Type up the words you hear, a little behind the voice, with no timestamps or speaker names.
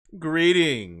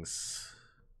Greetings,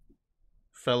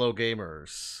 fellow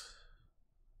gamers.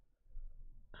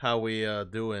 How we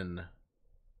doing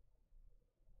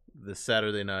this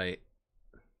Saturday night?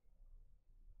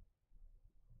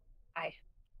 Hi.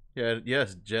 Yeah,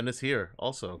 yes, Jen is here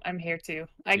also. I'm here too.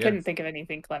 I couldn't Yes, think of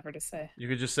anything clever to say. you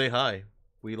could just say hi.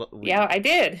 We Yeah, I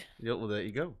did. yeah, well, there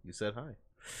you go. You said hi.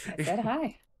 I said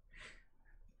hi.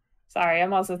 Sorry,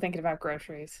 I'm also thinking about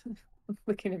groceries.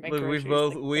 Looking at my Look, groceries,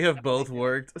 like we what have am I both doing?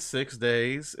 worked 6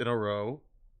 days in a row,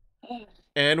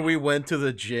 and we went to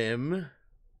the gym.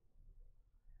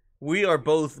 We are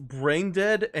both brain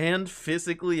dead and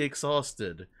physically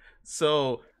exhausted.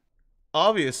 So,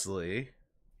 obviously,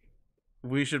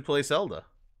 we should play Zelda.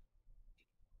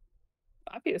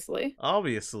 Obviously.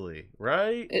 Obviously,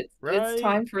 right? It's Right?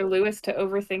 time for Lewis to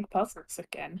overthink puzzles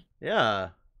again. Yeah.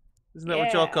 Isn't that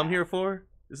what y'all come Yeah, here for?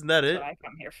 Isn't that that's what it? I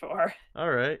come here for. All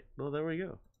right. Well, there we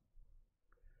go.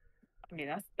 I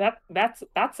mean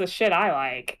that's the shit I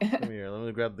like. Come here. Let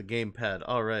me grab the gamepad.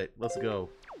 All right. Let's go.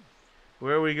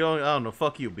 Where are we going? I don't know.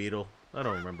 Fuck you, Beetle. I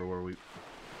don't remember where we...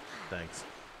 Thanks.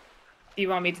 Do you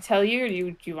want me to tell you, or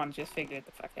do you want to just figure it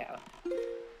the fuck out?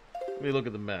 Let me look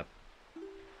at the map.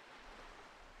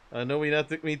 I know we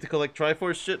need to collect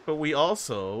Triforce shit, but we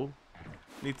also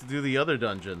need to do the other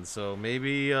dungeons. So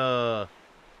maybe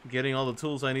getting all the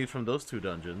tools I need from those two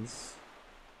dungeons.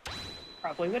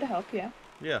 Probably would help, yeah.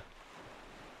 Yeah.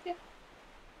 Yeah.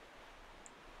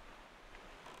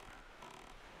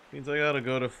 Means I gotta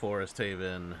go to Forest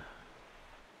Haven.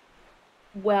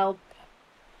 Well,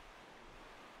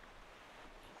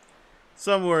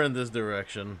 Somewhere in this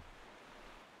direction.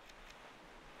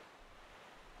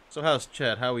 So how's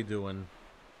chat? How we doing?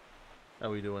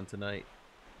 How we doing tonight?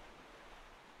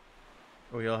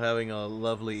 Are we all having a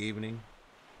lovely evening?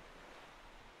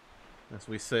 As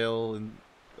we sail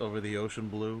over the ocean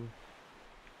blue?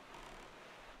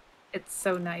 it's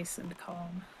so nice and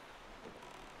calm.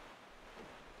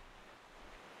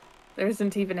 There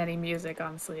isn't even any music,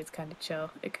 honestly. It's kind of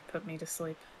chill. It could put me to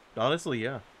sleep. Honestly,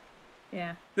 yeah.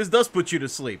 Yeah. This does put you to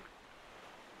sleep.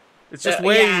 It's just Yeah.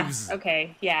 waves.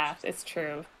 Okay. Yeah, it's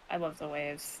true. I love the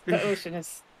waves. The ocean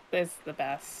is the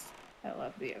best. I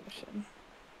love the ocean.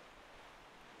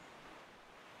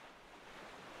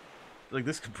 Like,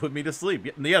 this could put me to sleep.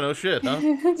 Yeah, no shit, huh?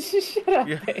 Shut up,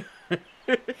 Yeah. babe.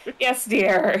 Yes,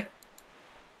 dear.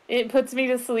 It puts me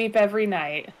to sleep every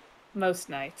night. Most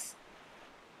nights.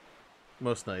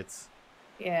 Most nights.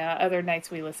 Yeah, other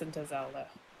nights we listen to Zelda.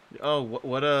 Oh,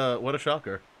 what a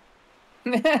shocker.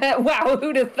 Wow,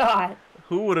 who'd have thought?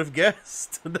 Who would have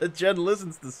guessed that Jen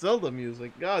listens to Zelda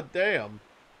music? God damn.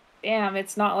 Damn,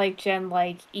 it's not like Jen,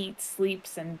 like, eats,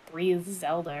 sleeps, and breathes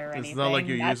Zelda or It's anything. not like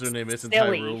your That's username isn't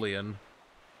silly. Tyrolean.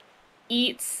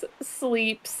 Eats,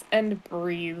 sleeps, and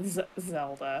breathes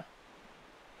Zelda.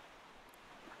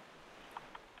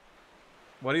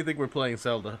 Why do you think we're playing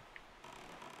Zelda?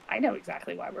 I know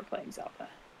exactly why we're playing Zelda.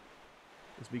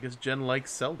 It's because Jen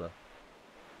likes Zelda.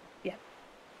 Yeah.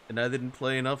 And I didn't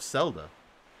play enough Zelda.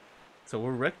 So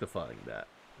we're rectifying that.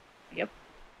 Yep.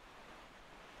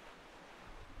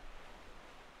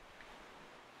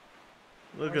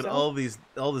 Look More at Zelda.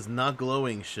 all this not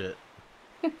glowing shit.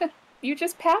 You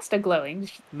just passed a glowing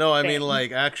No, I mean thing.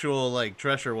 like actual like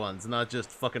treasure ones, not just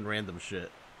fucking random shit.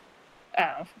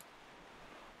 Oh.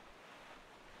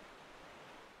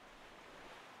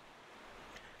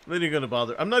 I'm not even gonna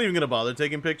bother. I'm not even gonna bother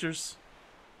taking pictures.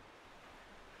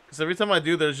 Because every time I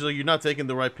do, there's just like, you're not taking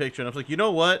the right picture. And I'm like, you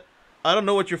know what? I don't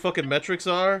know what your fucking metrics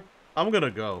are. I'm gonna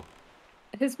go.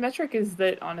 His metric is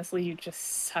that, honestly, you just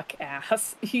suck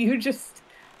ass. You just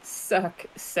suck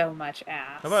so much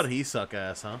ass. How about he suck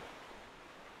ass, huh?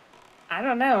 I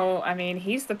don't know. I mean,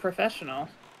 he's the professional.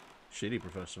 Shitty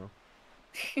professional.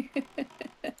 It's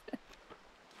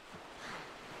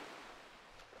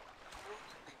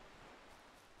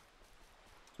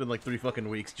been like 3 fucking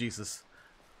weeks. Jesus.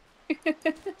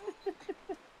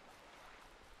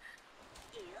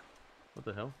 What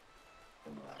the hell?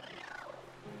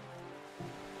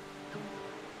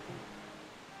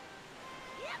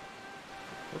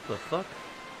 What the fuck?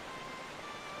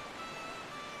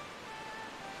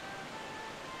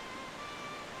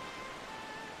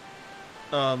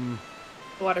 The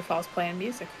waterfall's playing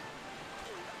music.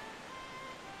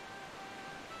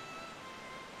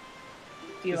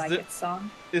 Do you like its song?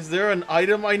 Is there an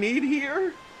item I need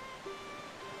here?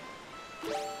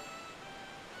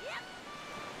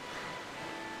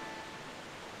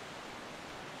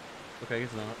 Okay, I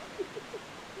guess not.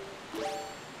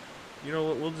 You know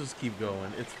what? We'll just keep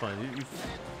going. It's fine.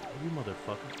 You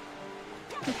motherfucker.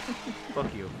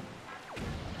 Fuck you.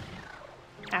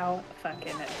 How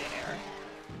fucking dare.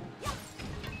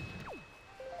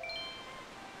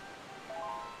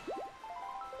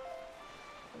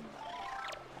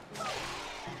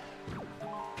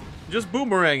 Just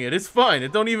boomerang it. It's fine.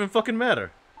 It don't even fucking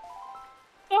matter.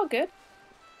 All good.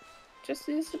 Just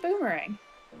use the boomerang.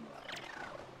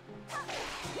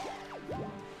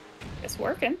 It's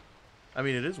working. I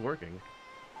mean, it is working.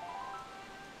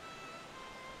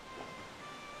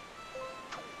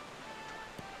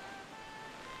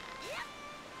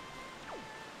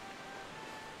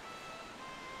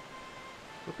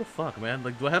 What the fuck, man?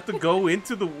 Like, do I have to go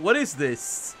into the... What is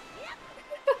this?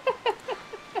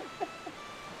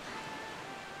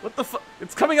 What the fuck?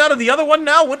 It's coming out of the other one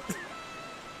now? What?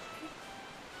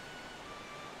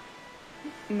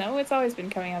 No, it's always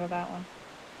been coming out of that one.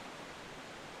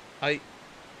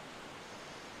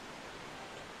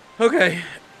 Okay.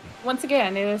 Once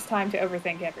again, it is time to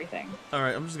overthink everything.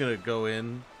 Alright, I'm just gonna go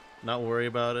in. Not worry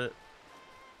about it.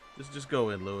 Just go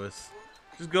in, Lewis.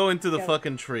 Just go into the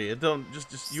fucking tree. It don't...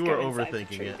 Just you are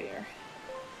overthinking it. Beer.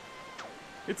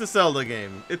 It's a Zelda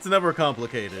game. It's never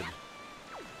complicated.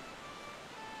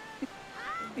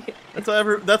 That's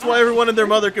why everyone and their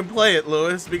mother can play it,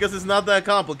 Lewis, because it's not that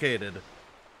complicated.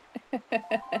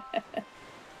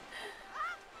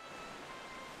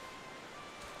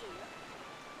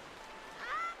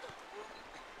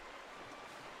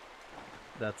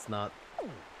 That's not...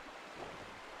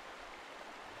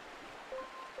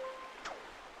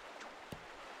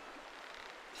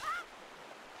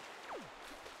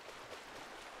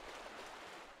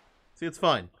 See, it's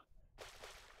fine.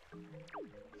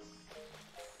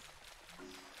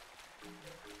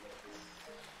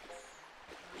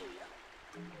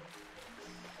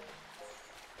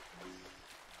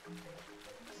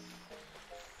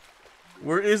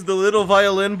 Where is the little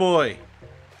violin boy?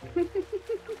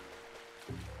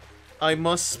 I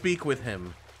must speak with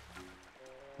him.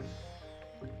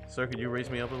 Sir, could you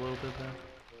raise me up a little bit there?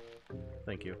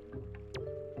 Thank you.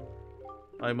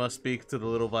 I must speak to the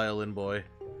little violin boy.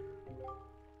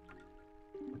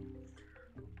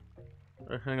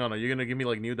 Hang on, are you gonna give me,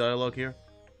 like, new dialogue here?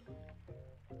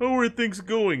 How are things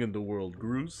going in the world,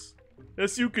 Groose?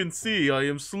 As you can see, I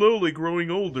am slowly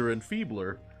growing older and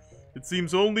feebler. It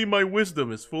seems only my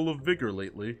wisdom is full of vigor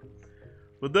lately.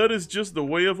 But that is just the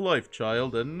way of life,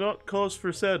 child, and not cause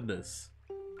for sadness.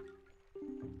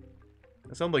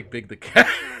 I sound like Big the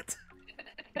Cat.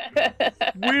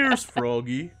 Where's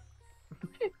Froggy?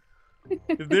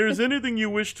 If there is anything you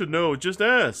wish to know, just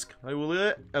ask. I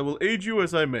will aid you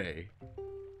as I may.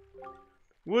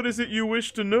 What is it you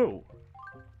wish to know?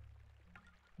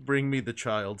 Bring me the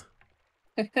child.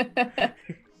 Bring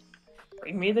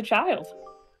me the child.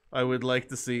 I would like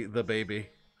to see the baby.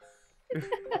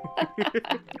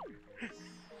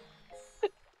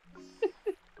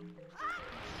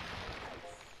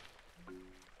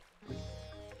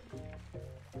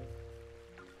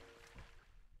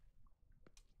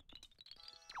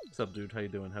 What's up, dude? How you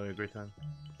doing? Having a great time?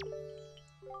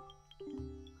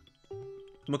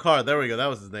 Makar, there we go. That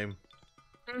was his name.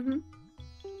 Mm-hmm.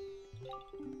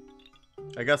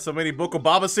 I got so many Boko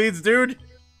Baba seeds, dude!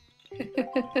 Where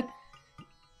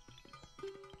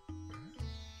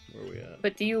are we at?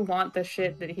 But do you want the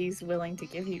shit that he's willing to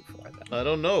give you for them? I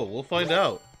don't know. We'll find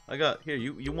out. I got... Here,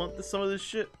 you want some of this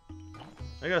shit?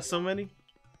 I got so many.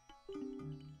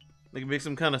 I can make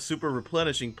some kind of super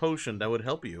replenishing potion that would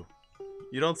help you.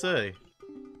 You don't say.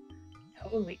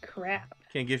 Holy crap.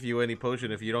 Can't give you any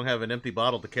potion if you don't have an empty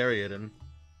bottle to carry it in.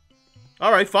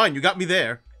 Alright, fine. You got me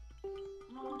there.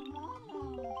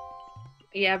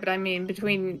 Yeah, but I mean,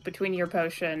 between your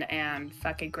potion and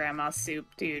fucking grandma's soup,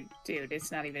 dude, it's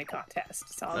not even a contest.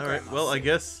 It's all Alright, well, I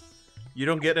guess you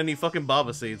don't get any fucking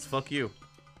baba seeds. Fuck you.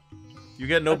 You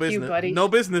get no Fuck business. you, buddy. No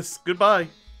business. Goodbye.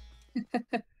 No,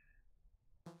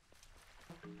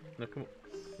 come on.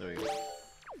 There we go.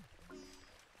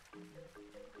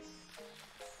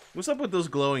 What's up with those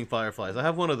glowing fireflies? I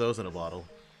have one of those in a bottle.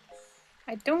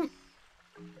 I don't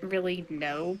really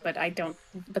know, but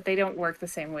they don't work the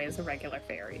same way as a regular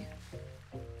fairy.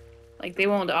 Like, they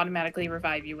won't automatically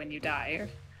revive you when you die.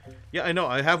 Yeah, I know.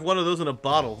 I have one of those in a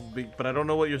bottle, but I don't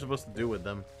know what you're supposed to do with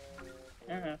them.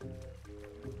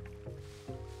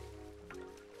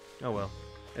 Oh well.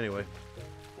 Anyway.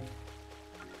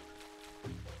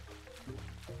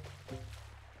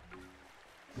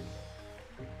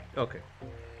 Okay.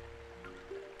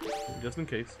 Just in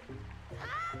case.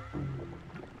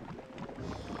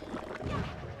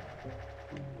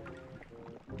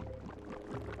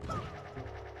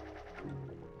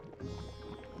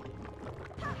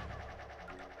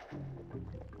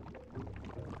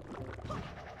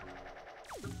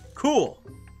 Cool.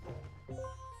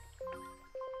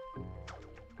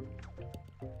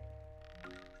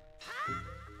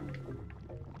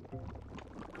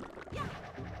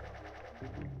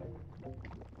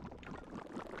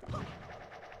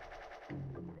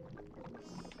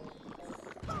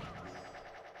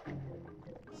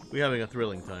 We're having a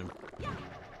thrilling time.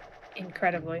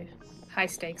 Incredibly. High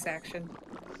stakes action.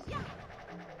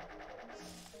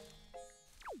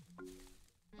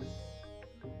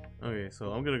 Okay,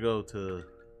 so I'm gonna go to...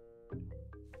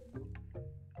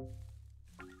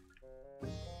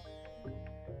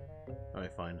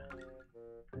 Alright, fine.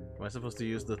 Am I supposed to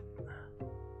use the...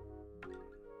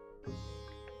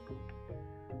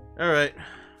 Alright.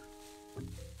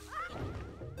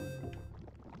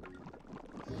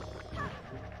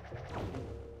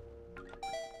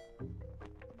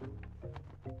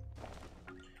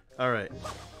 Alright.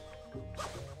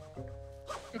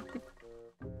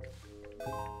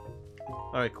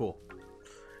 Alright, cool.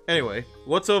 Anyway,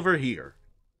 what's over here?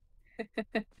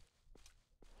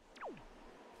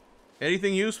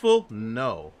 Anything useful?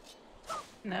 No.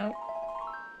 No.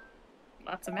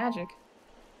 Lots of magic.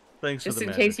 Thanks Just for the in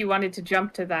magic. case you wanted to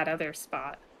jump to that other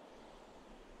spot.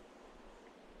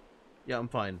 Yeah, I'm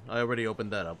fine. I already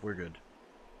opened that up. We're good.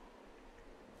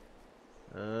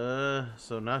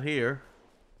 So not here.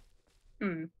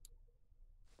 Hmm.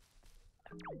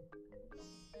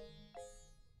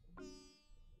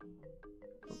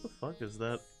 What the fuck is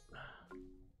that?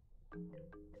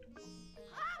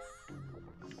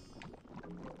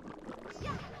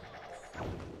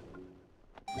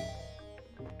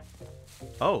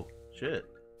 Oh, shit.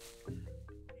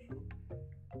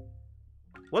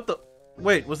 What the?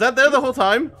 Wait, was that there the whole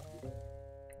time?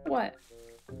 What?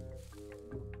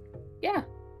 Yeah.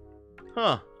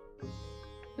 Huh.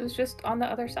 It was just on the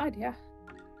other side, yeah.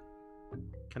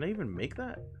 Can I even make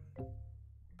that?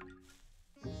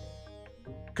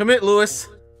 Commit, Lewis!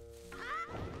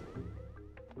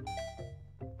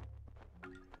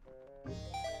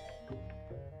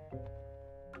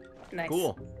 Nice.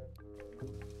 Cool.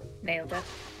 Nailed it.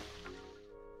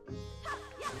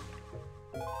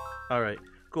 Alright,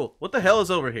 cool. What the hell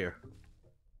is over here?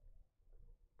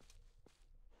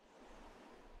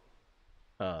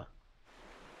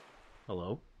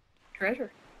 Hello?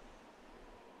 Treasure.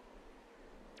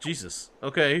 Jesus.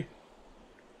 Okay.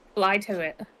 Fly to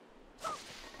it.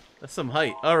 That's some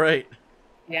height. Alright.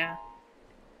 Yeah.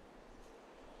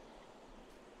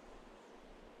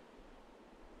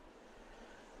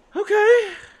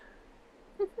 Okay.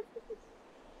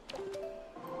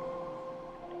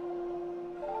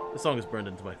 This song is burned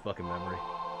into my fucking memory.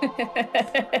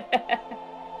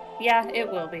 Yeah, it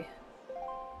will be.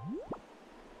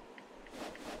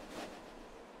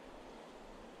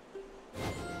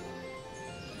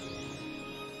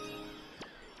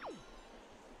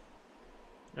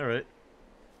 Alright.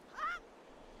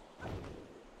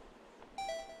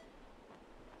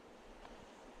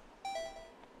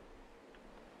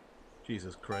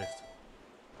 Jesus Christ.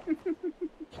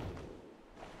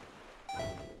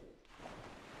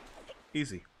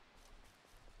 Easy.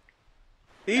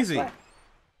 Easy. What?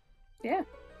 Yeah.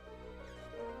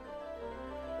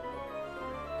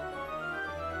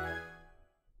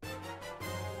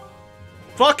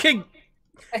 Fucking.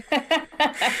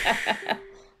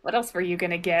 What else were you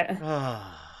gonna get?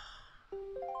 How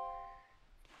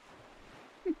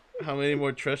many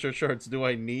more treasure shards do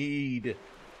I need?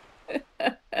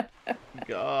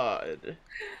 God.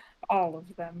 All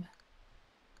of them.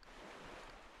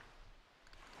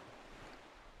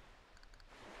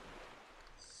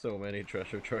 So many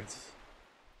treasure charts.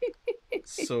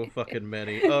 So fucking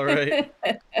many. Alright.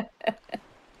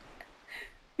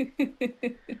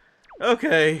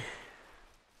 Okay.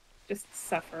 Just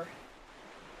suffer.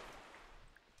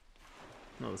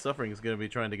 No, the suffering is gonna be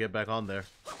trying to get back on there.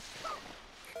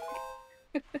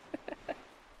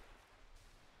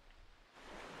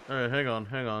 Alright, hang on,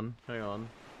 hang on, hang on.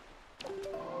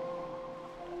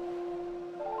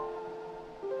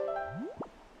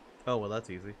 Oh, well, that's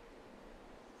easy.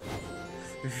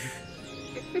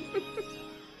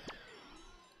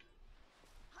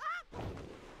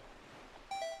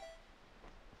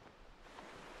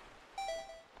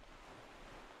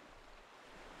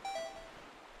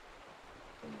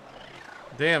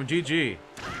 Damn, GG.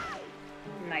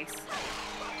 Nice.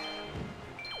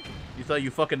 You thought you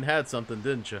fucking had something,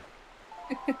 didn't you?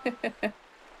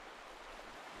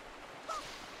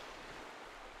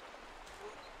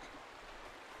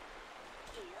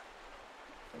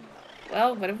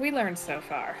 Well, what have we learned so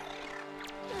far?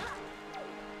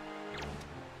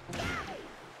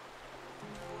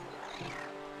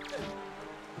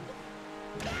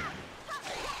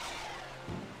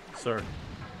 Sir.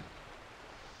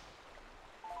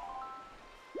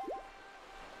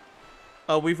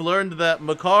 We've learned that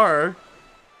Makar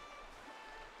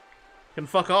can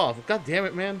fuck off. God damn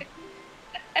it, man.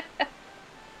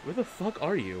 Where the fuck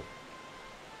are you?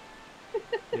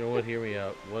 You know what? Hear me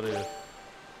out. What if...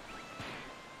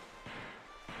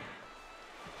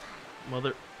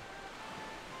 Mother...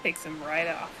 Takes him right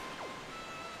off.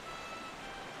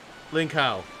 Link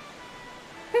how?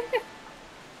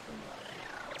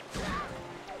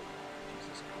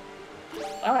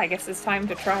 Well, I guess it's time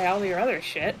to try all your other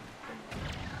shit.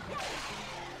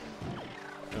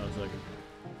 No, a second.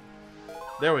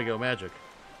 There we go, magic.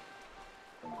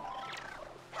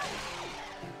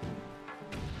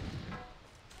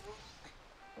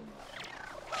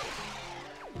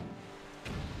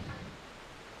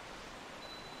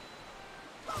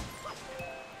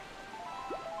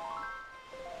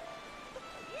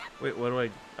 Wait, what do I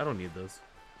don't need those.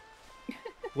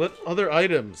 What other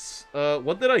items?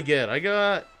 What did I get? I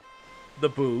got the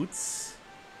boots.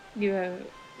 You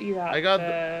got I got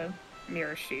the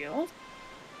mirror shield.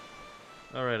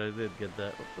 Alright, I did get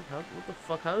that. What the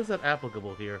fuck? How is that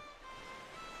applicable here?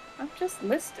 I've just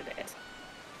listed it.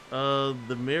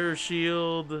 The mirror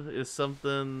shield is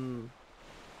something...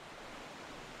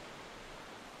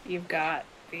 You've got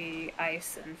the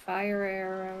ice and fire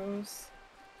arrows.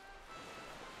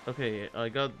 Okay, I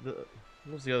got the...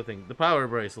 What's the other thing? The power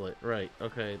bracelet. Right,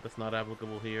 okay, that's not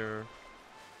applicable here.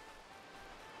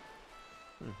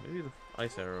 Maybe the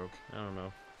ice arrow. I don't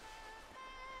know.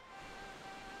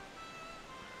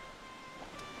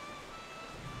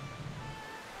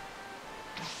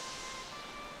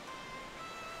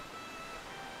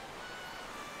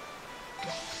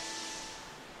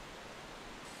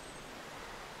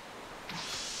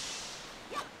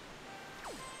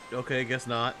 Okay, guess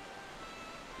not.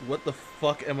 What the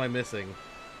fuck am I missing?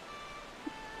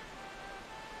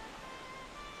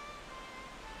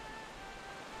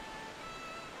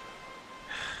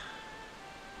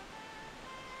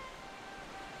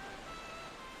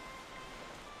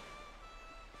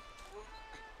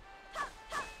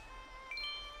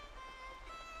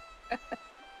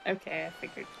 Okay, I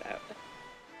figured it out.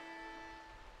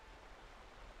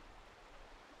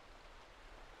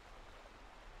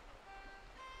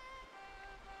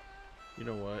 You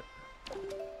know what?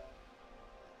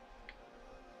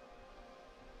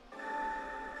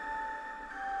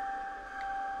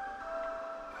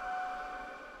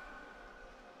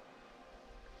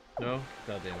 No?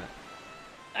 God damn it.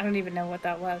 I don't even know what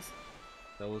that was.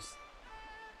 That was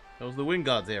the Wind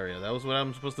God's area. That was what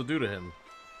I'm supposed to do to him.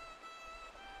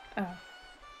 Oh.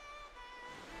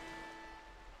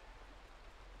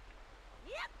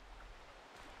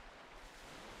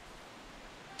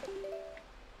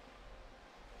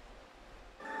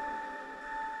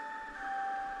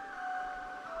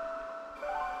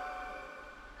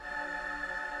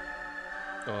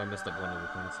 Oh, I messed up one of the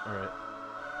things. Alright.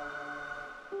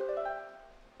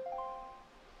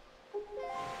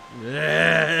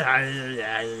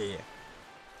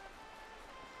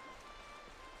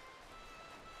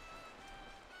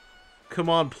 Come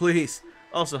on, please.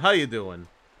 Also, how you doing?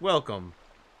 Welcome.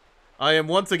 I am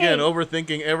once again Hey.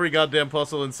 overthinking every goddamn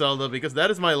puzzle in Zelda because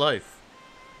that is my life.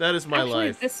 That is my Actually,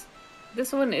 life.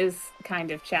 this one is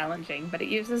kind of challenging, but it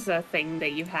uses a thing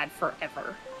that you've had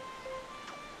forever.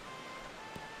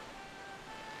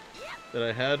 That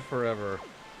I had forever.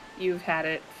 You've had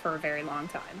it for a very long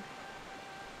time.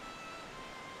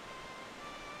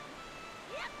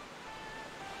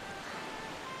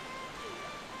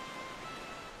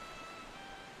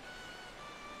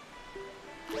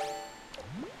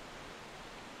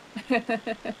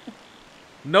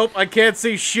 Nope, I can't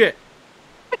see shit.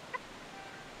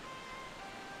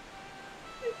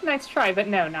 Nice try, but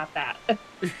no, not that.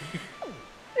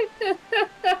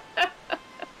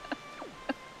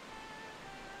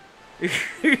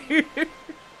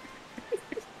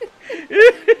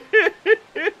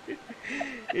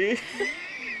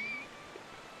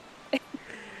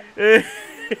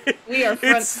 We are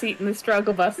front seat in the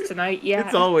struggle bus tonight, yeah.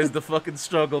 It's always the fucking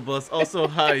struggle bus. Also,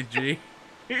 hi, G.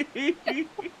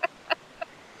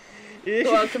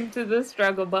 Welcome to the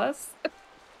struggle bus.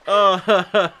 Oh,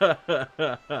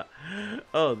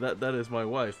 oh, that is my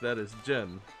wife. That is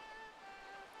Jen.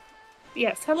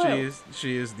 Yes, hello.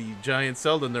 She is the giant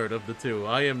Zelda nerd of the two.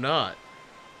 I am not,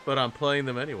 but I'm playing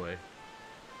them anyway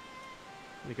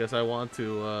because I want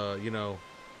to, you know,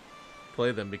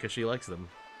 play them because she likes them.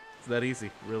 It's that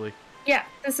easy, really. Yeah,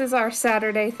 this is our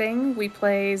Saturday thing. We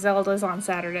play Zeldas on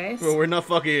Saturdays. Well, we're not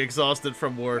fucking exhausted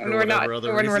from work And or whatever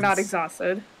other reasons. we're not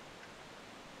exhausted.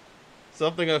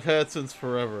 Something I've had since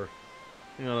forever.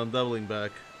 Hang on, I'm doubling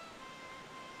back.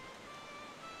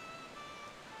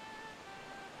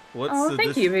 What's Oh,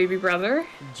 thank you, baby brother.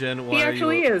 Jen, why He are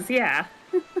actually you... is, yeah.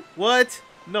 What?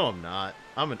 No, I'm not.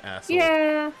 I'm an asshole.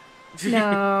 Yeah.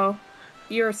 No.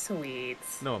 You're sweet.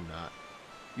 No, I'm not.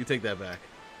 You take that back.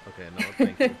 Okay, no,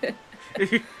 thank you.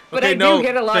 But Okay, I no, do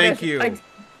get a lot thank of... you.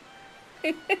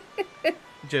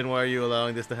 Jen, why are you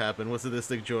allowing this to happen? What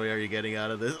sadistic joy are you getting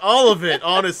out of this? All of it,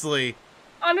 honestly.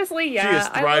 Honestly, She is yeah.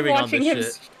 I love thriving on watching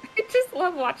this him. shit. I just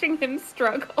love watching him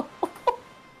struggle.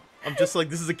 I'm just like,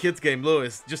 this is a kid's game,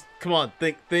 Lewis. Just, come on,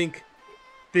 think.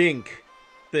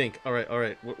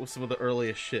 Alright. What's some of the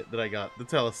earliest shit that I got? The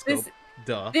telescope.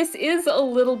 Duh. This is a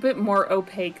little bit more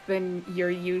opaque than your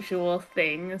usual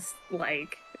things.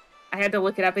 Like, I had to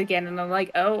look it up again, and I'm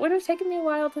like, oh, it would have taken me a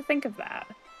while to think of that.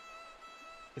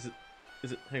 Is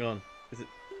it, hang on. Is it?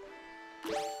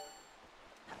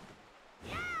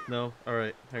 No?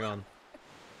 Alright, hang on.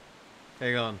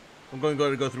 I'm going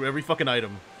to go through every fucking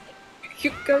item.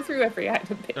 You go through every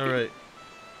item, baby. Alright.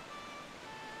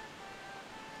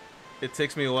 It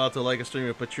takes me a while to like a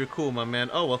streamer, but you're cool, my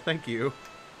man. Oh, well, thank you.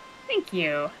 Thank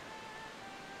you.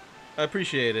 I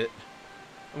appreciate it.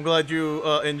 I'm glad you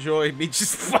enjoy me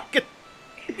just fucking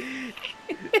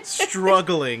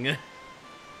struggling.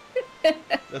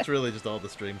 That's really just all the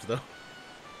streams, though.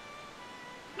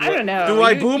 I don't know. Do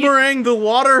I boomerang the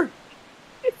water?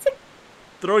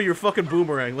 Throw your fucking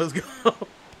boomerang. Let's go.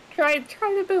 Try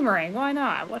the boomerang. Why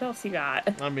not? What else you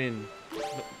got? I mean, no,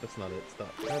 that's not it.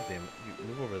 Stop. God damn it. You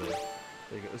move over there.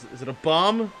 There you go. Is it a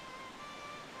bomb?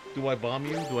 Do I bomb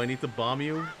you? Do I need to bomb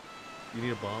you? You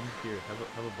need a bomb? Here,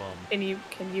 have a bomb.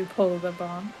 Can you pull the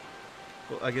bomb?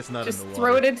 Well, I guess not Just in the water.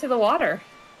 throw it into the water.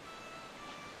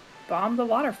 Bomb the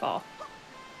waterfall.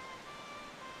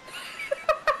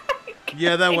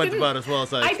 Yeah, that went about as well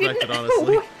as I expected,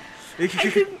 honestly. I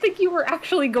didn't think you were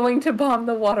actually going to bomb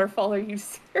the waterfall. Are you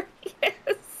serious?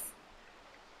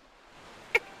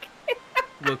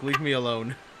 Look, leave me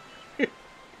alone.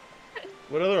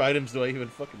 What other items do I even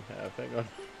fucking have? Hang on.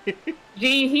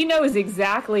 Gee, he knows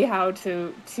exactly how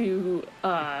to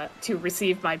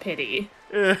receive my pity.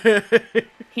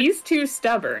 He's too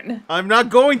stubborn. I'm not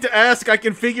going to ask. I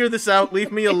can figure this out.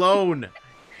 Leave me alone.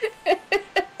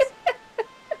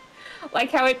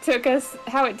 Like how it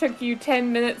took you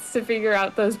 10 minutes to figure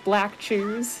out those black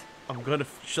shoes. I'm gonna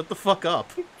shut the fuck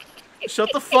up. Shut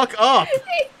the fuck up.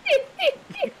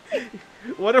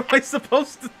 What am I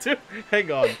supposed to do? Hang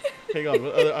on.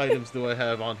 What other items do I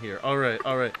have on here? All right.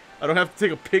 I don't have to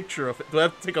take a picture of it. Do I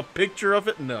have to take a picture of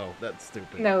it? No, that's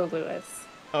stupid. No, Lewis.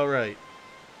 All right.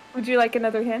 Would you like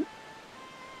another hint?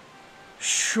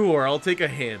 Sure, I'll take a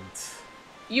hint.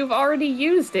 You've already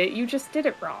used it. You just did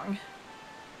it wrong.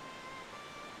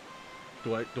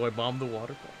 Do I bomb the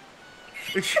waterfall?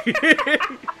 Do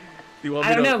you want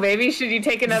me I don't know, baby. Should you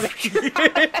take another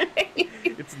try?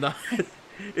 It's not.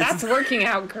 That's working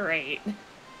out great.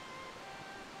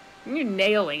 You're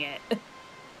nailing it.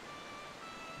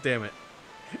 Damn it.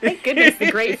 Thank goodness the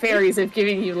Great Fairies have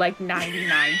given you like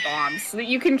 99 bombs so that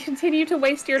you can continue to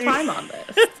waste your time on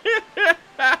this.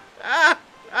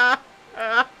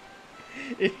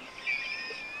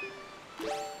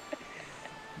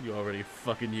 You already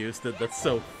fucking used it. That's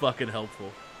so fucking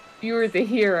helpful. You are the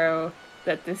hero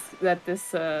that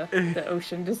the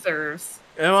ocean deserves.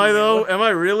 Am I though? Am I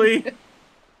really?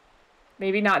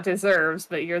 Maybe not deserves,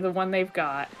 but you're the one they've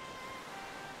got.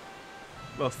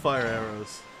 Well, fire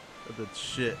arrows. That did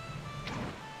shit.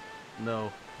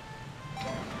 No.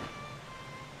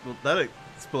 Well, that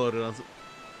exploded on some...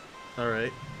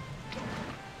 Alright.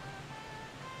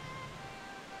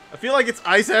 I feel like it's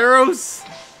ice arrows!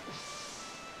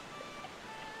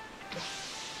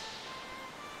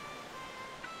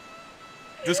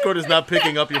 Discord is not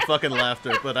picking up your fucking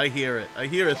laughter, but I hear it. I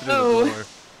hear it through the door.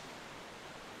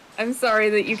 I'm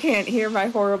sorry that you can't hear my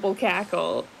horrible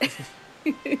cackle.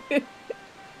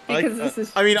 Because this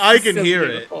is I mean, I can so hear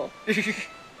beautiful. it.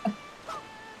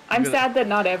 I'm sad that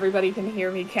not everybody can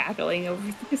hear me cackling over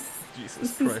this.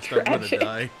 Jesus This Christ, is I'm gonna tragic.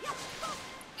 die.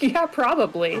 Yeah,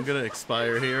 probably. I'm gonna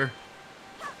expire here.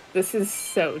 This is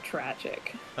so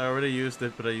tragic. I already used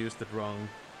it, but I used it wrong.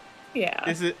 Yeah.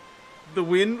 Is it the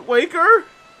Wind Waker?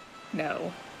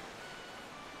 No.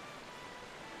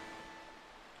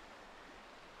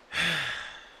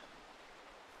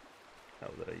 How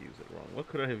did I use it wrong? What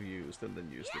could I have used and then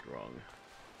used it wrong?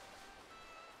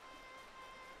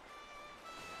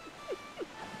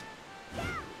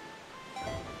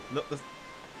 No, that's...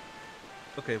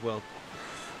 Okay, well...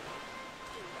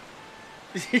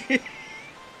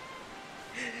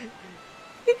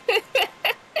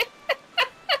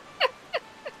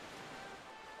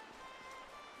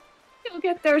 You'll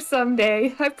get there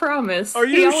someday, I promise. Are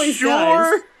He you always sure?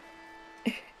 does.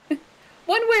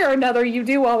 One way or another, you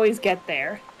do always get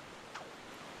there.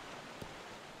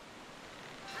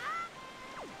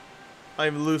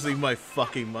 I'm losing my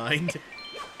fucking mind.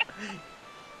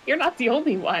 You're not the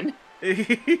only one.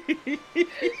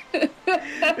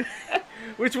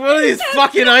 Which one of these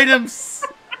fucking items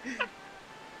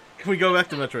Can we go back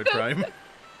to Metroid Prime?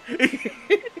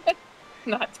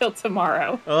 Not till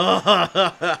tomorrow.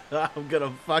 Oh, I'm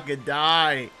gonna fucking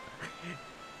die.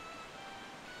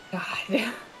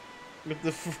 God. With the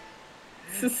f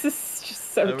This is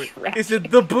just so tragic. Is it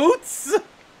the boots?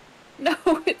 No,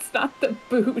 it's not the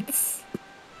boots.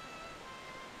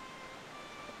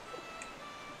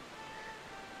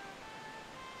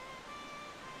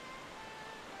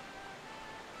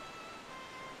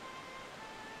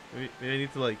 Maybe I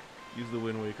need to, like, use the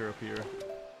Wind Waker up here.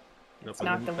 Nope, It's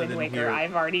not the Wind Waker.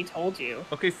 I've already told you.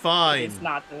 Okay, fine. It's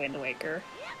not the Wind Waker.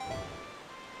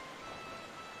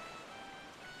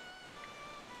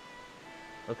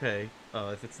 Okay,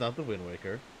 if it's not the Wind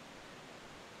Waker.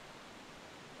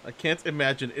 I can't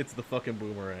imagine it's the fucking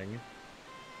boomerang.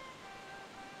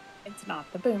 It's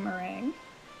not the boomerang.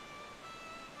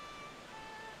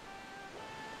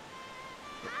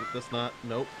 That's not.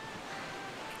 Nope.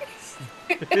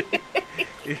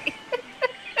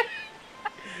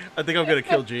 I think I'm gonna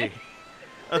kill G.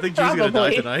 I think G's gonna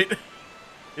die tonight.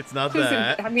 It's not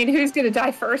that. I mean, who's gonna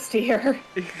die first here?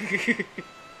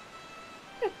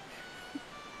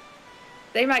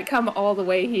 They might come all the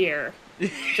way here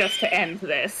just to end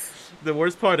this. The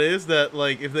worst part is that,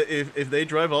 like, if they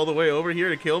drive all the way over here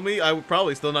to kill me, I'm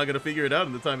probably still not gonna figure it out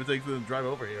in the time it takes them to drive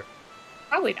over here.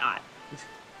 Probably not.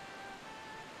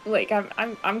 Like, I'm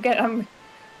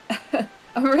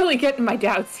I'm really getting my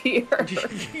doubts here. Is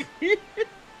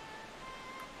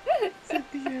that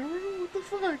the arrow? What the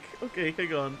fuck? Okay,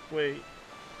 hang on. Wait.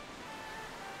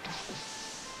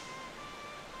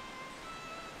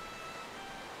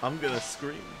 I'm gonna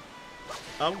scream.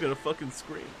 I'm gonna fucking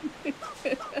scream.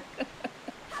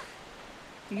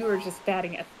 You were just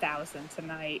batting 1,000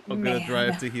 tonight. I'm gonna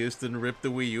drive to Houston, rip the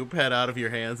Wii U pad out of your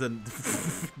hands, and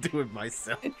do it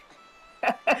myself.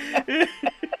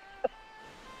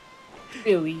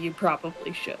 Really, you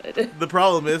probably should. The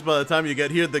problem is, by the time you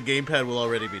get here, the gamepad will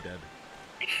already be dead.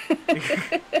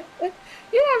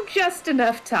 You have just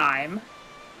enough time.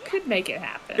 Could make it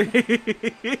happen.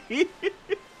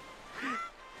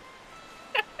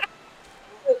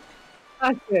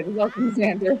 That's good. Welcome,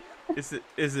 Xander.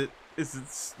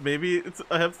 Maybe it's,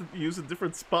 I have to use a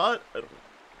different spot? I don't,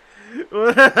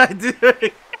 what am I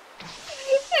doing?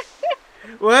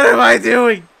 What am I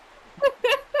doing?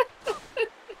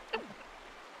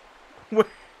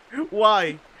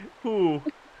 Why? Who?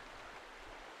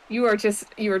 You are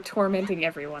tormenting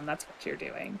everyone. That's what you're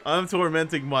doing. I'm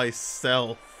tormenting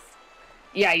myself.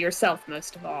 Yeah, yourself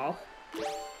most of all.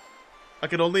 I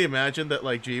can only imagine that,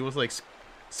 like, G was, like,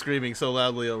 screaming so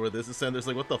loudly over this, and Sander's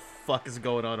like, what the fuck is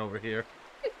going on over here?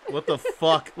 What the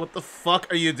fuck? What the fuck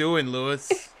are you doing,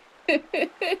 Lewis?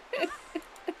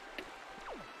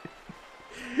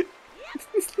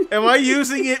 Am I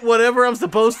using it whatever I'm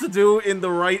supposed to do in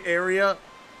the right area?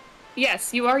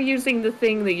 Yes, you are using the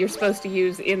thing that you're supposed to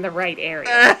use in the right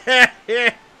area.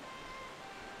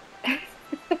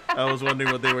 I was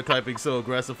wondering what they were typing so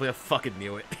aggressively. I fucking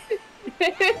knew it.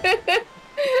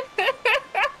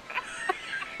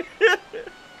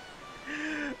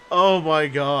 Oh my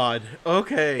god.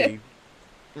 Okay.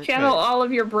 Channel all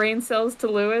of your brain cells to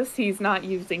Lewis. He's not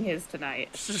using his tonight.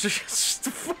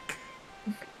 Fuck.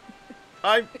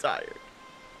 I'm tired.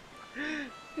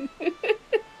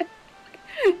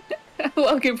 How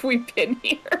long have we been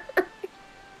here?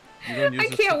 I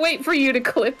can't wait for you to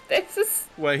clip this.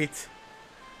 Wait.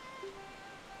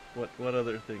 What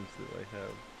other things do I have?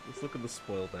 Let's look at the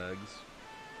spoil bags.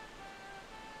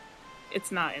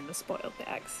 It's not in the spoil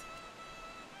bags.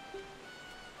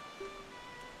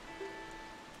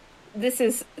 This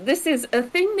is a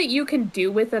thing that you can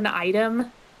do with an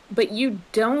item, but you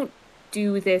don't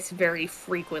do this very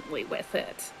frequently with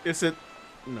it. Is it?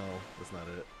 No, that's not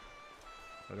it.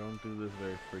 I don't do this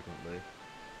very frequently.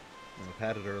 I've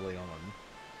had it early on.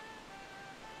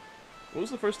 What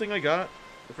was the first thing I got?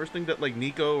 The first thing that, like,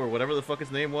 Nico, or whatever the fuck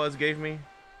his name was, gave me?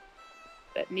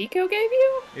 That Nico gave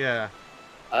you? Yeah.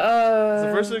 It's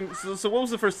the first thing. So what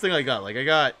was the first thing I got? Like, I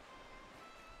got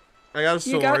a sword.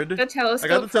 You got the telescope.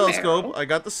 I got the telescope. I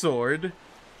got the sword.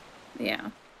 Yeah.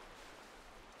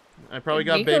 I probably Did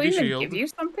got Nico baby even shield. give you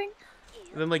something?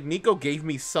 And then, like, Nico gave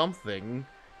me something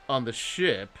on the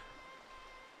ship.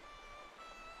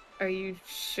 Are you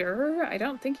sure? I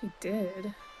don't think he did.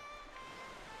 It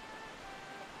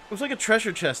was like a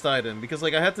treasure chest item because,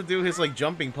 like, I had to do his, like,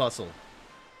 jumping puzzle.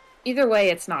 Either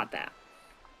way, it's not that.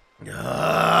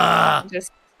 Ah!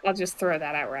 I'll just throw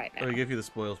that out right now. Oh, he gave you the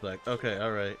spoils back. Okay,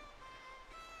 all right.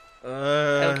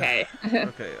 Okay.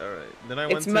 Okay, all right. Then I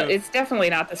went it's definitely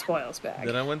not the spoils bag.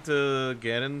 Then I went to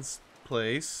Ganon's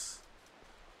place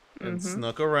and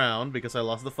snuck around because I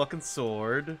lost the fucking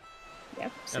sword.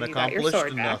 Yep. So and you got your accomplished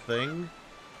sword back. nothing.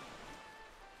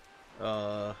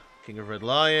 King of Red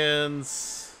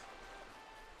Lions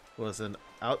was an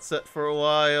outset for a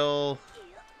while.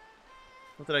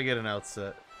 What did I get an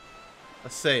outset? A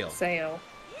sail. Sail.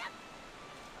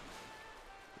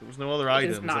 There was no other It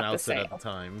is items an not the outset at the sail.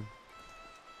 time.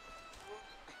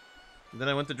 And then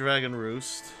I went to Dragon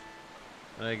Roost.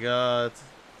 And I got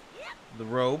the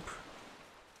rope.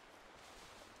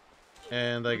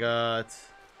 And I got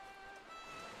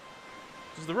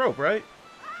just the rope, right?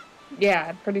 Yeah,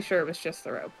 I'm pretty sure it was just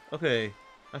the rope. Okay.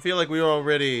 I feel like we were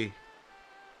already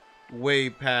way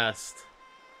past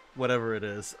whatever it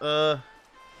is.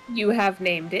 You have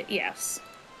named it, yes.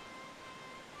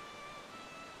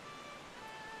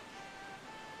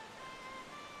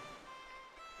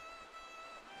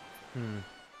 Hmm.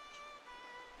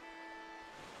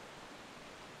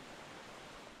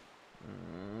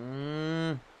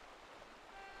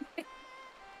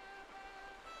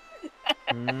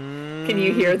 Can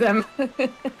you hear them?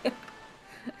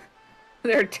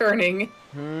 They're turning.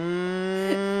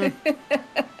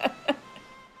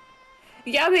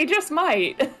 Yeah, they just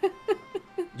might.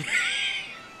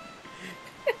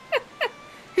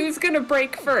 Who's gonna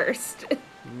break first?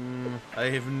 I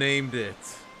have named it.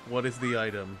 What is the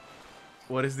item?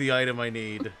 What is the item I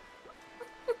need?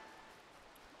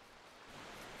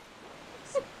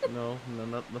 No,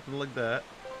 nothing like that.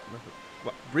 Nothing.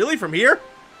 What, really? From here?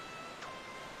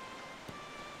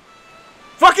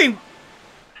 Fucking!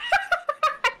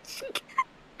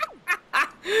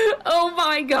 Oh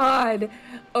my god.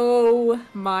 Oh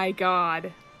my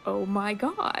god. Oh my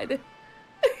god.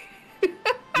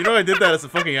 You know I did that as a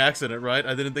fucking accident, right?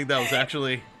 I didn't think that was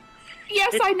actually...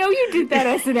 Yes, I know you did that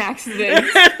as an accident.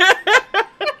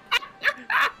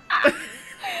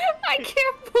 I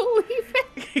can't believe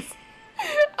it.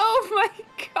 Oh my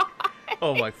god.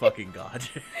 Oh my fucking god.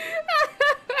 I'm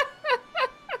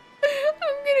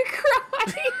gonna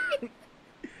cry.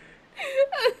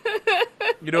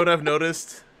 You know what I've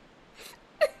noticed?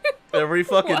 Every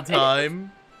fucking What?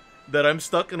 time that I'm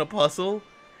stuck in a puzzle,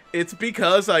 it's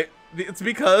because I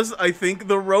think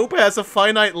the rope has a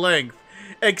finite length,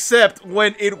 except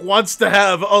when it wants to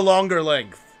have a longer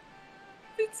length.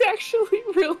 It's actually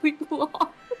really long.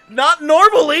 Not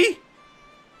normally.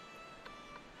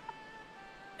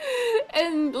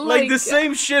 And Like the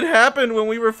same shit happened when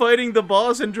we were fighting the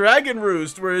boss in Dragon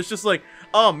Roost, where it's just like,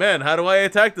 oh man, how do I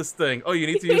attack this thing? Oh, you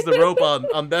need to use the rope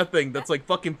on that thing that's like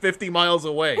fucking 50 miles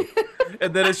away.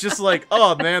 And then it's just like,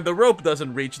 oh man, the rope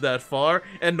doesn't reach that far,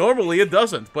 and normally it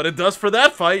doesn't, but it does for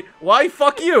that fight. Why?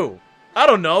 Fuck you. I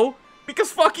don't know.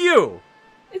 Because fuck you.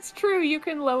 It's true, you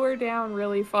can lower down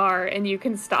really far, and you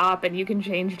can stop, and you can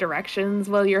change directions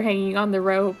while you're hanging on the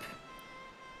rope.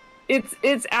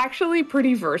 It's actually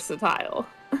pretty versatile.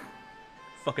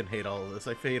 Fucking hate all of this.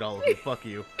 I hate all of you. Fuck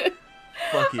you.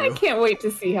 Fuck you. I can't wait to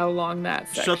see how long that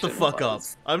section Shut the fuck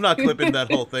was. up. I'm not clipping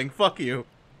that whole thing. Fuck you.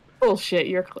 Bullshit,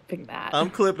 you're clipping that. I'm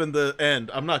clipping the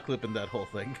end. I'm not clipping that whole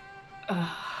thing.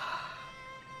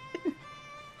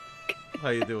 How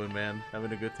you doing, man?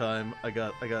 Having a good time? I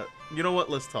got... You know what?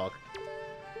 Let's talk.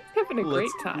 Having a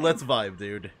great time. Let's vibe,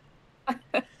 dude.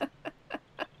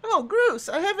 Oh, Bruce,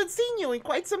 I haven't seen you in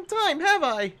quite some time, have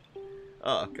I?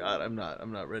 Oh god, I'm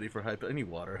not ready for hype. I need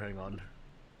water, hang on.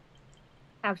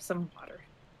 Have some water.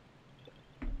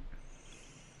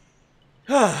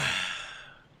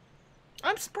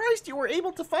 I'm surprised you were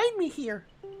able to find me here.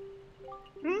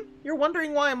 You're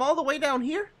wondering why I'm all the way down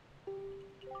here?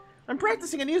 I'm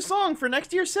practicing a new song for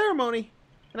next year's ceremony,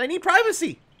 and I need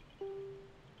privacy.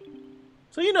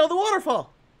 So you know, the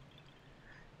waterfall.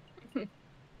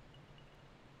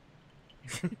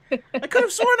 I could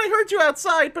have sworn I heard you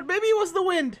outside, but maybe it was the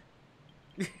wind.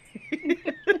 It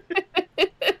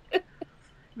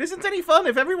isn't any fun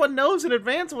if everyone knows in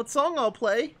advance what song I'll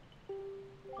play.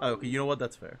 Oh, okay, you know what?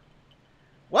 That's fair.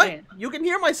 What? Man. You can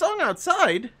hear my song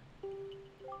outside?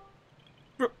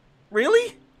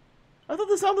 Really? I thought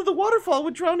the sound of the waterfall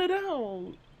would drown it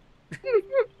out.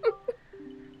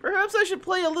 Perhaps I should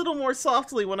play a little more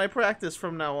softly when I practice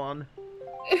from now on.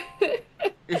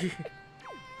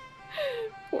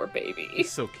 Poor baby.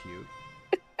 He's so cute.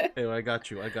 Anyway, I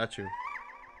got you.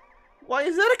 Why,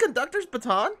 is that a conductor's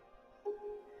baton?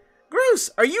 Bruce,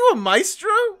 are you a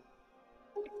maestro?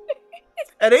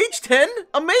 At age 10?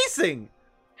 Amazing!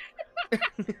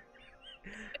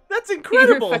 That's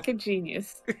incredible! You're a fucking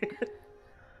genius.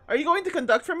 Are you going to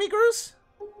conduct for me, Bruce?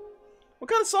 What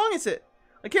kind of song is it?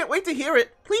 I can't wait to hear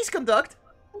it. Please conduct.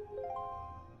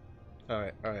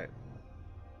 Alright.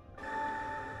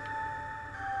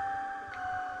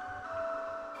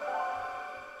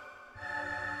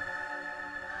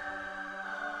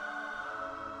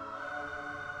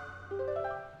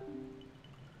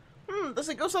 Does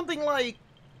it go something like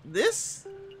this?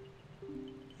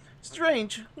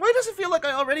 Strange. Why does it feel like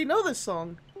I already know this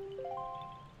song?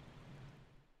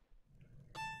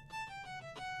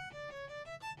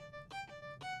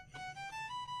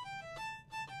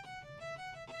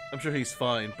 I'm sure he's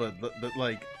fine, but the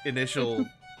like, initial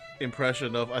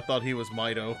impression of I thought he was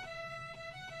Mido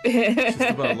just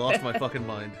about lost my fucking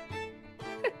mind.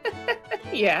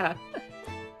 Yeah.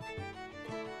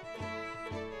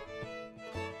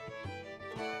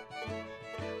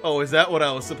 Oh, is that what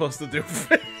I was supposed to do?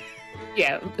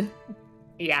 Yeah.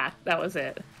 Yeah, that was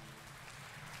it.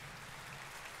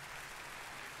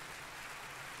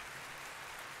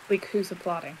 Like, who's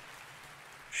applauding?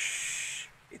 Shh,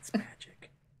 it's magic.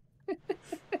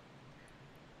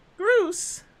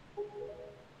 Bruce!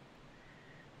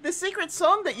 The secret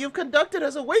song that you've conducted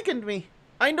has awakened me.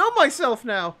 I know myself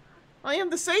now. I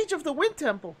am the Sage of the Wind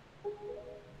Temple.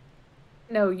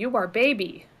 No, you are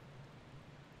baby.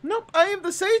 Nope, I am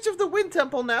the Sage of the Wind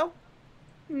Temple now.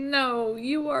 No,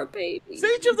 you are baby.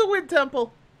 Sage of the Wind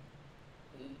Temple.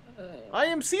 I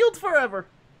am sealed forever.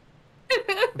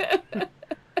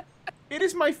 It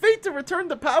is my fate to return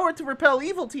the power to repel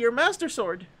evil to your Master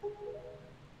Sword.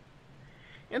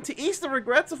 And to ease the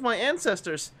regrets of my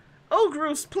ancestors. Oh,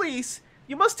 Groose, please.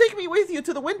 You must take me with you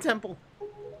to the Wind Temple.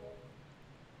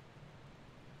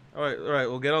 Alright,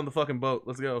 we'll get on the fucking boat.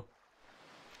 Let's go.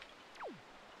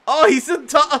 Oh, he's in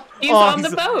top. He's on the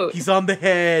boat. He's on the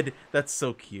head. That's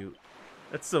so cute.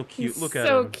 That's so cute. Look at him.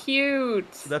 So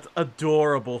cute. That's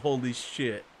adorable. Holy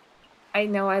shit. I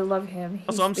know. I love him. He's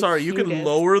Also, I'm sorry. cutest. You can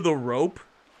lower the rope?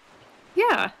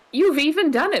 Yeah. You've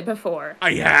even done it before.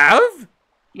 I have?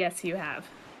 Yes, you have.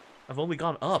 I've only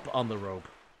gone up on the rope.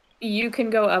 You can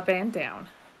go up and down.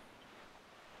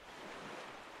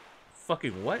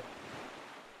 Fucking what?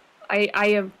 I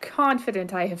am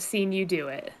confident I have seen you do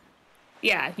it.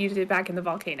 Yeah, you did it back in the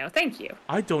volcano. Thank you.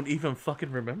 I don't even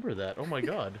fucking remember that. Oh my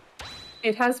god.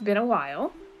 It has been a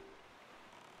while.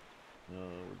 We're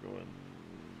going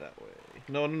that way.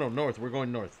 No, north. We're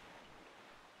going north.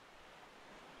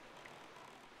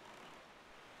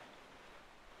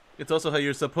 It's also how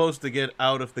you're supposed to get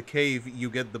out of the cave you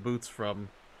get the boots from.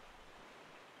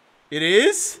 It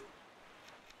is?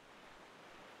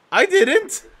 I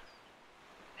didn't!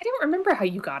 I don't remember how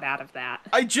you got out of that.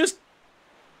 I just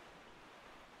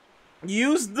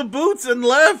used the boots and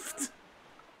left.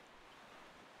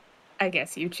 I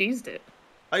guess you cheesed it.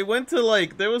 I went to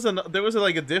like there was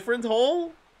like a different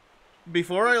hole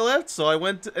before I left, so I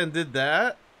went and did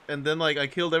that, and then like I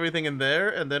killed everything in there,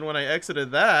 and then when I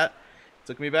exited that, it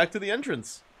took me back to the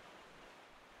entrance.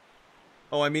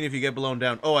 Oh, I mean if you get blown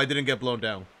down. Oh, I didn't get blown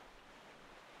down.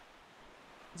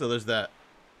 So there's that.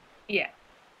 Yeah.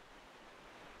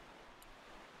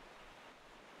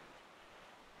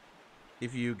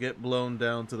 If you get blown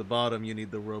down to the bottom, you need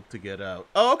the rope to get out.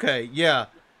 Oh, okay, yeah.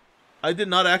 I did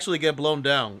not actually get blown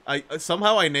down.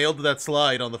 Somehow I nailed that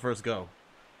slide on the first go.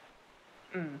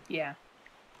 Yeah.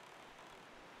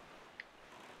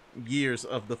 Years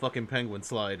of the fucking penguin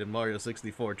slide in Mario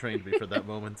 64 trained me for that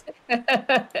moment.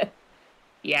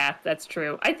 Yeah, that's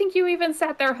true. I think you even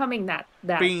sat there humming that.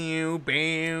 No, thank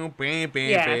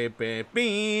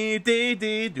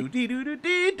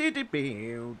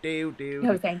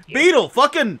you. Beetle,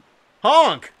 fucking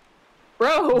honk!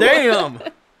 Bro! Damn!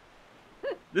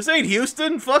 This ain't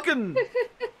Houston, fucking...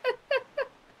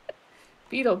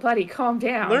 Beetle, buddy, calm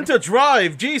down. Learn to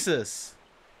drive, Jesus!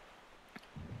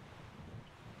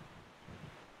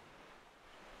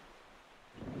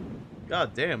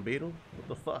 God damn, Beetle. What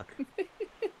the fuck?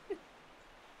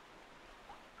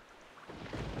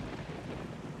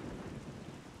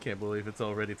 Can't believe it's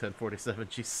already 10:47.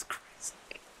 Jesus Christ.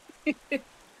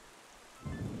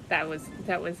 That was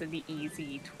an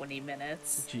easy 20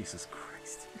 minutes. Jesus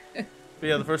Christ. But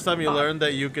yeah, the first time you learned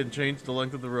that you can change the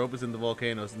length of the rope is in the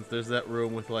volcano, since there's that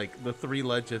room with like the 3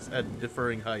 ledges at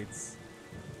differing heights.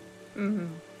 Mm-hmm.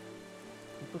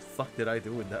 What the fuck did I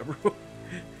do in that room?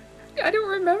 I don't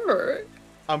remember.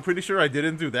 I'm pretty sure I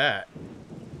didn't do that.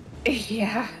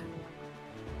 Yeah.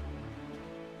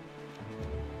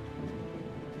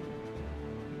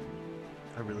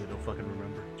 I really don't fucking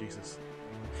remember. Jesus.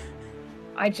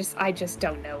 I just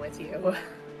don't know with you.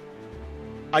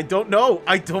 I don't know.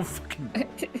 I don't fucking...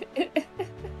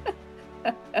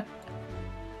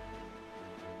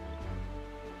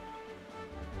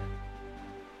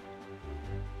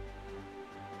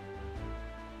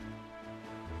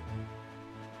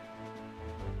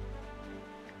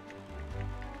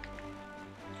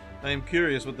 I am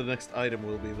curious what the next item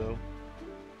will be, though.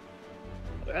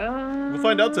 We'll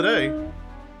find out today.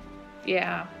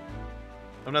 Yeah.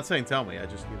 I'm not saying tell me, I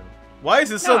just, you know. Why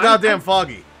is it so No, goddamn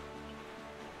foggy?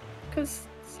 Because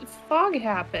fog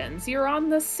happens. You're on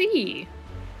the sea.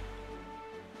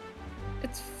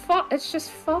 It's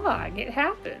just fog. It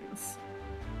happens.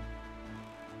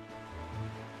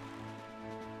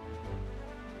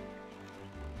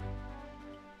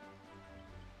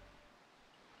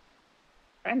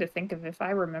 Trying to think of if I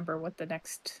remember what the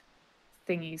next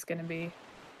thingy's gonna be.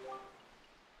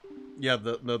 Yeah,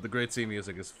 the Great Sea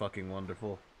music is fucking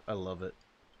wonderful. I love it.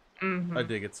 I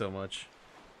dig it so much.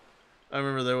 I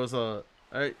remember there was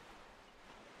I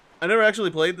never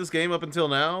actually played this game up until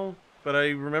now, but I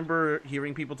remember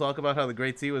hearing people talk about how the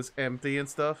Great Sea was empty and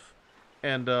stuff.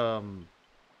 And,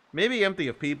 maybe empty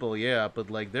of people, yeah, but,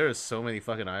 like, there is so many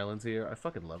fucking islands here. I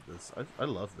fucking love this. I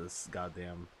love this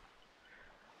goddamn...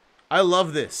 I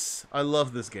love this. I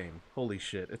love this game. Holy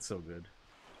shit, it's so good.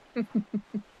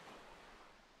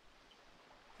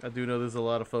 I do know there's a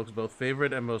lot of folks' both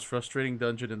favorite and most frustrating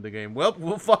dungeon in the game. Well,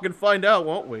 we'll fucking find out,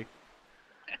 won't we?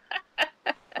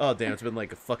 Oh, damn, it's been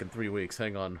like a fucking 3 weeks.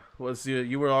 Hang on.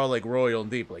 You were all like royal and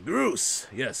deep, like, Bruce!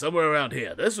 Yeah, somewhere around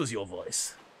here. This was your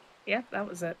voice. Yeah, that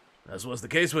was it. As was the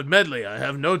case with Medley, I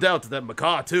have no doubt that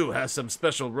Makar, too, has some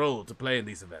special role to play in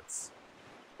these events.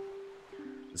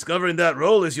 Discovering that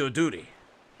role is your duty.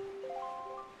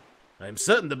 I am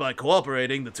certain that by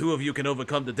cooperating, the two of you can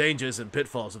overcome the dangers and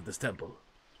pitfalls of this temple.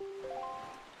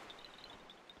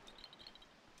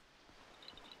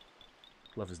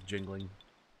 Love his jingling.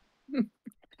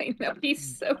 I know,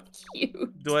 he's so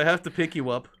cute. Do I have to pick you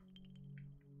up?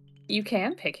 You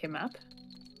can pick him up.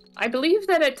 I believe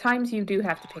that at times you do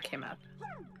have to pick him up.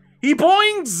 He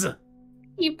boings!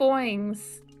 He boings.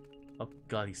 Oh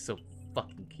god, he's so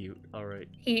fucking cute. Alright.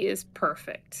 He is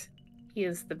perfect. He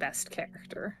is the best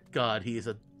character. God, he is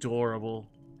adorable.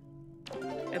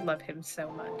 I love him so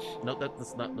much. No,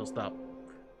 that's not... No, stop.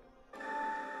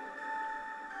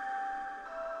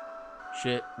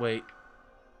 Shit, wait.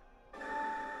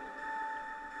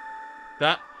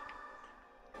 That...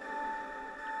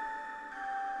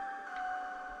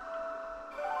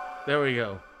 There we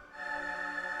go.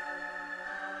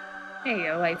 There you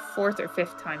go, like 4th or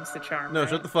 5th time's the charm. No, right?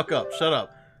 shut the fuck up. Shut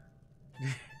up.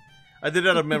 I did it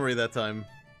out of memory that time.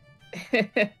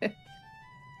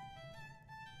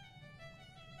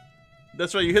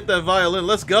 That's right, you hit that violin.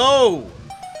 Let's go!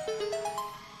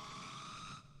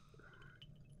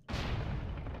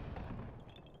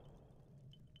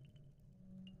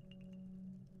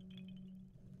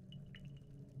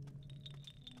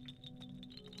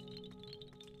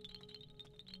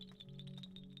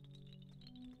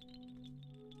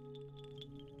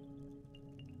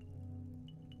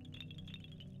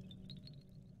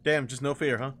 Damn, just no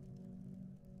fear, huh?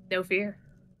 No fear.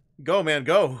 Go, man,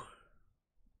 go!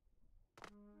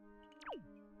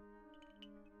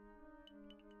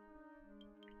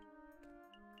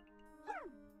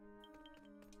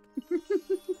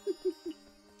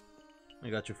 I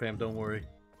got you, fam, don't worry.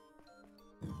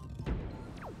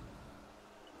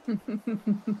 What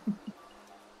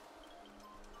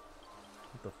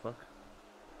the fuck?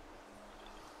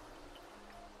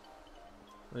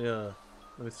 Yeah,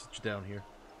 let me sit you down here.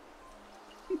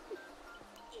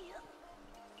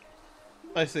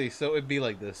 I see, so it'd be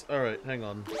like this. Alright, hang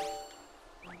on.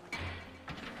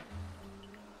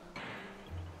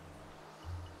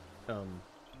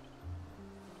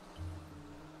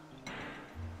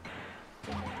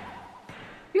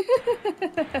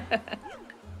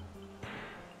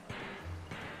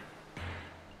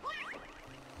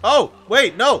 Oh!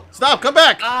 Wait, no! Stop! Come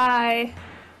back! Bye!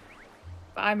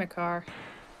 Bye, Makar.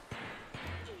 What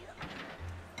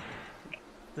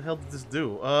the hell did this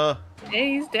do?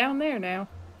 Hey, he's down there now.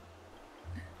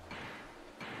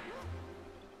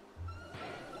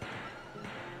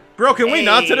 Bro, can we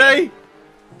not today?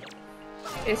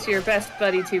 It's your best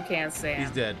buddy, Toucan Sam.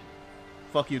 He's dead.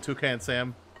 Fuck you, Toucan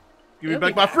Sam. Give me He'll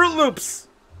back be my back. Fruit Loops!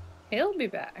 He'll be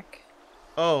back.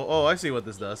 Oh, I see what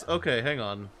this does. Okay, hang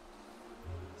on.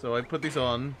 So I put these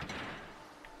on.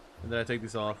 And then I take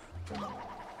these off.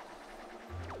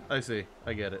 I see.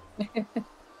 I get it.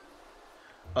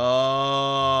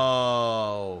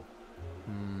 Oh.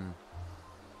 Hmm.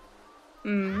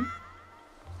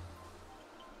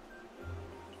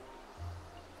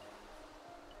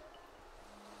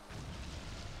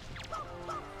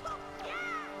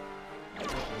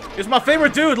 It's my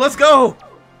favorite dude! Let's go!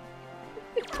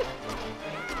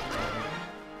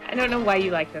 I don't know why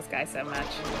you like this guy so much.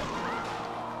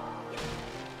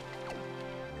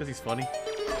 Because he's funny.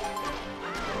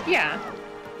 Yeah.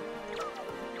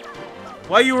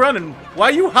 Why are you running? Why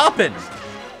are you hopping?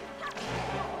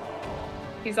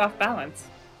 He's off balance.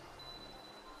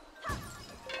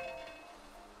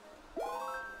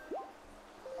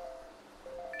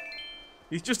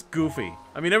 He's just goofy.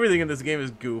 I mean, everything in this game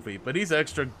is goofy, but he's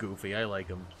extra goofy. I like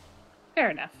him. Fair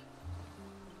enough.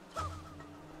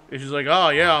 He's just like, oh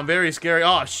yeah, I'm very scary.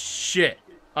 Oh shit,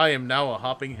 I am now a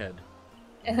hopping head.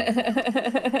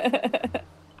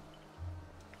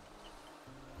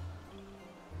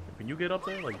 Can you get up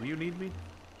there? Like, do you need me?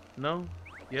 No?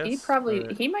 Yes?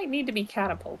 He might need to be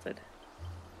catapulted.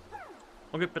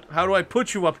 Okay, but how do I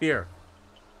put you up here?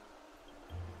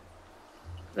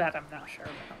 That I'm not sure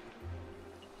about.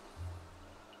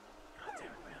 God damn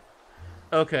it, man.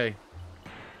 Okay.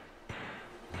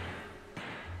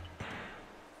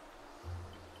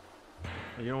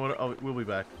 You know what? We'll be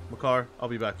back. Makar, I'll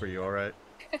be back for you, alright?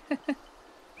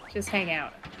 Just hang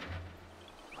out.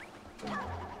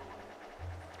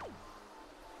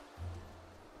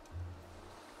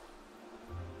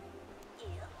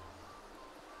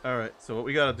 Alright, so what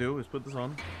we gotta do is put this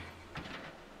on.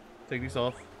 Take these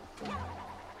off.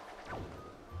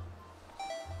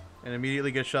 And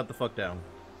immediately get shot the fuck down.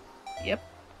 Yep.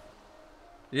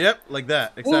 Yep, like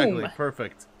that. Exactly. Boom.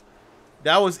 Perfect.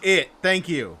 That was it. Thank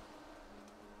you.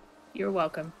 You're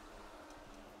welcome.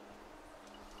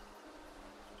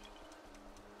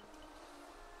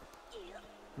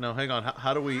 No, hang on.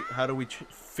 How do we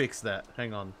fix that?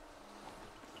 Hang on.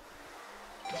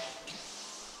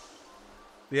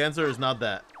 The answer is not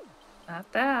that. Not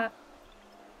that.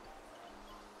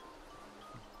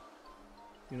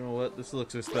 You know what? This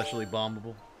looks especially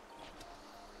bombable.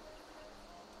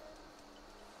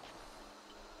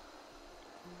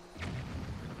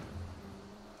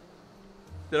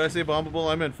 Did I say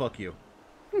bombable? I meant fuck you.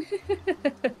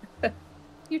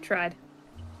 You tried.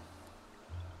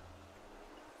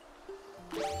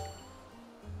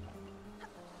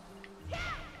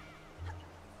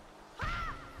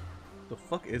 The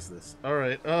fuck is this?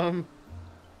 Alright,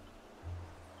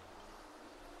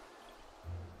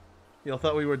 Y'all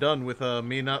thought we were done with,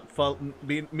 me not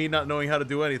knowing how to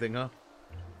do anything, huh?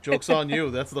 Joke's on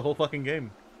you, that's the whole fucking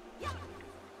game.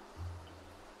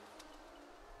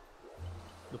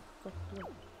 The fuck do I...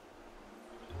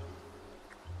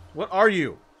 What are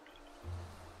you?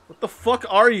 What the fuck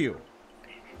are you?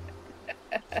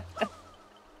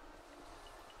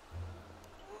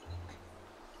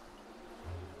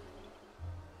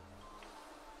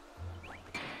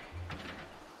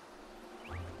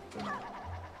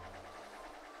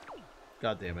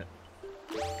 God damn it.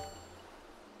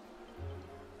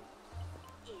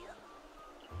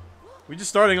 We just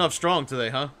starting off strong today,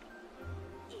 huh?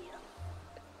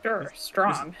 Sure,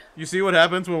 strong. You see what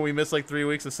happens when we miss like 3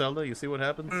 weeks of Zelda? You see what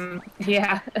happens?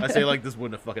 Yeah. I say like this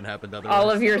wouldn't have fucking happened otherwise. All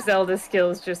of your Zelda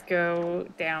skills just go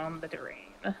down the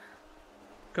drain.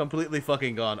 Completely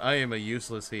fucking gone. I am a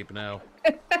useless heap now.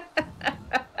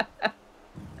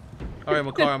 Alright,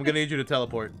 Makar, I'm gonna need you to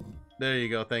teleport. There you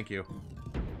go, thank you.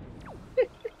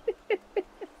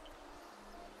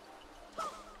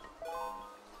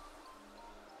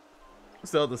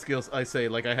 Zelda skills, I say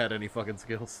like I had any fucking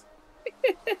skills.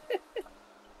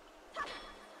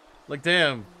 Like,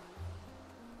 damn.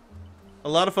 A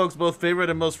lot of folks' both favorite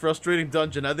and most frustrating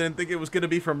dungeon. I didn't think it was gonna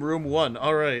be from room 1.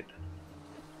 Alright.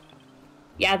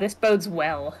 Yeah, this bodes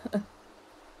well. What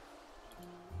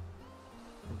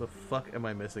the fuck am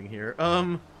I missing here?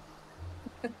 I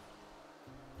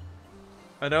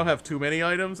now have too many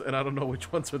items, and I don't know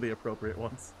which ones are the appropriate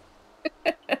ones.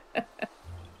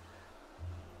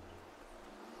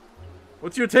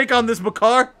 What's your take on this,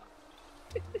 Makar?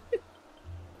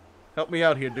 Help me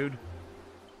out here, dude.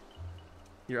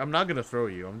 Here, I'm not gonna throw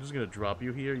you. I'm just gonna drop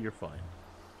you here. You're fine.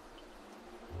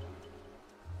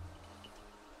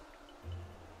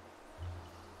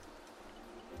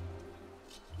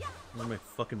 What am I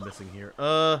fucking missing here?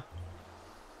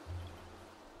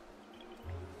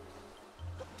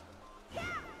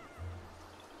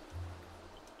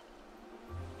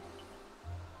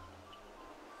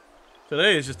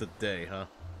 Today is just a day, huh?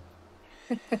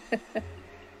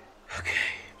 Okay.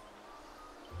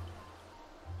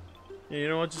 Yeah, you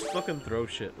know what? Just fucking throw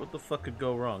shit. What the fuck could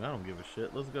go wrong? I don't give a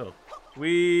shit. Let's go.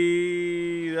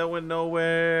 That went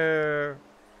nowhere.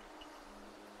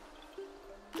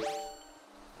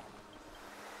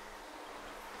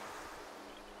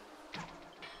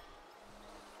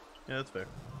 Yeah, that's fair.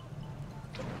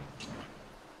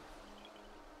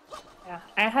 Yeah,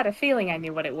 I had a feeling I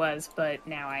knew what it was, but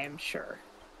now I am sure.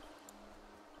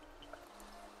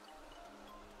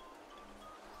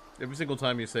 Every single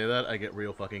time you say that, I get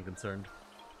real fucking concerned.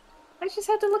 I just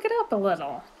had to look it up a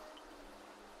little.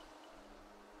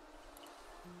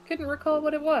 Couldn't recall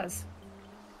what it was.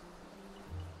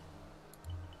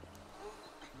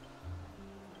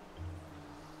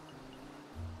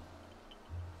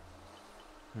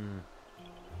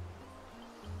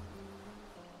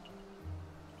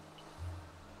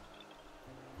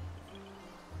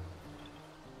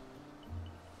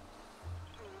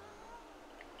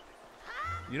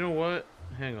 You know what?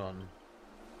 Hang on.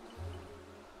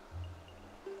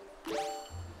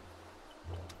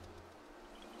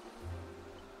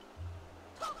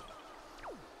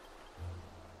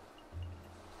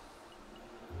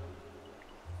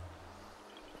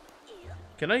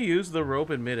 Can I use the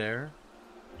rope in midair?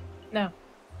 No.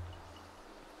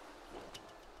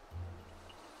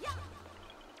 I'm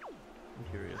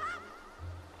curious.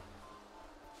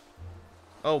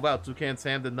 Oh wow, Toucan's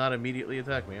hand did not immediately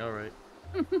attack me. Alright.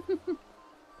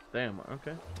 Damn,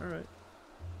 okay. Alright.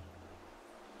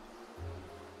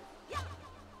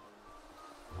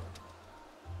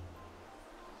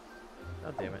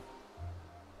 God damn it.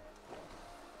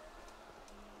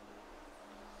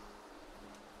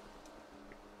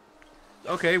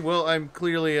 Okay, well, I'm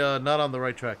clearly not on the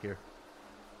right track here.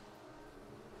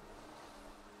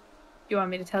 You want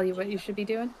me to tell you what you should be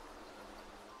doing?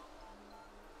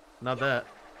 Not that.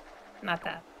 Not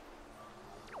that.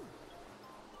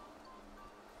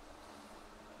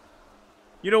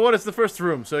 You know what? It's the first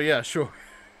room, so yeah, sure.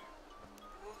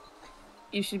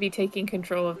 You should be taking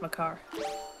control of Makar.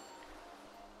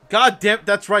 God damn,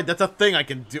 that's right. That's a thing I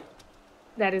can do.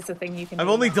 That is the thing you can do. I've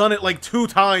only done it like 2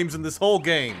 times in this whole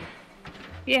game.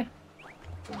 Yeah.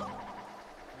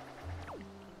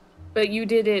 But you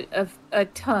did it a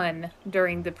ton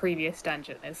during the previous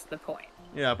dungeon, is the point.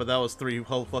 Yeah, but that was 3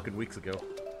 whole fucking weeks ago.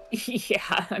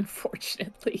 Yeah,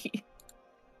 unfortunately.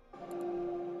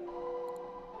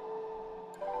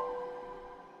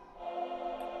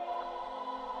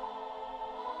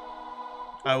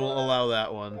 I will allow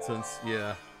that one, since,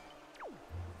 yeah.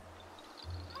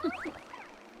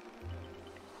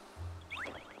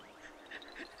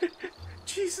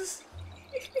 Jesus.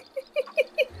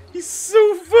 He's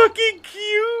so fucking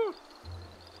cute!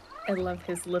 I love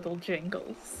his little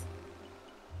jingles.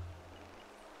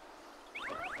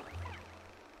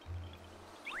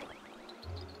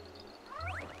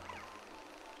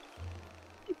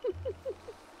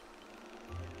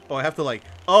 Oh, I have to like,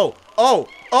 oh!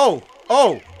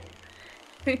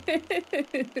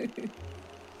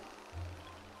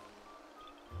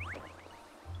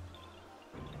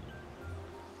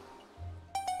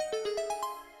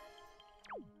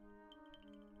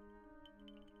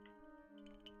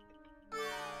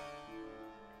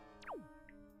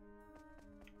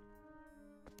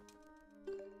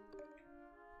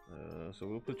 So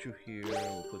we'll put you here,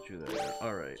 we'll put you there.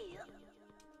 Alright.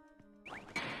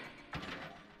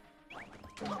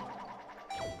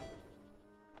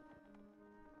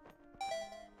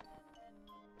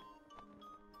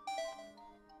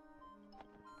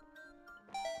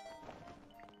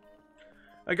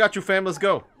 I got you, fam. Let's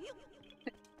go.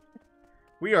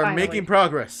 We are Finally. making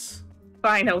progress.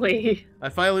 Finally. I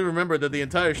finally remembered that the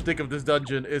entire shtick of this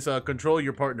dungeon is control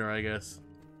your partner, I guess.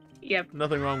 Yep.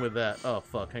 Nothing wrong with that. Oh,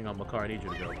 fuck. Hang on, Makar. I need you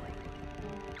to go.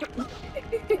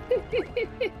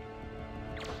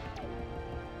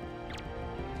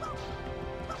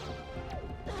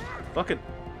 Fucking...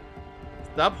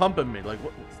 Stop humping me. Like,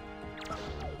 what...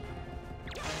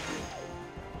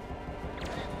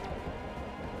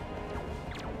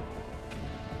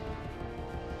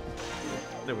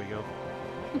 There we go.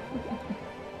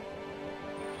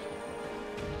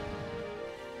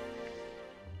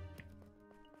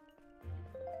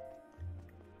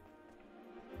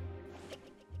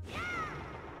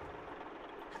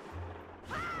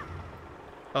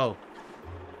 Oh.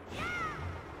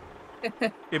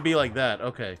 It'd be like that.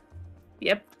 Okay.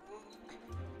 Yep.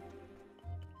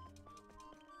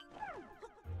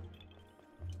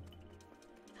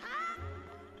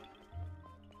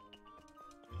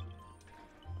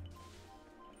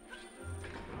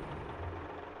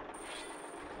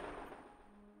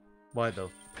 Why,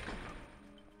 though?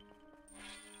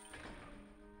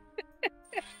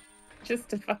 Just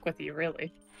to fuck with you,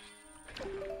 really.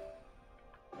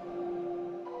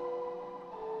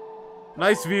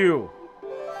 Nice view.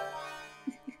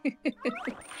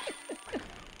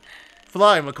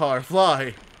 Fly, Makar,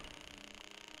 fly.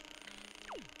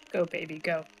 Go, baby,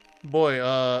 go. Boy,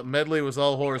 Medley was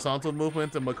all horizontal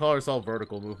movement, and Makar is all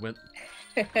vertical movement.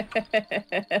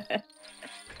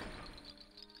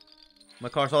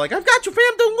 Makar's all like, I've got you,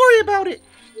 fam, don't worry about it.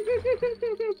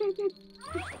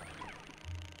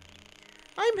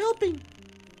 I'm helping.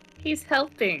 He's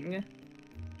helping.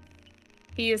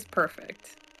 He is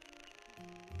perfect.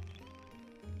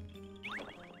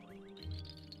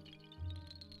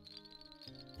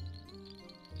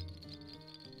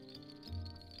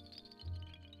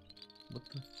 What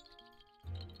the?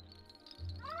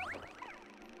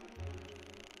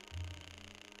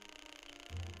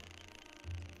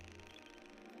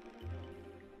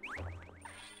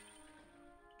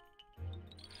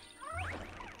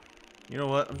 You know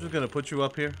what? I'm just gonna put you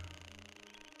up here.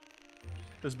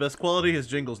 His best quality, his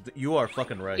jingles. You are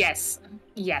fucking right. Yes.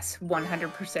 Yes,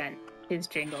 100% his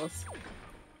jingles.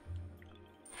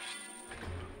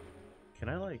 Can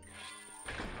I, like...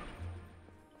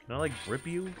 Can I, like, grip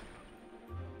you?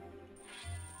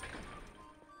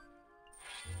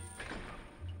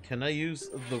 Can I use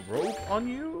the rope on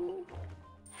you?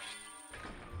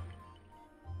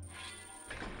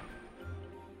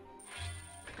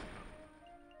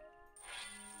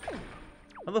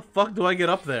 How the fuck do I get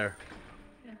up there?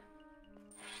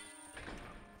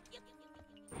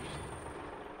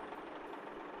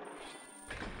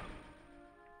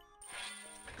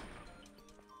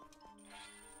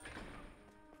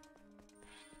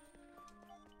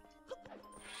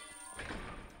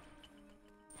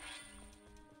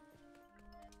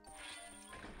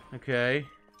 Okay.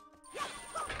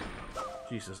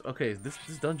 Jesus. Okay, this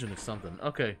dungeon is something.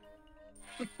 Okay.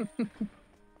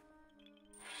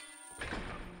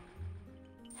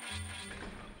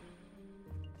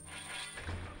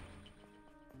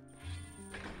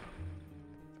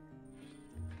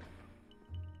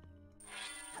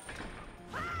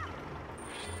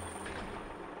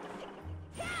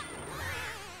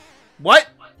 What?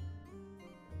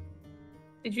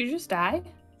 Did you just die?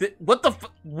 What the f-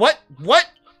 What? What?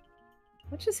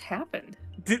 What just happened?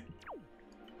 Did...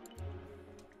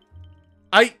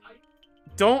 I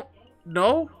don't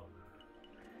know.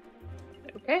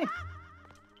 Okay.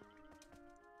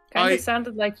 Kind of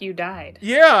sounded like you died.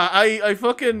 Yeah, I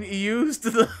fucking used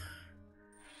the...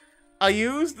 I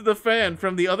used the fan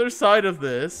from the other side of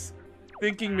this,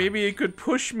 thinking maybe it could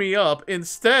push me up.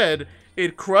 Instead,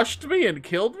 it crushed me and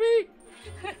killed me?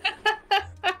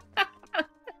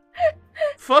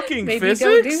 Fucking Maybe physics?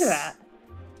 go do that.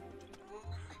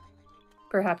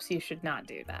 Perhaps you should not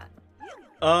do that.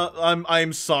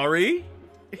 I'm sorry?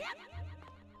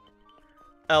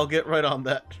 I'll get right on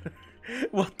that.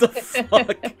 What the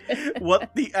fuck?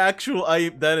 What the actual...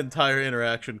 That entire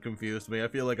interaction confused me. I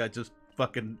feel like I just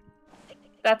fucking...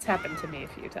 That's happened to me a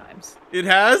few times. It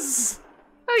has?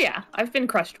 Oh yeah, I've been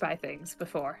crushed by things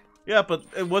before. Yeah, but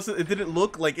it wasn't... It didn't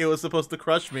look like it was supposed to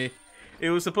crush me. It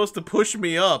was supposed to push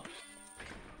me up.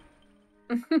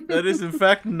 That is, in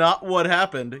fact, not what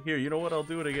happened. Here, you know what? I'll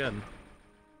do it again.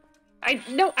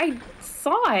 I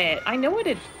saw it. I know what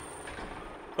it...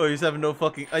 Oh, you just have no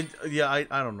fucking... I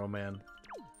don't know, man.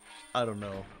 I don't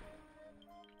know.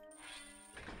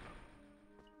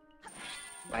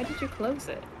 Why did you close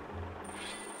it?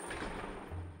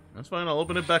 That's fine, I'll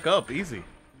open it back up. Easy.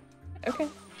 Okay.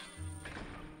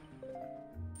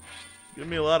 Give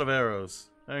me a lot of arrows.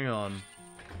 Hang on.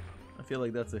 I feel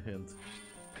like that's a hint.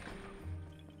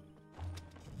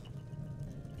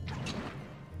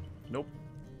 Nope.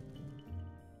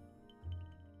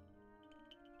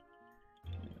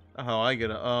 Oh, I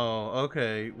get it. Oh,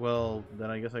 okay. Well, then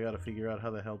I guess I gotta figure out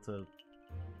how the hell to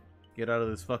get out of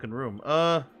this fucking room.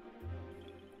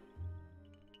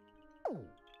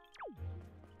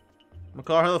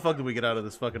 Makar, how the fuck did we get out of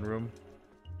this fucking room?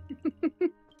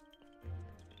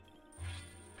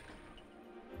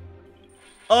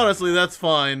 Honestly, that's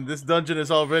fine. This dungeon is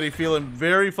already feeling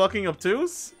very fucking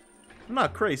obtuse. I'm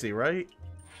not crazy, right?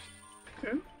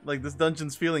 Hmm? Like, this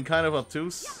dungeon's feeling kind of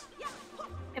obtuse.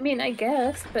 I mean, I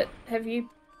guess, but have you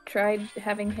tried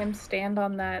having him stand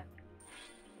on that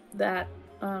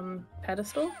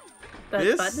pedestal? That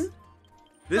This? button?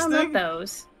 This no, thing? not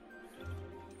those.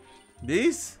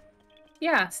 These?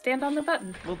 Yeah, stand on the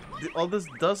button. Well, all this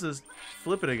does is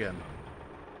flip it again.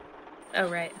 Oh,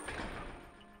 right.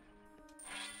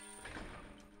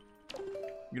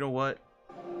 You know what?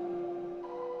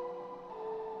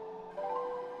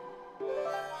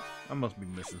 I must be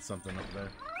missing something up there.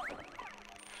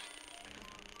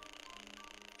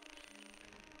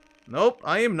 Nope,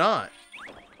 I am not.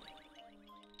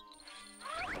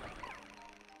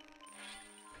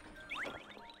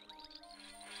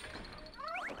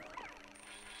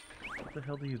 What the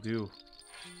hell do you do?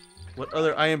 What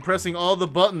other... I am pressing all the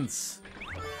buttons!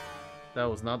 That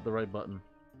was not the right button.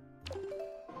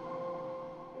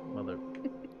 Mother...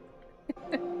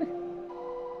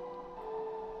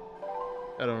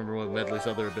 I don't remember what Medley's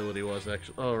other ability was,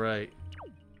 actually. Oh, right.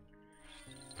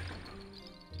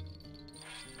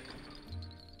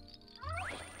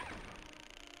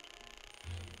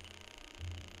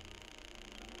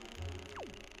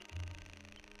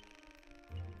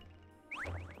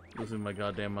 Losing my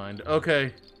goddamn mind.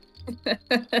 Okay.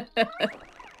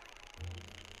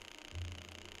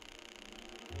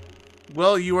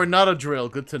 Well, you are not a drill.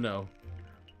 Good to know.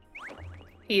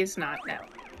 He is not, no.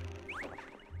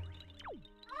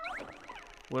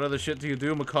 What other shit do you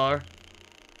do, Makar?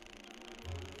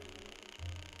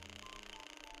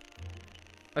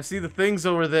 I see the things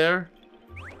over there.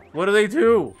 What do they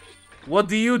do? What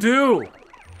do you do?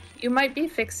 You might be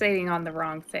fixating on the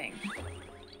wrong thing.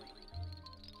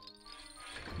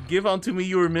 Give unto me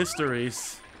your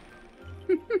mysteries.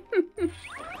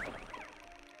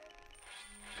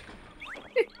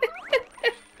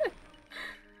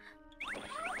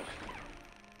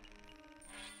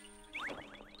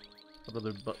 What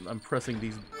other button? I'm pressing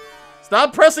these.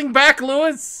 Stop pressing back,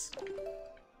 Lewis!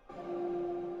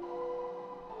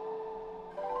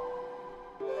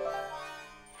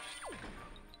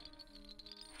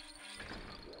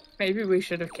 Maybe we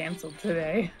should have canceled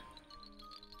today.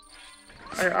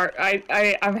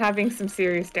 I'm having some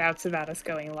serious doubts about us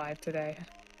going live today.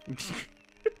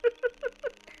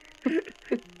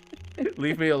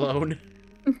 Leave me alone.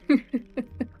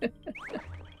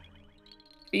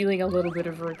 Feeling a little bit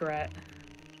of regret.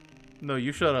 No,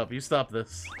 you shut up. You stop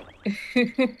this.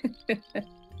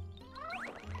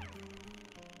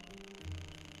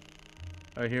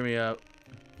 Alright, hear me out.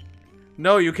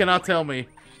 No, you cannot tell me.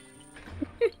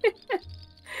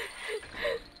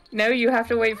 No, you have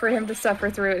to wait for him to suffer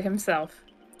through it himself.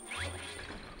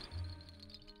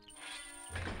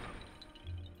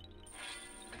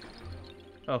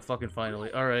 Oh, fucking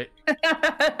finally. Alright.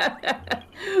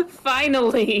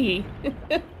 Finally!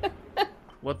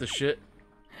 What the shit?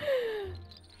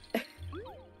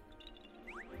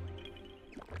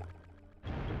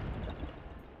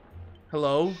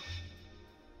 Hello?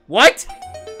 What?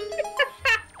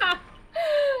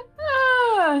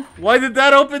 Why did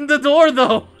that open the door,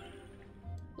 though?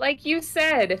 Like you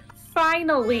said,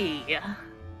 finally!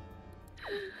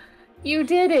 You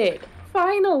did it!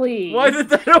 Finally! Why did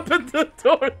that open the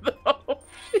door, though?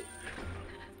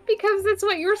 Because it's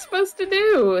what you're supposed to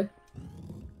do!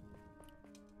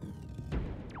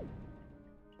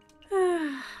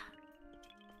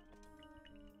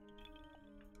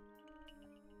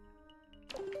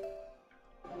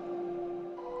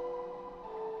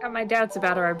 Got my doubts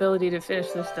about our ability to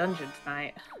finish this dungeon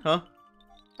tonight. Huh?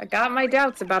 I got my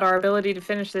doubts about our ability to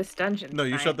finish this dungeon No,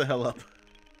 you tonight. shut the hell up.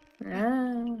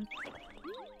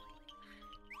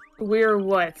 We're,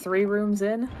 what, 3 rooms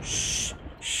in? Shh.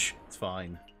 Shh. It's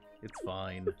fine. It's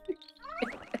fine.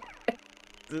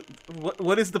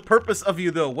 What is the purpose of you,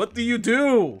 though? What do you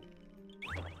do?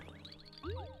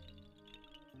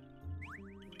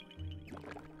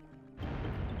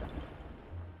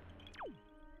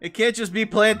 It can't just be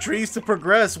plant trees to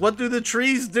progress. What do the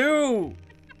trees do?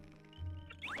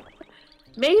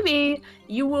 Maybe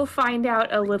you will find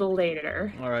out a little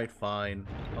later. Alright, fine.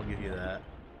 I'll give you that.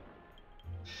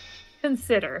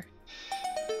 Consider.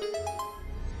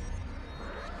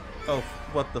 Oh,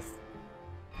 what the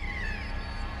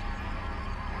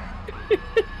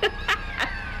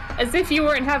As if you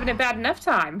weren't having a bad enough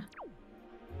time.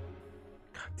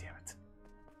 God damn it.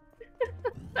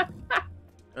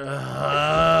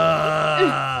 Ugh.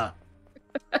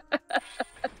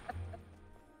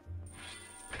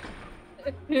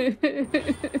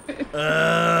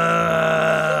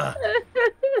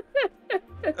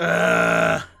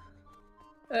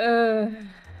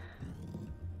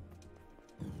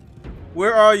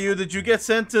 Where are you? Did you get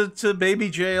sent to baby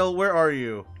jail? Where are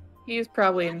you? He's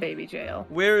probably in baby jail.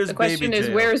 Where is The baby question jail? is,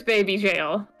 where's baby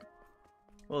jail?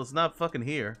 Well, it's not fucking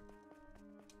here.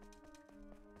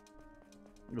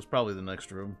 It was probably the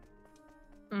next room.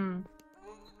 Mm.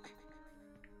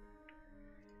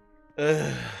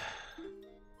 So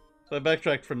I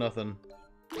backtracked for nothing.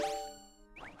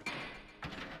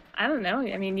 I don't know.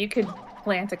 I mean, you could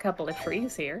plant a couple of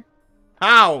trees here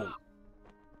How?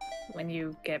 when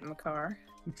you get in a car.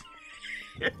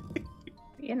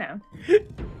 You know.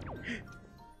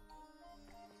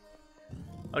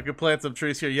 I could plant some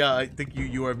trees here. Yeah, I think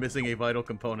you are missing a vital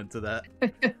component to that.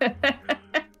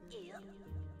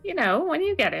 You know, when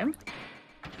you get him.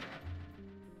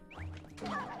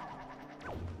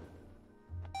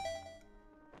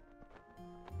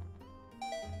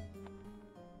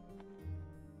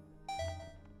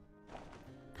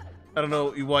 I don't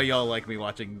know why y'all like me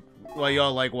watching. Why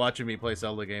y'all like watching me play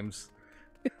Zelda games.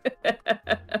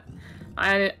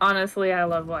 I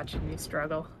love watching you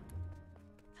struggle.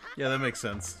 Yeah, that makes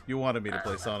sense. You wanted me to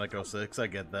play Sonic 06. I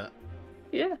get that.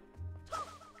 Yeah.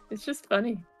 It's just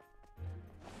funny.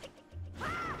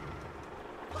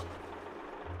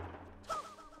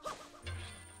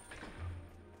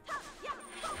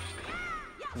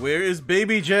 Where is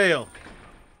baby jail?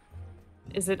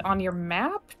 Is it on your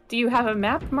map? Do you have a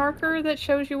map marker that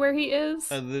shows you where he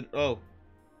is? Oh.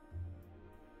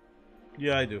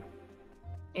 Yeah, I do.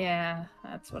 Yeah,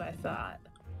 that's what I thought.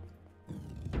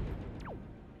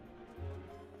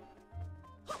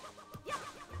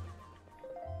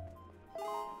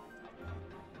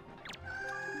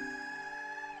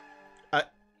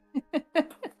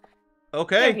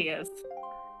 Okay. There he is.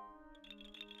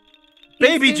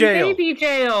 Baby He's in jail. baby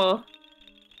jail.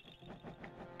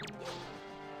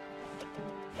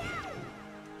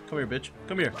 Come here, bitch.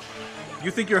 Come here.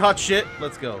 You think you're hot shit?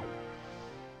 Let's go.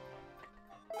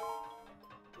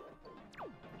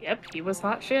 Yep, he was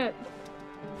hot shit.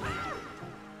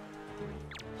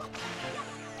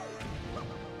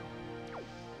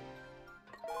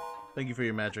 Thank you for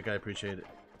your magic. I appreciate it.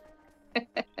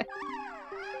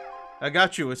 I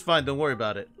got you. It's fine. Don't worry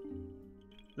about it.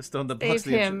 The stone that blocks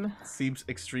Save the him. engine seems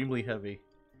extremely heavy.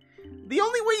 The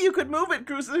only way you could move it,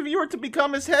 Cruz, is if you were to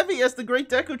become as heavy as the Great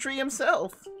Deku Tree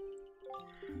himself.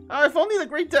 If only the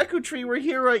Great Deku Tree were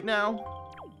here right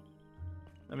now.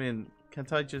 I mean,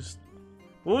 can't I just...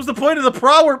 What was the point of the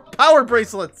power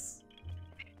bracelets?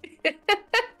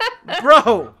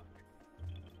 Bro!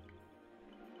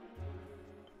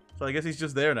 So I guess he's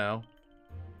just there now.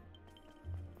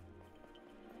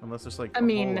 Unless there's like a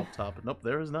hole up top. Nope,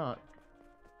 there is not.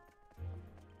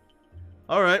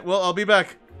 Alright, well, I'll be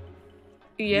back.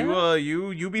 Yeah.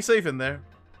 You be safe in there.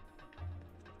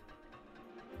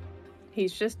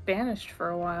 He's just banished for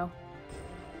a while.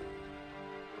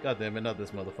 God damn it, not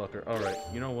this motherfucker. Alright,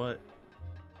 you know what?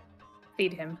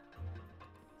 Feed him.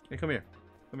 Hey, come here.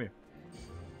 Come here.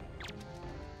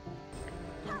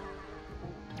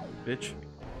 Bitch.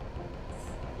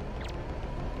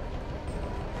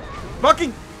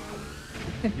 Fucking!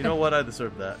 You know what? I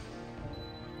deserve that.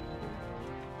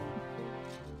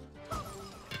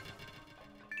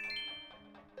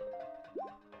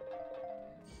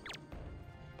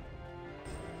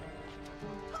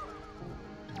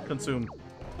 Consume.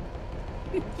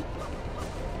 You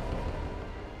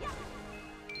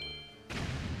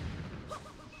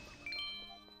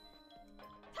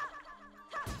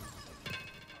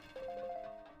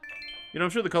know, I'm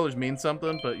sure the colors mean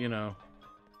something, but you know.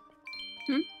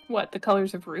 What, the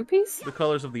colors of rupees? The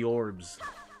colors of the orbs.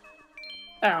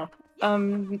 Oh.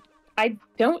 I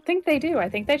don't think they do. I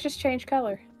think they just change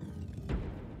color.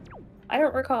 I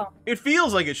don't recall. It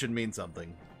feels like it should mean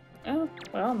something. Oh,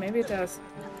 well, maybe it does.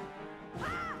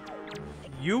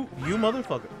 You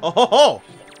motherfucker. Oh ho ho!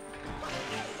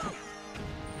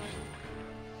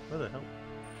 Where the hell?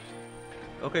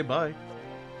 Okay, bye.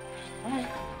 Bye.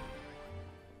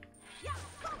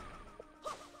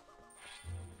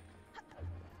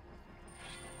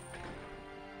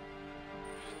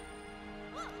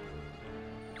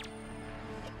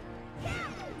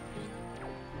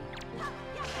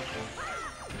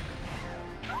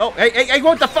 Oh, hey,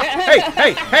 what the fuck?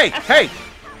 Hey!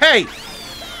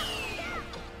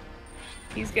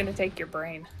 He's gonna take your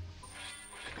brain.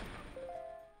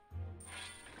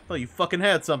 Oh, you fucking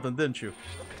had something, didn't you?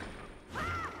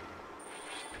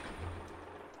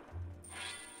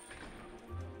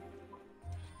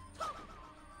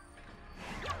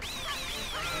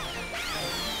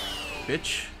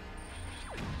 Bitch.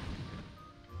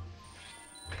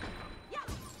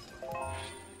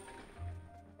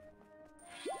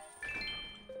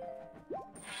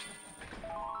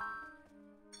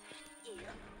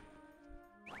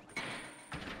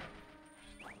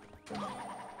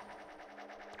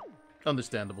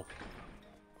 Understandable.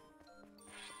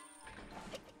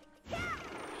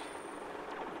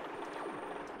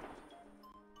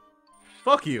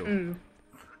 Fuck you.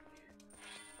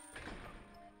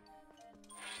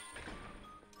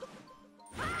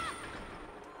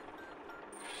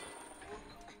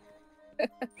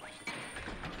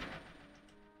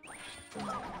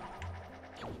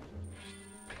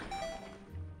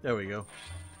 There we go.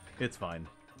 It's fine.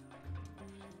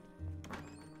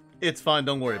 It's fine,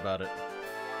 don't worry about it.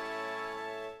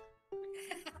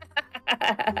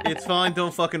 It's fine,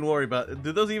 don't fucking worry about it.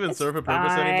 Do those even serve a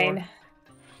purpose anymore?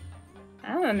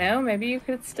 I don't know, maybe you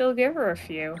could still give her a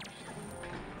few.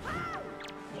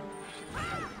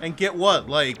 And get what?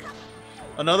 Like,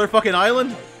 another fucking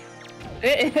island?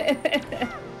 I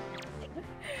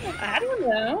don't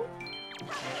know.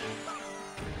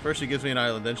 First she gives me an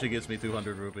island, then she gives me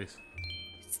 200 rupees.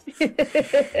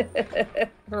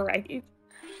 Right.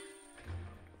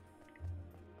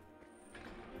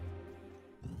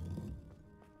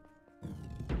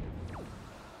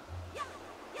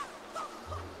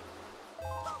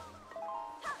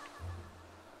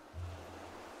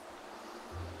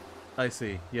 I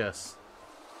see, yes.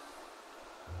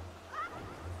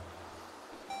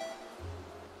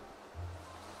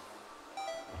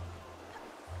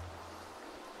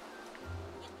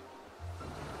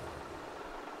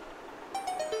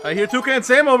 I hear Toucan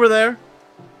Sam over there.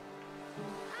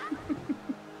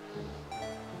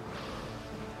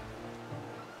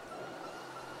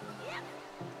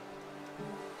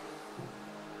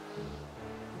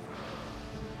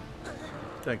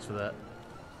 Thanks for that.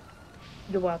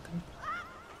 You're welcome.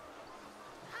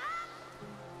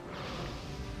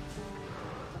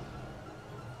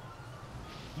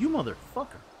 You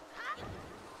motherfucker.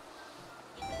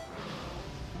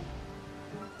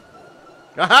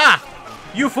 Aha!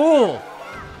 You fool!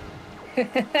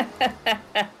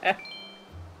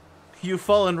 You've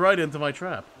fallen right into my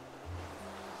trap.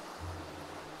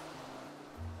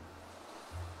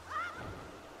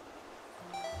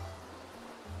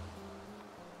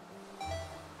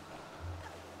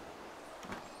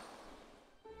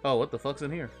 Oh, what the fuck's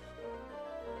in here?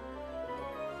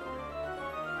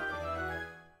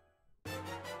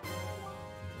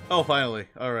 Oh, finally.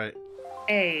 Alright.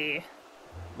 Hey.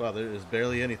 Wow, there is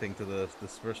barely anything to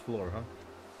this first floor,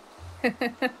 huh?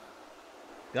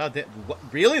 God damn. What?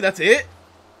 Really? That's it?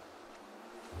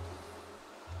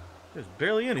 There's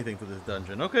barely anything to this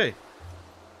dungeon. Okay.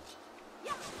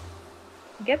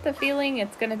 Get the feeling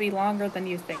it's gonna be longer than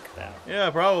you think, though.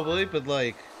 Yeah, probably, but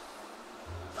like...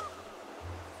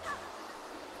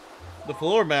 The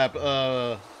floor map, Wait,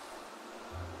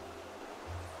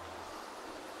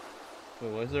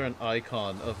 why is there an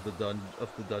icon of the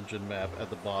dungeon map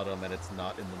at the bottom and it's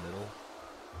not in the middle?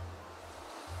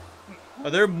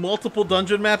 Are there multiple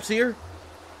dungeon maps here?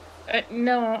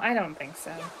 No, I don't think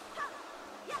so.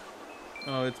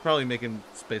 Oh, it's probably making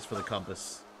space for the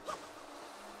compass.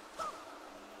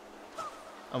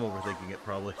 I'm overthinking it,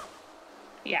 probably.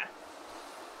 Yeah.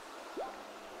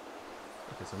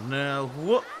 Okay, so now...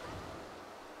 Whoop!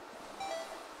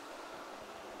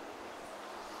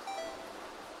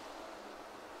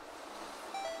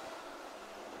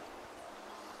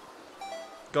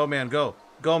 Go, man, go.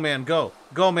 Go, man, go.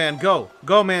 Go, man, go.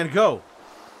 Go, man, go.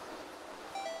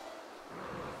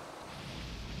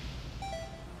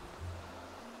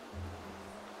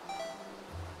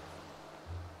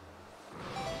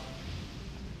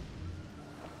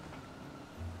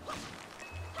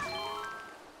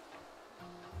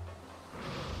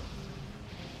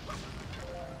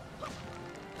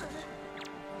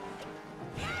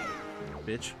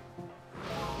 Bitch.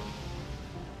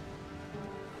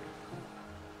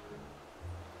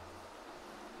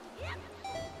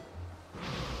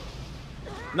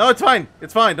 No, it's fine.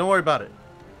 It's fine. Don't worry about it.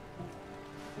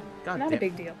 God Not damn. a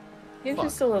big deal. It's Fuck.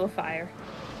 just a little fire.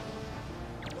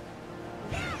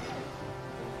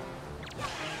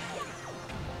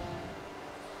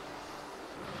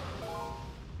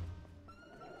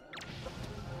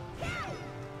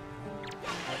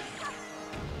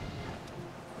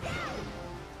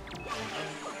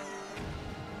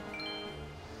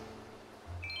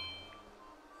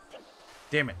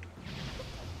 Damn it.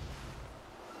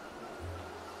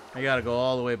 I gotta go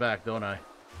all the way back, don't I?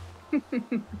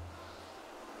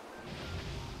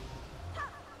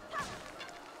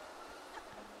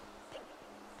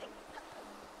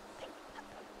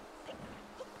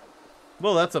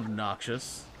 Well, that's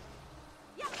obnoxious.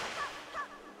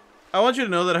 I want you to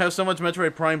know that I have so much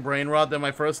Metroid Prime brain rot that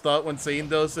my first thought when seeing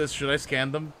those is, should I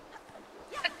scan them?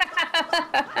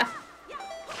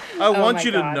 I want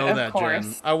you to know that,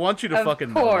 Jen. I want you to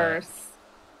fucking know that.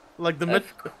 Like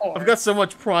I've got so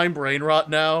much Prime brain rot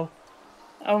now.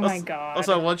 Oh my god.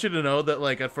 Also, I want you to know that,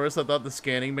 like, at first I thought the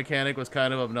scanning mechanic was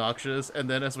kind of obnoxious, and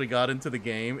then as we got into the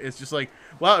game, it's just like,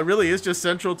 wow, it really is just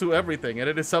central to everything, and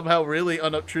it is somehow really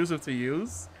unobtrusive to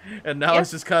use. And now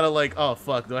it's just kind of like, oh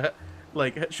fuck, do I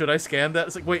like, should I scan that?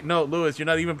 It's like, wait, no, Lewis, you're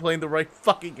not even playing the right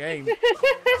fucking game.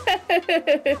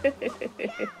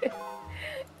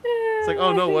 It's like,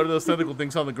 oh no, what are those tentacle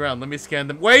things on the ground? Let me scan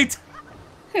them. Wait!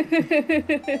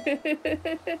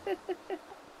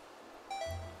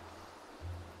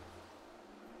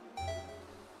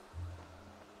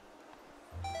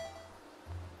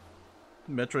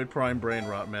 Metroid Prime brain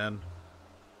rot, man.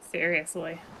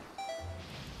 Seriously.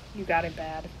 You got it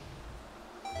bad.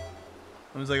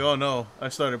 I was like, oh no, I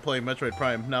started playing Metroid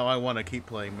Prime. Now I want to keep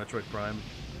playing Metroid Prime.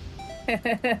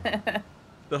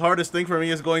 The hardest thing for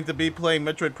me is going to be playing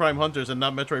Metroid Prime Hunters and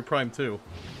not Metroid Prime 2.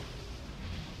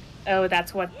 Oh,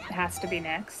 that's what has to be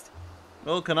next?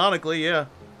 Well, canonically, yeah.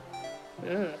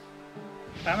 Ugh.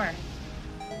 Bummer.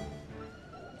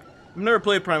 I've never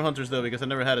played Prime Hunters, though, because I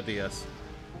never had a DS.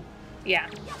 Yeah.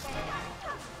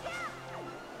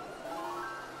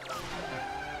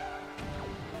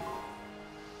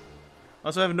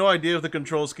 Also, I have no idea if the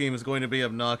control scheme is going to be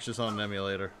obnoxious on an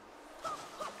emulator.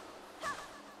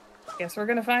 Guess we're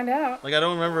gonna find out. Like, I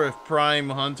don't remember if Prime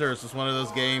Hunters was one of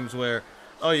those games where,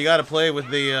 oh, you gotta play with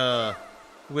the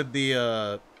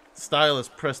stylus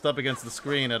pressed up against the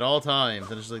screen at all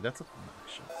times. And it's just like, that's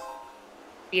obnoxious.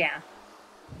 Yeah.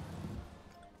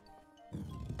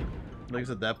 I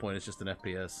guess at that point, it's just an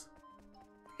FPS.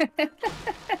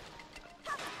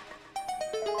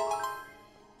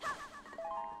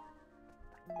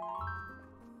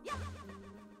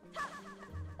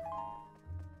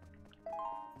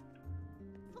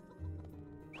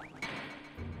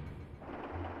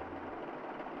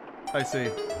 I see.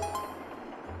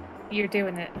 You're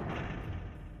doing it.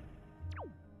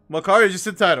 Makario, just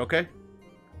sit tight, okay?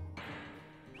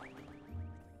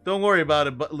 Don't worry about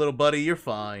it, little buddy. You're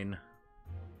fine.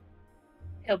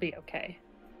 He'll be okay.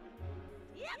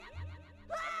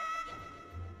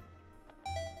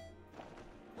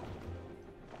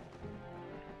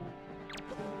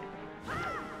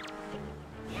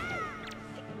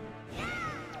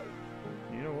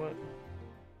 You know what?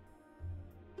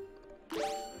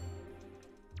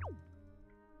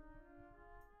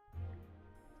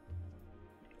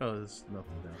 Oh, there's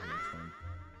nothing down here. It's fine.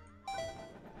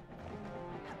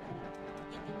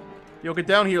 Yo, get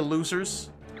down here,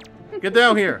 losers. Get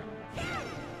down here.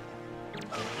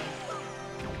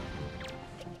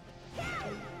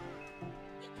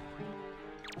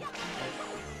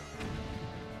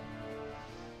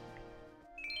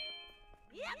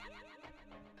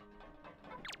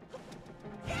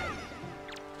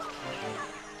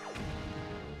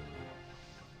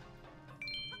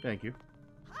 Thank you.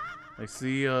 I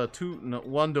see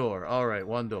one door. Alright,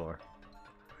 one door.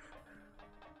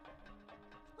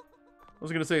 I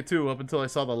was gonna say two up until I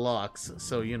saw the locks,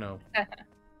 so you know.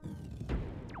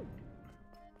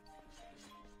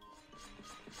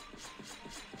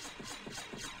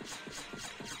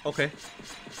 Okay.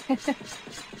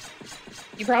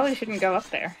 You probably shouldn't go up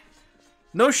there.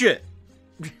 No shit!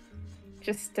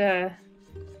 Just, thought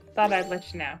I'd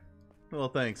let you know. Well,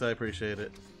 thanks. I appreciate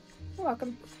it. You're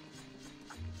welcome.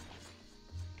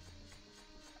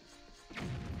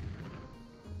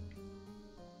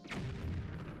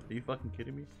 Are you fucking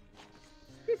kidding me?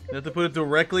 You have to put it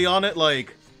directly on it?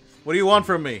 Like, what do you want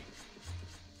from me?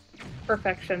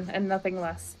 Perfection and nothing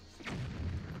less.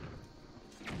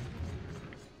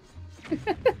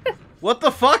 What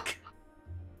the fuck?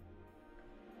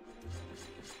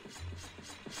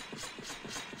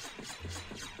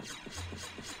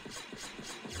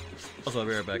 Also, I'll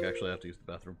be right back. Actually, I have to use the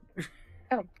bathroom.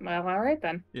 Oh, well, alright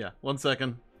then. Yeah, 1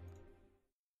 second.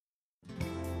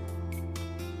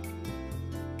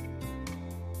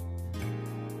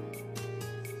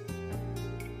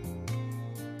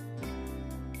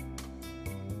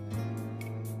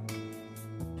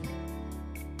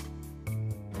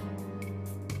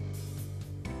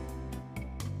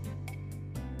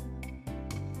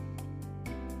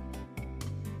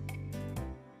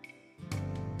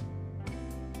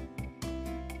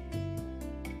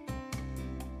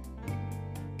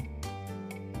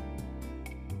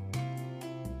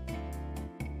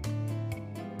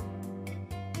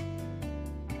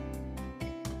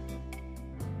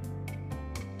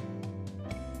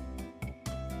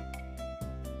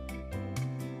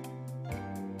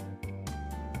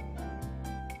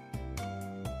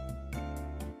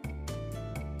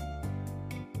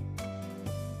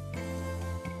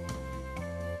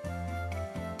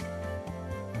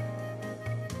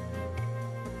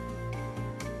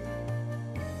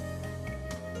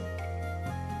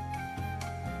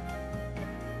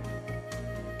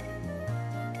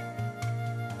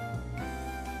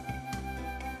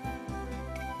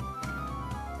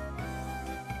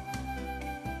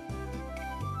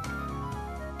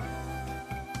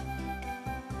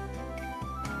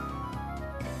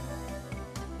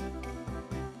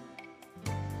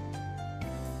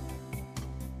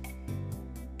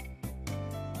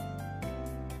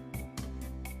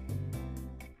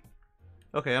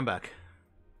 Okay, I'm back.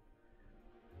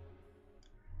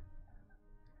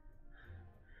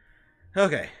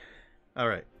 Okay.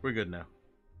 Alright, we're good now.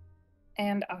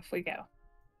 And off we go.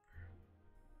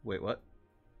 Wait, what?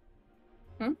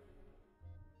 Hmm?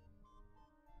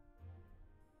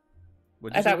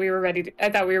 What'd you I thought say? we were ready to, I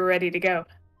thought we were ready to go.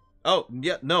 Oh,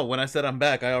 yeah, no, when I said I'm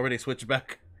back, I already switched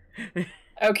back.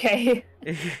 Okay.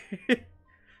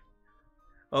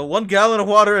 1 gallon of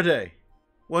water a day.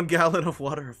 1 gallon of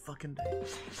water a fucking day.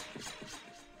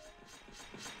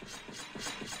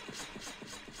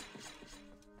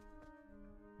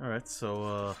 Alright,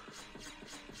 so,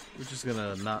 we're just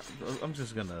gonna not... I'm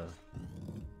just gonna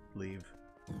leave.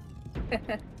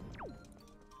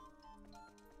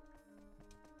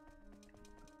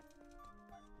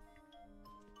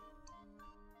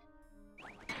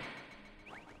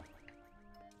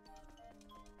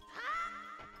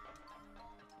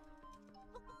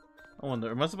 I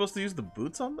wonder, am I supposed to use the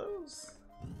boots on those?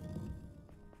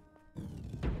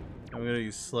 I'm gonna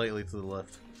use slightly to the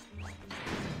left.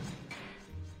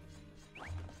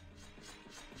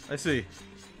 I see.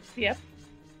 Yep.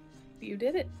 You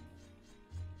did it.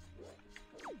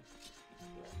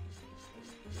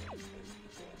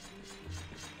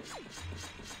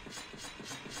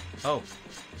 Oh.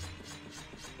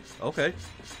 Okay.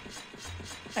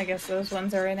 I guess those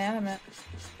ones are inanimate.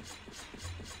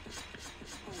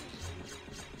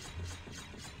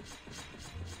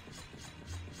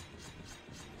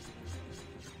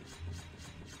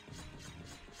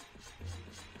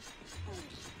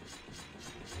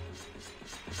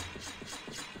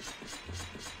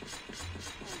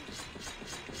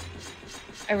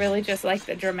 I really just like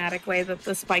the dramatic way that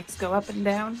the spikes go up and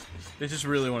down. They just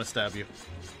really want to stab you.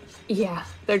 Yeah,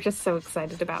 they're just so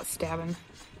excited about stabbing.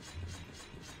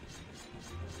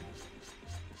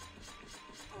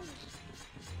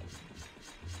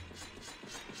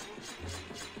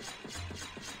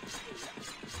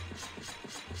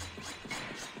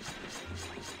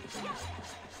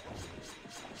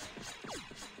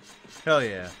 Hell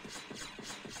yeah.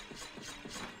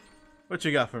 What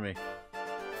you got for me?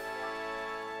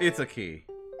 It's a key.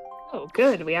 Oh,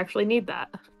 good. We actually need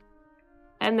that.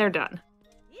 And they're done.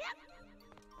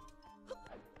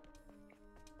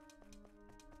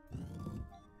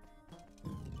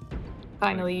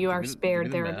 Finally, you are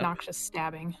spared their obnoxious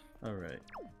stabbing. Alright.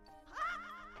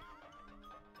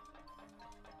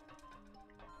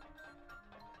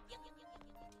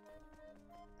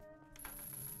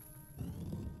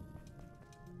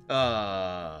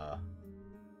 Oh.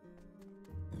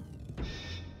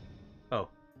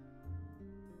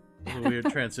 It was a weird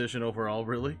transition overall,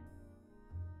 really?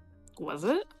 Was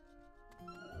it?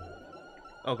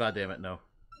 Oh, god damn it, no.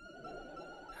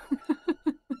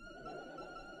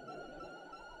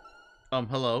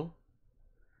 Hello?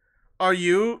 Are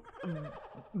you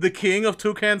the king of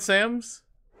Toucan Sam's?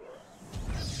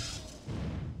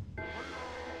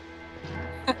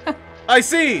 I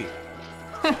see!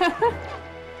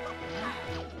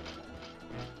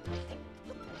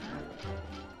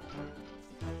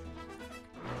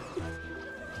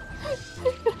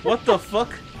 What the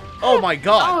fuck? Oh my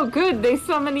god! Oh, good. They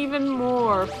summon even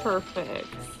more. Perfect.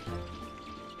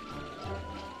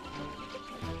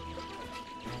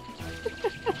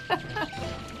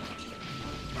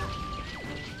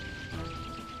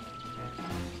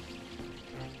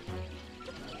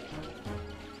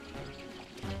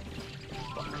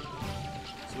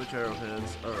 Switch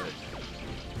arrowheads. Alright.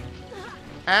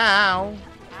 Ow!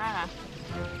 Ah.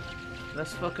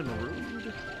 That's fucking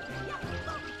rude.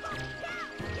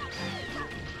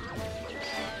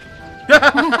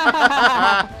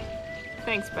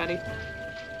 Thanks, buddy.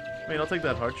 I mean, I'll take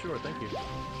that heart, sure, thank you.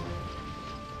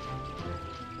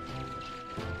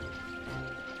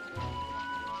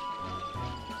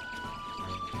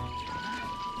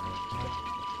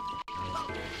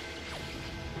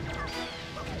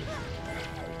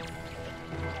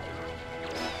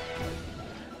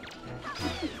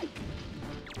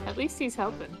 At least he's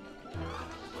helping.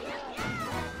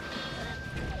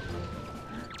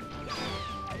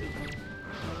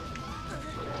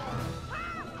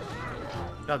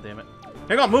 God damn it.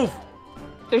 Hang on, move!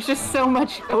 There's just so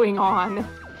much going on.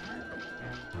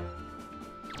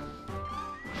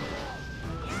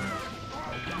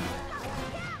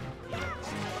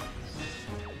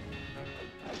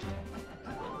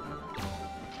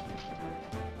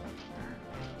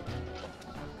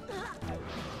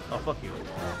 Oh, fuck you.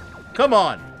 Come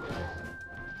on!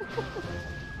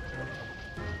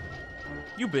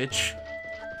 You bitch.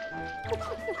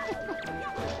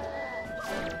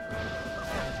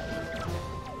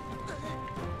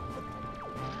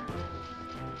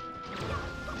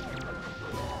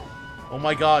 Oh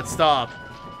my god, stop.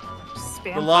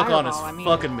 Spam The lock-on is fireball,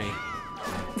 fucking me.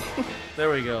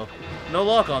 There we go. No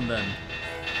lock-on then.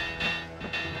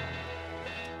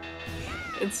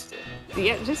 It's...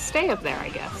 Yeah, just stay up there, I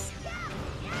guess.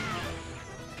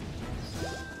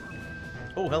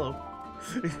 Oh, hello.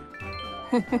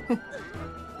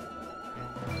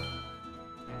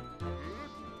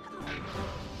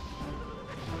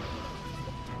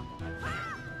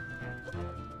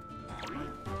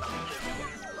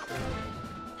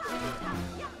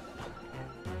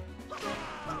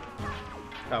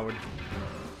 Coward.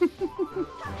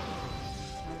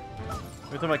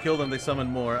 Every time I kill them, they summon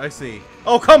more. I see.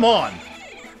 Oh, come on!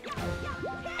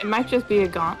 It might just be a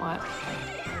gauntlet.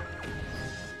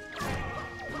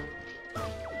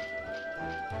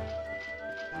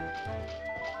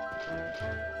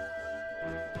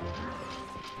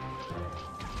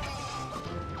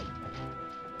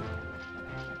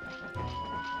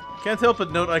 Can't help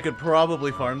but note I could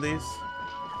probably farm these,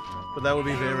 but that would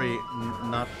be very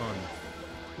not fun.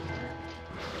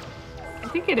 I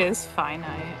think it is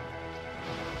finite.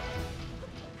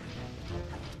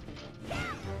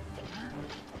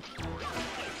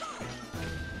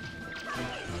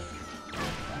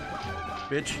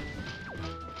 Bitch.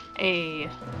 Hey,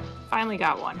 finally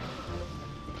got one.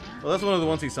 Well, that's one of the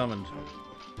ones he summoned.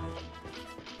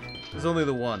 There's only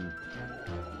the one.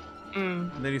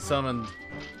 Mm. And then he summoned...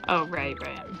 Oh, right.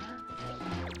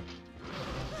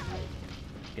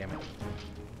 Damn it.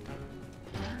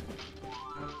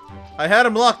 I had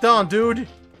him locked on, dude!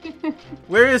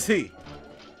 Where is he?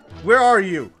 Where are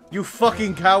you? You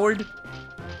fucking coward!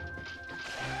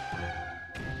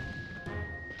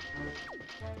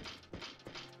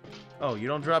 Oh, you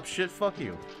don't drop shit? Fuck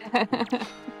you.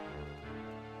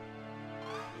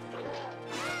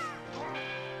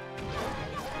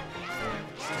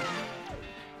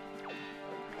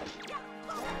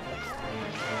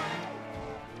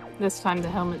 This time the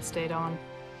helmet stayed on.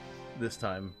 This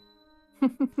time.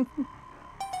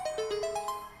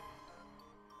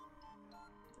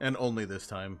 And only this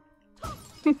time.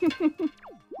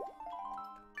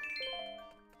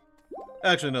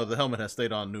 Actually, no, the helmet has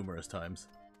stayed on numerous times.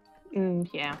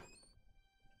 Yeah.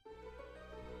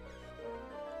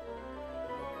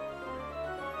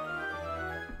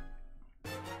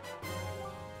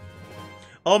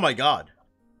 Oh my god.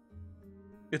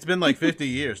 It's been like 50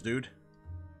 years, dude.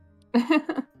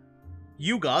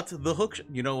 You got the hook shot.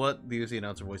 You know what? Use the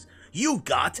announcer voice. You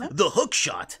got the hook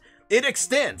shot. It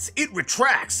extends, it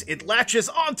retracts, it latches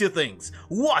onto things.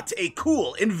 What a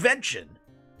cool invention.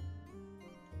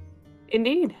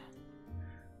 Indeed.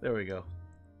 There we go.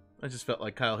 I just felt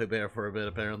like Kyle Hebert for a bit,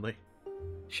 apparently.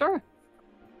 Sure.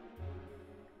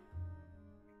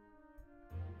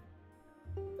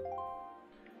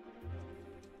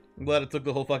 I'm glad it took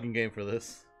the whole fucking game for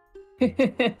this.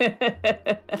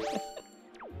 I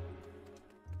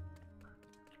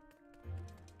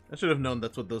should have known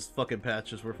that's what those fucking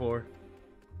patches were for.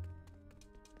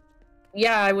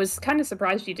 Yeah, I was kind of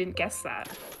surprised you didn't guess that.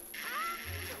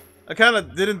 I kind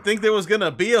of didn't think there was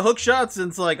gonna be a hook shot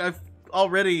since, like, I've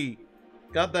already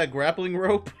got that grappling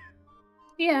rope.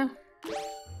 Yeah.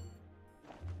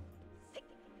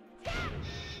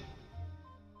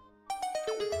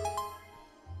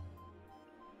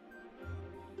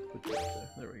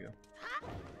 There we go.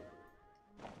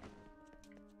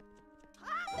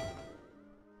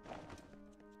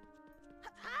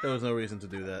 There was no reason to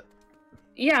do that.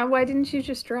 Yeah, why didn't you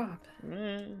just drop?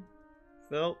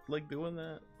 Felt like doing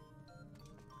that.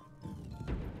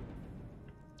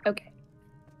 Okay.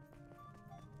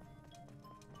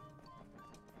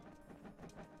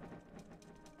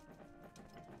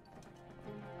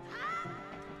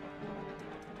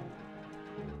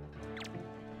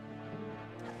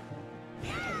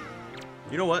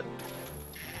 You know what?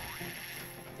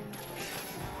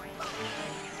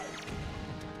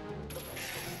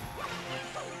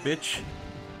 Bitch.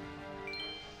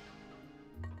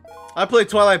 I played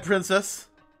Twilight Princess.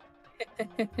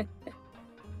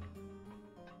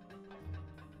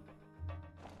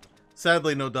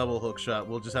 Sadly, no double hook shot.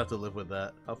 We'll just have to live with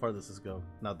that. How far does this go?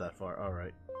 Not that far.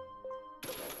 Alright.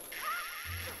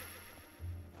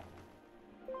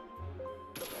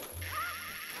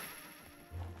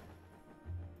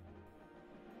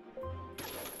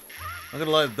 I'm gonna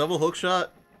lie, double hook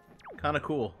shot, kinda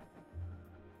cool.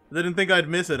 I didn't think I'd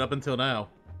miss it up until now.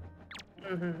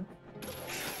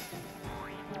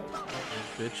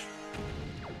 Bitch.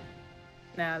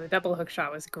 Nah, the double hook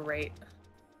shot was great.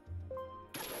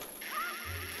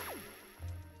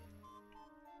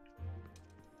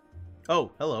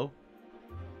 Oh, hello.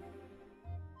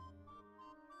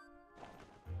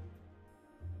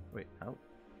 Wait, how?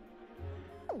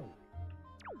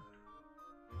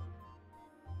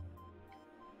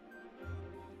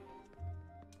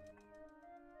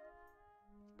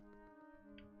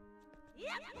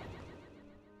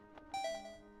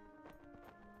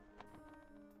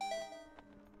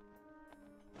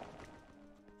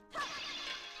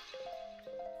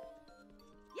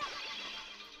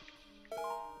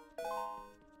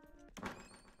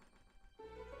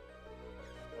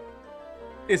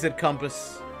 Is it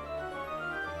compass?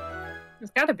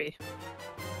 It's gotta be.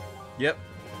 Yep.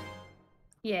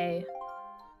 Yay.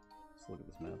 Let's look at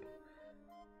this map.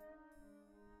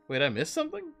 Wait, I missed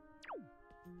something?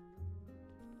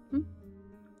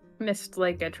 Missed,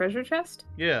 like, a treasure chest?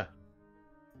 Yeah.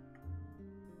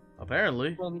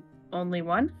 Apparently. Well, only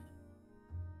one?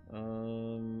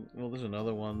 Well, there's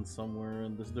another one somewhere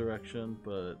in this direction,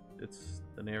 but it's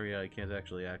an area I can't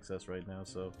actually access right now,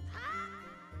 so...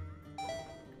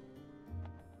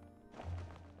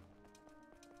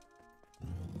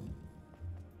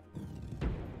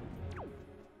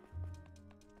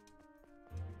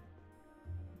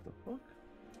 What the fuck?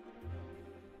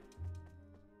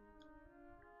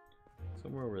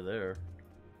 Somewhere over there.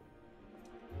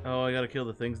 Oh, I gotta kill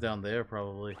the things down there,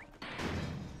 probably.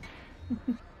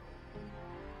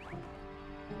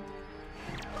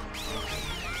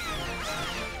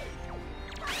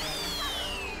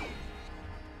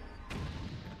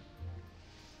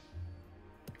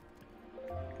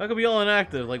 How come we all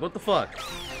inactive? Like, what the fuck?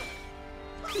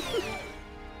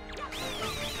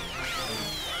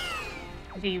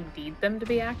 Do you need them to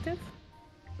be active?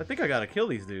 I think I gotta kill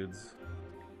these dudes.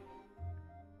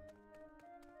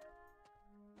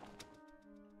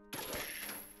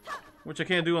 Which I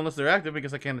can't do unless they're active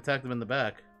because I can't attack them in the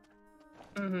back.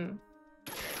 Mm-hmm.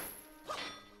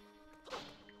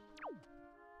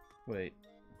 Wait.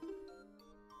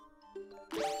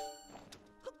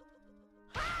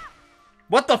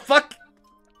 What the fuck?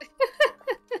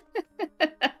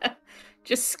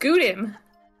 Just scoot him.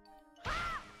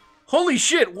 Holy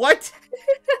shit, what?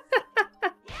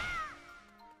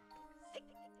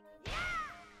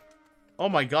 Oh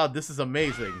my god, this is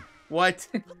amazing. What?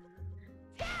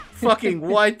 Fucking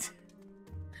what?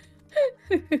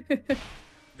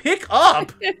 Pick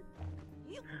up?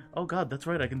 Oh god, that's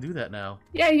right, I can do that now.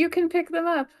 Yeah, you can pick them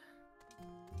up.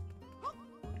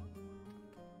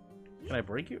 Can I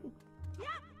break you?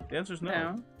 The answer's no.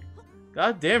 No.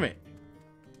 God damn it.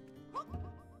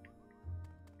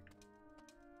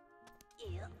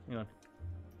 Hang on.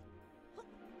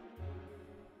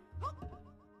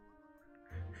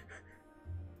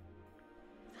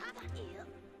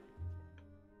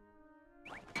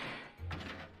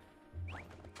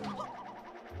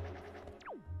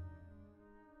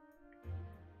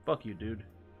 Fuck you, dude.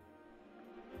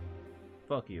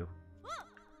 Fuck you.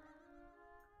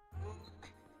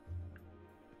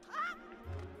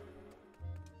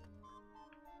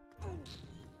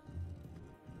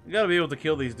 You gotta be able to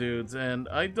kill these dudes, and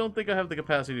I don't think I have the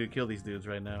capacity to kill these dudes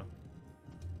right now.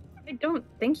 I don't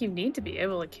think you need to be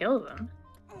able to kill them.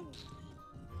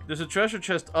 There's a treasure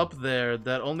chest up there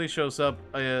that only shows up,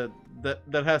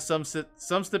 that has some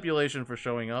stipulation for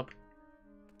showing up.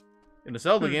 In a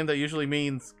Zelda game, that usually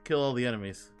means kill all the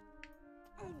enemies.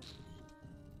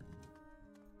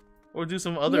 Or do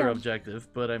some other objective,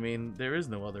 but I mean, there is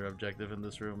no other objective in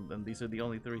this room, and these are the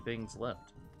only 3 things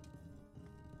left.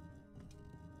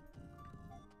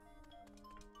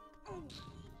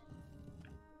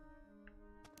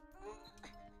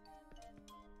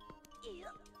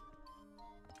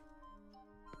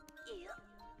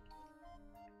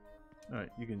 Alright,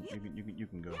 you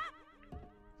can go.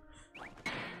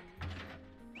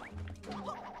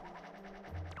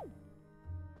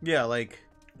 Yeah, like,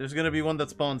 there's gonna be one that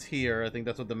spawns here. I think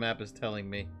that's what the map is telling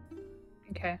me.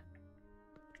 Okay.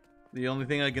 The only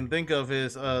thing I can think of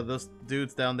is, those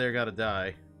dudes down there gotta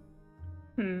die.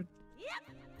 Hmm.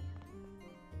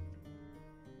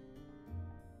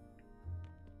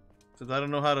 Since I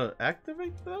don't know how to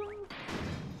activate them?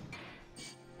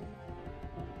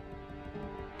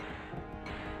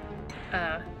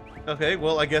 Okay,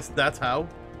 well, I guess that's how.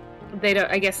 They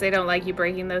don't. I guess they don't like you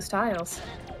breaking those tiles.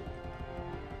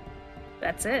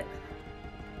 That's it.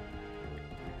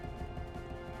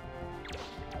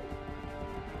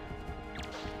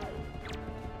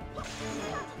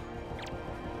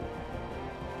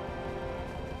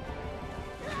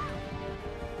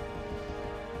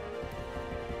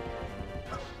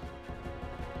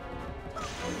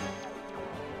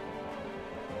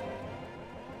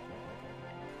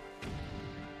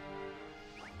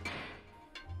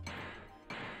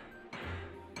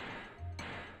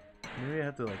 Maybe I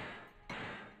have to, like...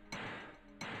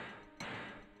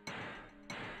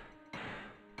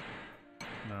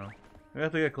 No. We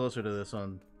have to get closer to this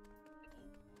one.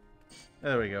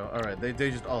 There we go. Alright, they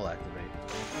just all activate.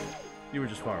 You were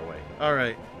just far away.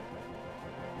 Alright.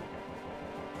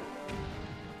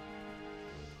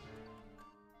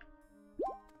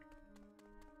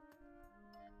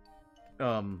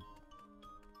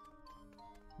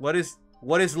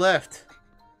 What is left?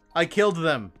 I killed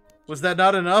them. Was that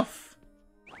not enough?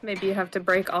 Maybe you have to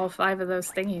break all 5 of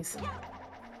those thingies.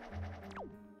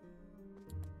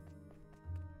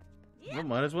 Well,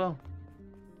 might as well.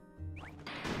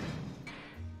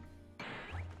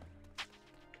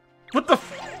 What the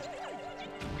f-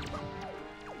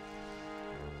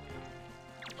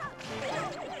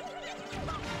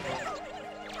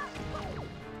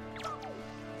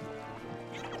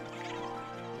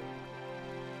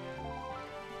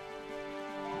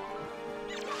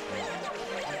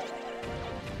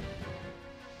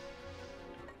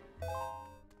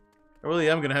 I really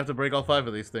am gonna have to break all 5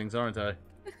 of these things, aren't I?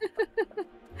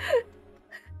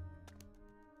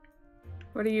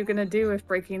 What are you gonna do if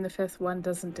breaking the 5th one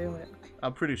doesn't do it?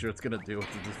 I'm pretty sure it's gonna do it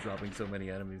to just dropping so many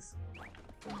enemies.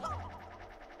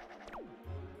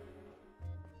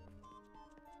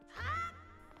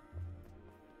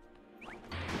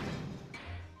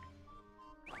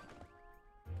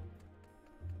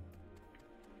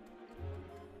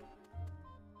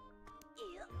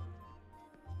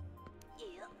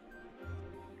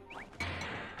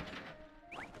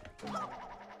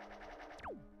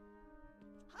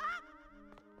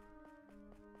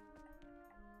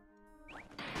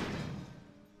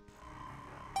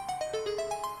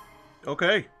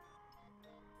 Okay.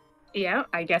 Yeah,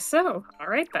 I guess so. All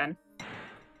right then.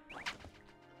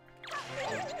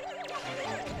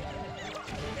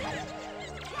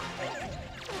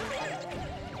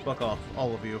 Fuck off,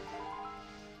 all of you.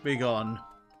 Be gone.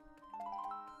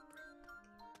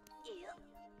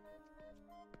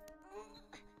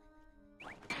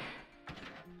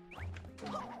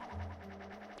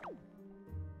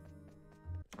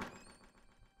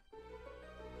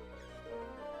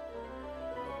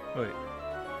 Wait,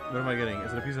 what am I getting?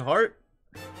 Is it a piece of heart?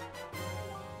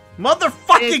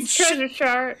 Motherfucking It's treasure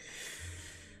chart.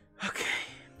 Okay.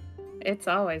 It's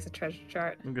always a treasure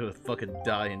chart. I'm gonna fucking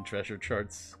die in treasure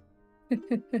charts.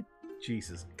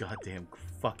 Jesus goddamn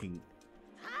fucking...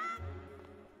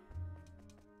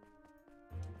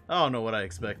 I don't know what I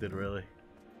expected, really.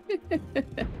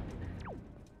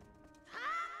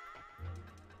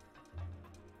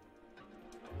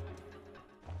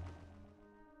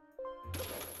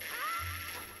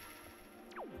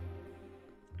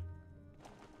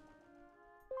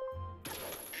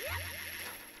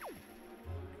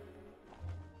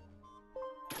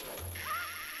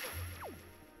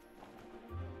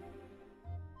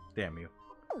 Damn you.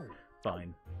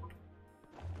 Fine.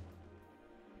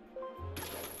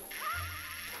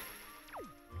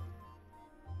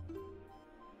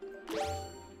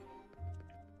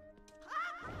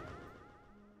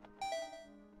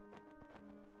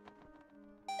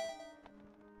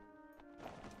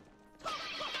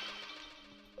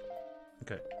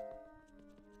 Okay.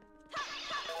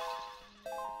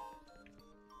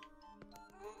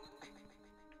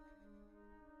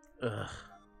 Ugh.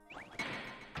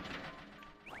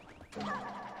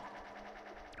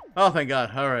 Oh, thank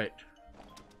God. Alright.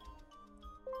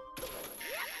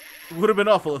 Would have been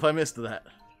awful if I missed that.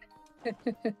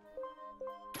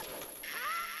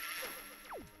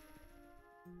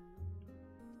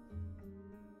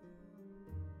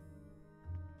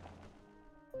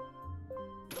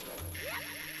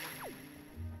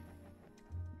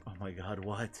 Oh my God,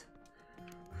 what?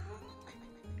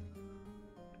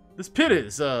 This pit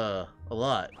is, a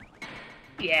lot.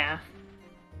 Yeah.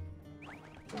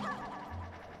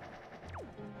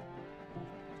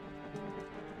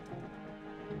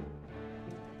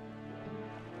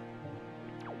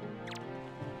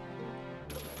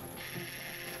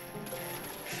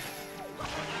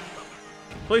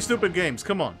 Play stupid games,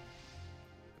 come on.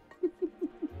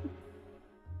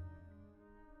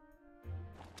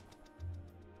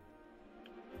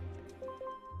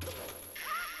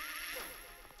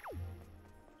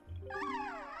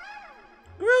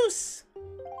 Bruce!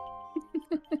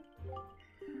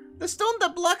 The stone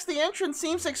that blocks the entrance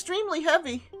seems extremely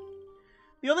heavy.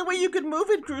 The only way you could move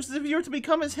it, Bruce, is if you were to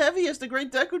become as heavy as the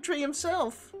great Deku Tree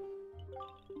himself.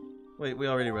 Wait, we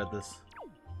already read this.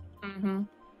 Mm-hmm.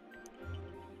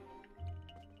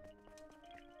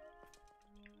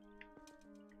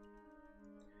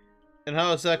 And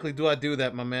how exactly do I do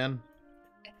that, my man?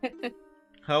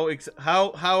 How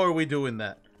are we doing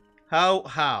that?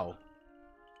 How?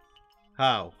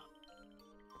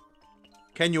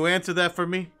 Can you answer that for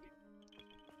me?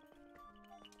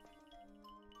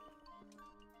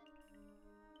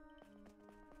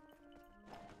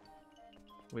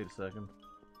 Wait a second.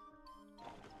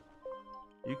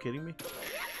 Are you kidding me?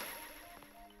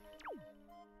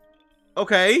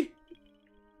 Okay.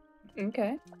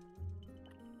 Okay.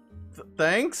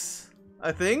 Thanks,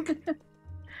 I think.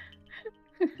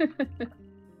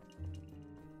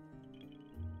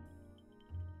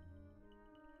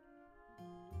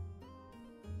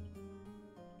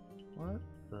 What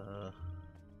the...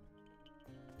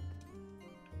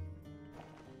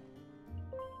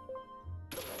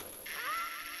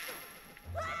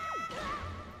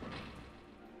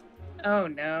 Oh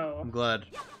no. I'm glad.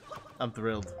 I'm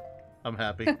thrilled. I'm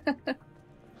happy.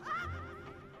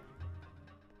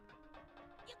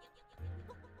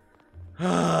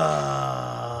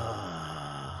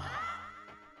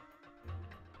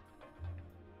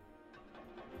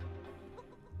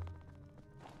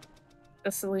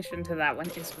 The solution to that one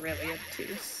is really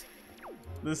obtuse.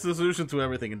 The solution to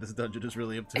everything in this dungeon is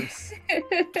really obtuse.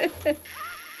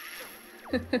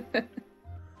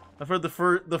 I've heard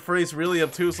the phrase "really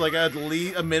obtuse" like at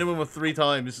least a minimum of 3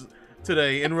 times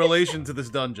today in relation to this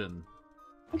dungeon.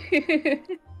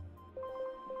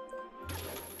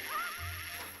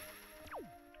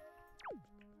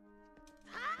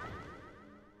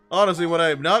 Honestly, what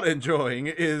I am not enjoying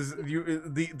is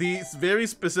these very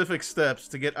specific steps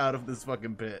to get out of this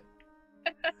fucking pit.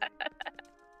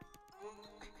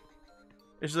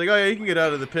 And she's like, oh yeah, you can get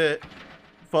out of the pit.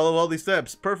 Follow all these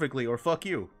steps perfectly, or fuck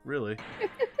you, really.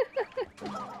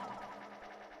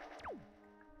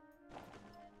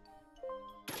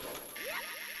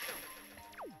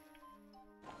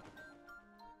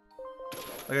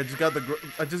 Like I just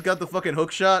got the fucking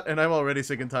hook shot, and I'm already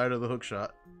sick and tired of the hook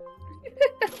shot.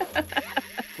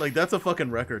 Like that's a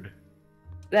fucking record.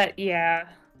 Yeah.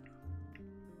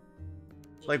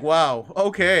 Like wow,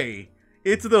 okay,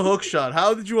 it's the hook shot.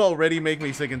 How did you already make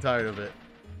me sick and tired of it?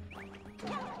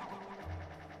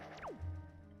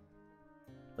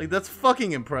 Like that's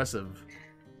fucking impressive.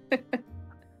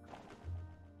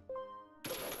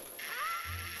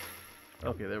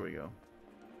 Okay, there we go.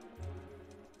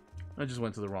 I just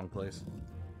went to the wrong place.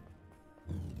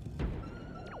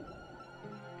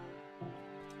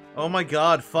 Oh my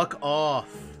god, fuck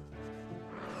off.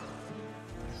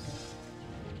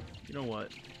 You know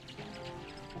what?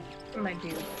 My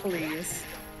dude, please.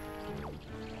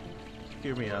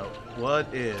 Hear me out.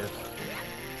 What if...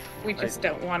 We just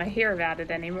don't want to hear about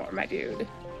it anymore, my dude.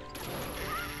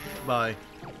 Bye.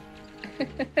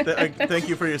 Thank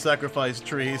you for your sacrifice,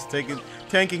 trees.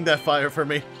 Tanking that fire for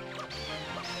me.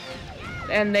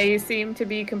 And they seem to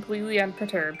be completely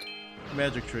unperturbed.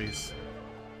 Magic trees.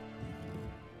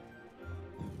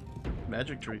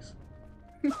 Magic trees.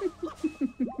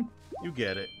 You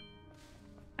get it.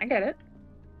 I get it.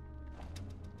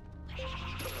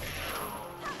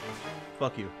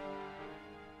 Fuck you.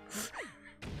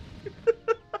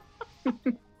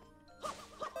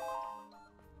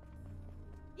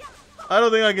 I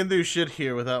don't think I can do shit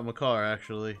here without Makar,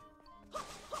 actually.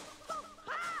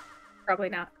 Probably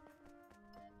not.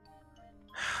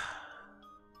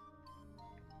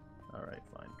 Alright,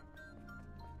 fine.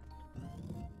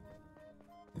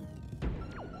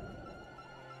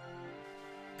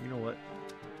 You know what?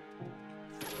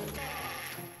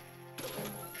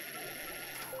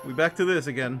 We back to this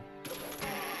again.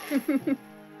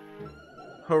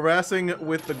 Harassing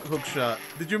with the hook shot.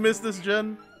 Did you miss this,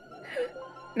 Jen?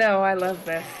 No, I love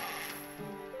this.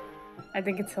 I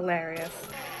think it's hilarious.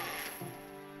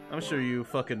 I'm sure you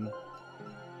fucking...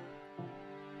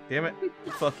 Damn it.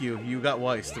 Fuck you. You got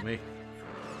wise to me.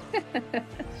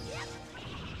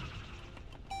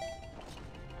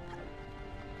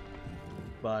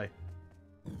 Bye.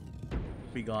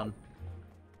 Be gone.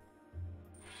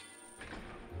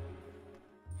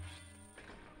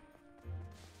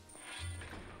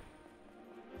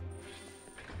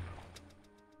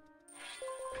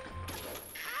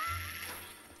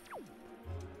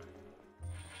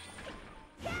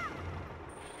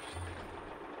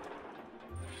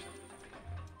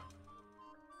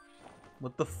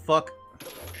 What the fuck?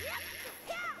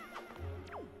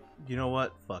 You know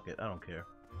what? Fuck it. I don't care.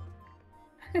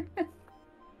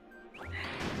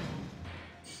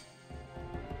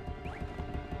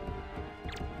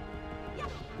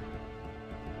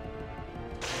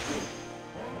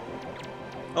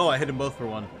 Oh, I hit them both for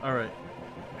one. Alright.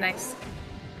 Nice.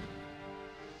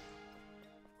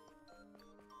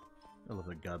 I love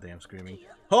the goddamn screaming.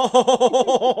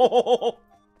 Oh!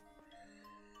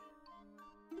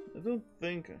 I don't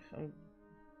think...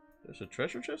 There's a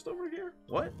treasure chest over here?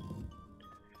 What?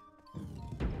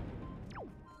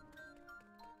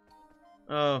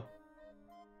 Oh.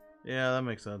 Yeah, that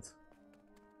makes sense.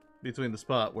 Between the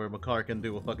spot where Makar can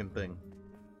do a fucking thing.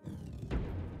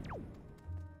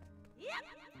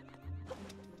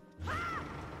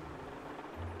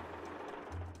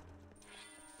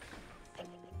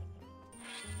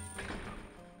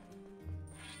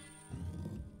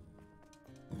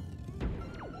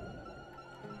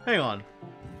 Hang on.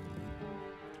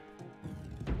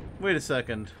 Wait a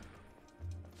second.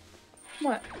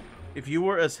 What? If you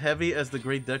were as heavy as the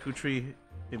Great Deku Tree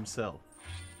himself.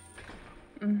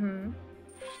 Mm-hmm.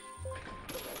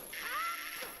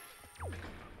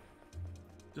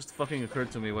 Just fucking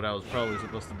occurred to me what I was probably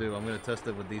supposed to do. I'm gonna test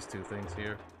it with these two things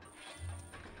here.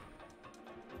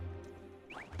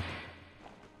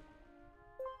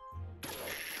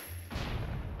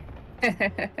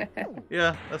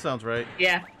 Yeah, that sounds right.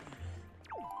 Yeah.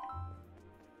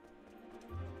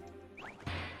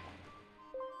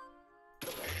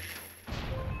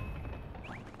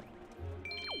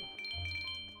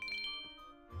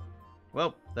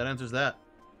 Well, that answers that.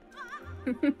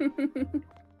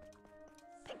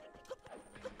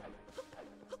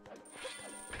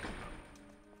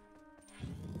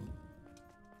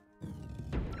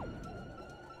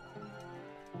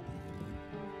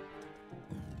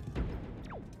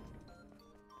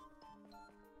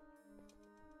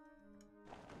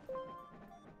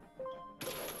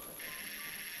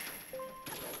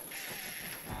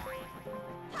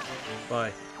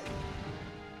 Bye.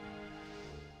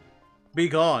 Be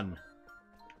gone.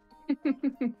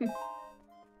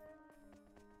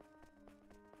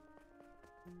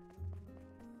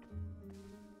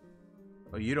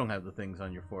 Oh, you don't have the things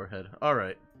on your forehead.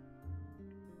 Alright.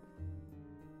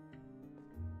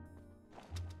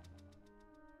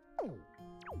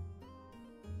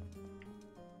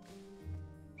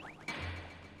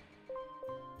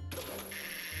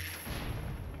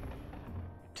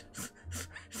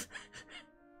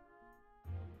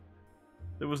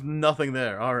 There was nothing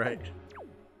there. Alright.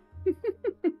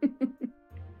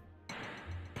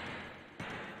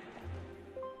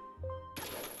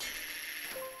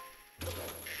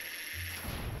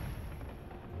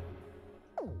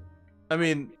 I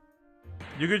mean,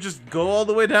 you could just go all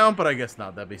the way down, but I guess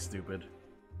not. That'd be stupid.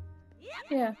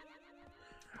 Yeah.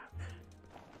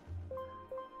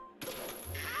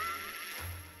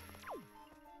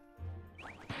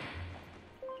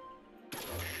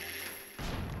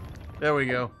 There we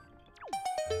go.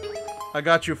 I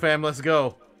got you, fam. Let's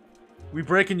go. We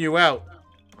breaking you out.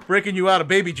 Breaking you out of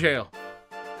baby jail.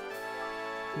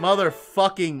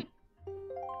 Motherfucking...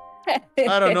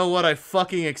 I don't know what I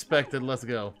fucking expected. Let's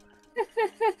go.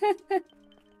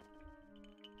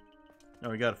 Oh,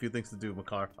 we got a few things to do,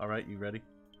 Makar. Alright, you ready?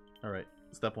 Alright,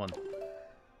 step one.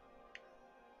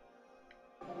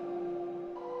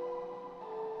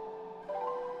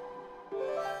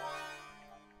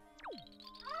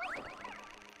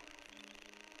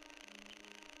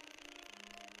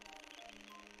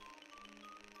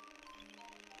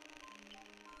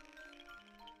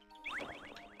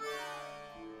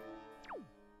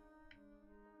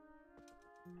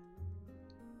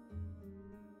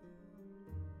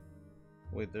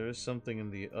 Wait, there is something in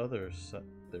the other side.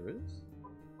 There is?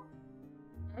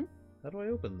 Hmm? How do I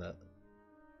open that?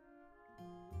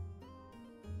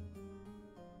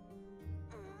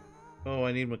 Oh,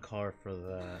 I need Makar for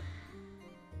that.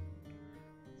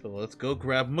 So let's go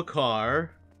grab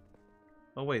Makar.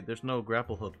 Oh wait, there's no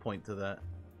grapple hook point to that.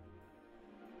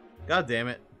 God damn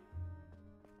it.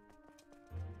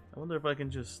 I wonder if I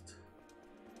can just...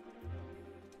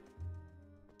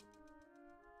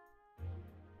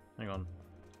 Hang on.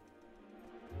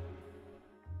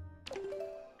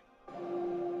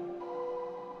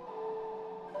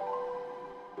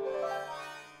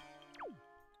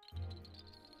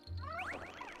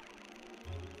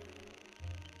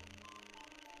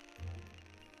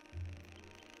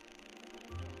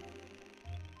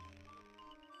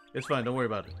 It's fine, don't worry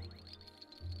about it.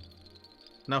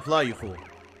 Now fly, you fool.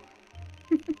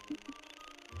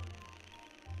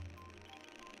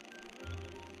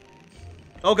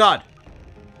 Oh god!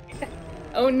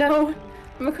 Oh no!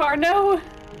 Makar, no!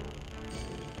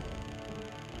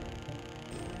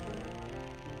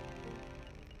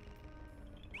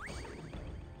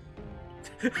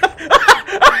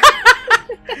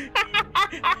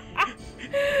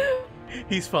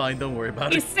 He's fine, don't worry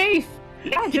about He's it. safe!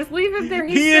 Yeah, just leave him there.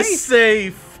 He's He safe. is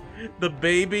safe! The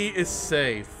baby is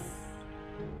safe.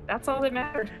 That's all that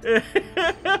mattered.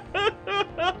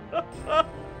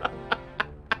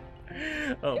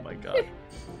 Oh my god.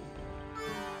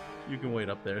 You can wait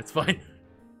up there, it's fine.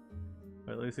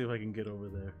 Alright, let me see if I can get over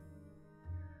there.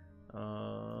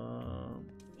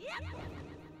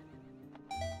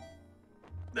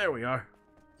 There we are.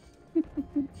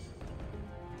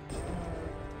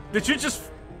 Did you just...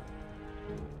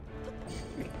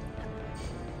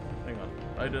 Hang on.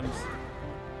 Items.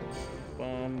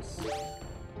 Bombs.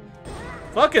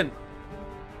 Fucking...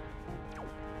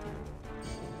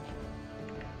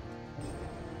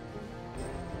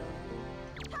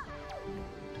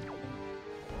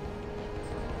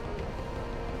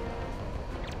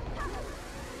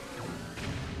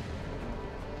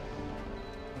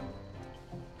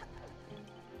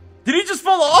 Did he just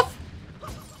fall off?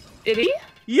 Did he?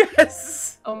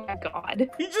 Yes! Oh my god.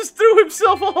 He just threw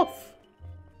himself off!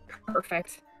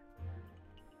 Perfect.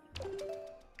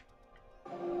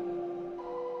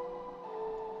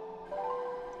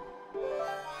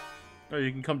 Oh,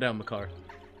 you can come down the car.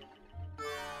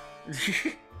 This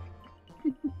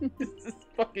is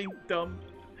fucking dumb.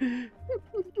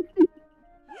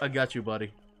 I got you,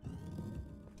 buddy.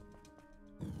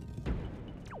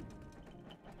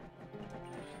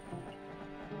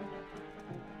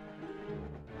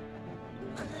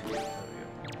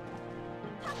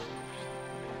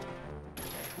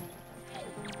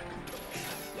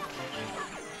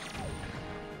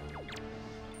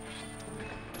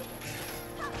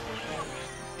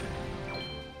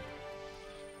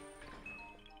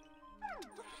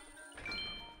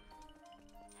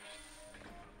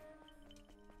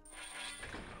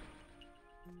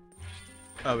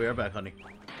 Oh, we are back, honey.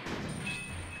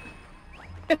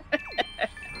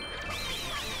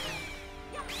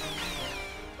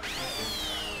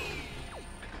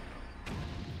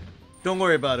 Don't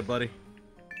worry about it, buddy.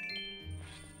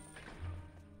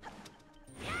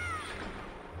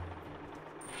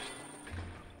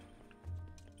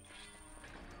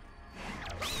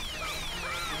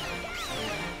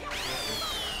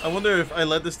 I wonder if I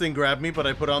let this thing grab me, but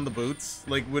I put on the boots.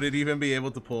 Like, would it even be able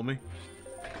to pull me?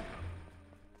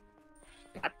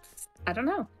 I don't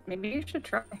know. Maybe you should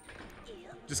try.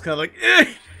 Just kind of like,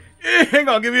 hang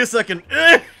on, give me a second.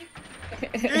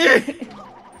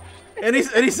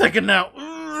 Any second now.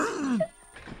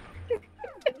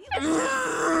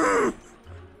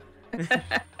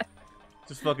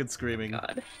 Just fucking screaming.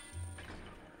 God.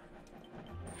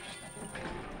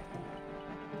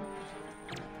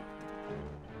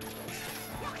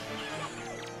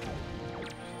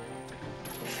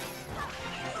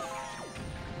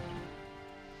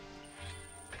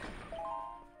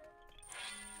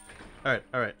 Alright,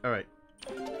 alright, alright.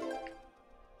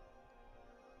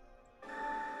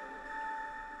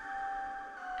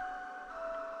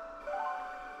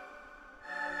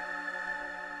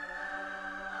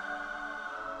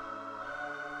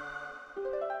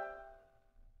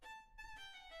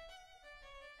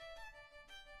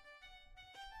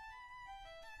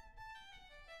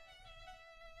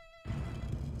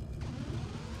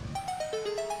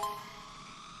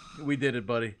 We did it,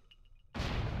 buddy.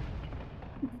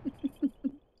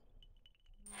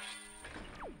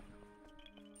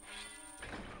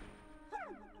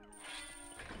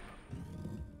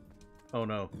 Oh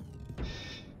no.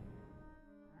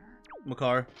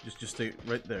 Makar, just stay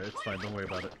right there. It's fine. Don't worry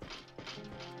about it.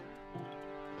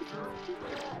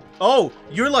 Oh,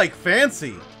 you're like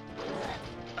fancy.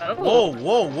 Oh. Whoa,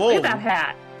 whoa, whoa. Look at that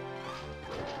hat.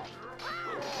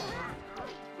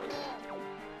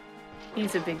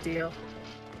 He's a big deal.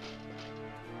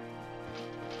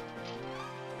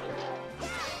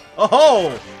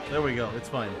 Oh, there we go. It's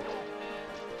fine.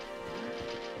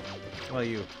 How about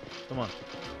you? Come on.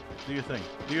 Do your thing.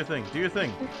 Do your thing. Do your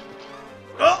thing.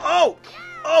 Oh, oh!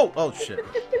 Oh! Oh, shit.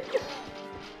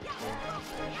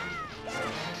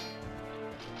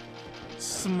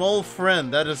 Small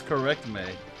friend. That is correct,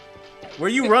 May. Where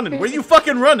you running? Where you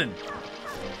fucking running?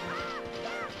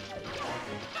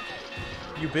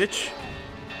 You bitch.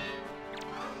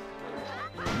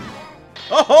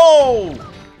 Oh ho!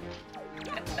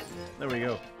 There we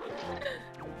go.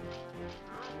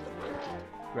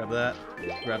 Grab that.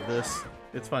 Grab this.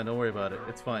 It's fine. Don't worry about it.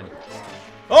 It's fine.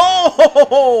 Oh! Ho, ho,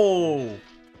 ho!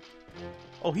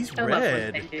 Oh, he's I love when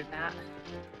red. they do that.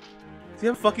 Does he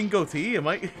have a fucking goatee? Am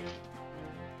I?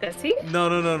 Does he? No,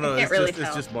 no, no, no. I can't It's really just it's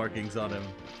tell. just markings on him.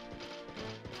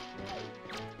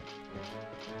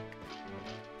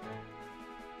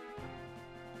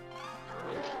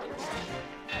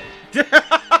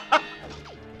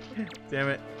 Damn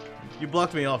it. You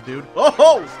blocked me off, dude. Oh!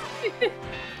 Ho!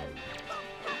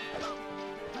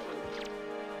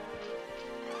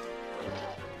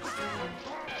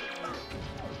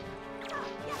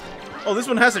 Oh, this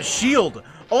one has a shield.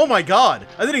 Oh my god.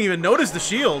 I didn't even notice the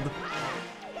shield.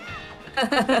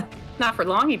 Not for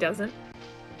long, he doesn't.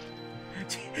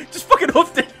 Just fucking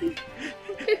hoofed it.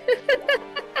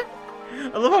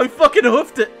 I love how he fucking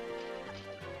hoofed it.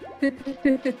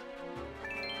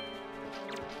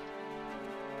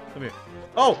 Come here.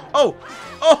 Oh! Oh!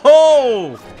 Oh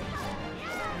ho!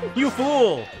 You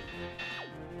fool!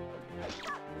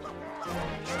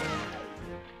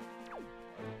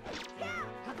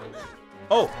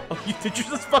 Oh! Oh, did you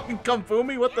just fucking kung fu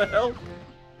me? What the hell?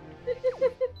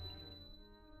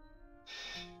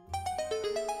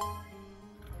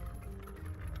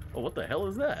 Oh, what the hell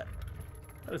is that?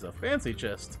 That is a fancy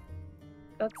chest.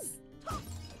 That's...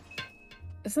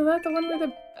 Isn't that the one where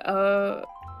the,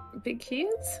 big key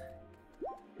is?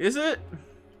 Is it?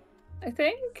 I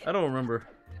think? I don't remember.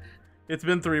 It's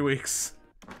been 3 weeks.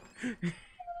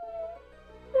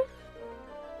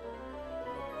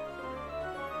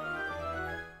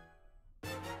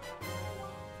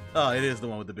 Oh, it is the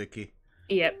one with the big key.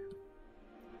 Yep.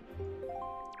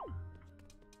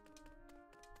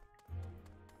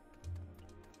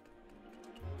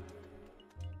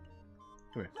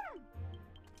 Come here.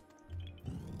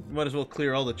 We might as well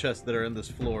clear all the chests that are in this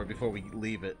floor before we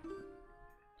leave it.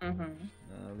 Mm-hmm.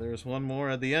 There's one more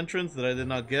at the entrance that I did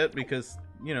not get because,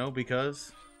 you know,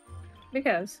 because.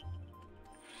 Because.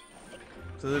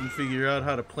 So I didn't figure out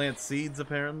how to plant seeds,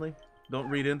 apparently. Don't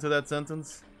read into that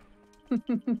sentence.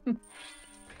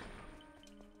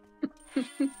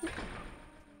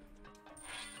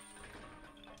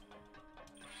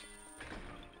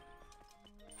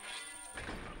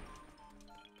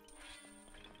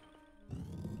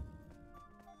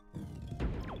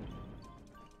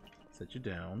 Set you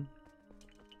down.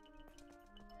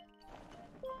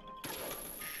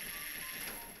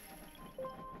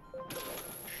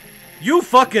 You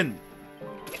fucking...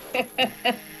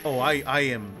 Oh, I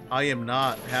am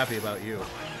not happy about you.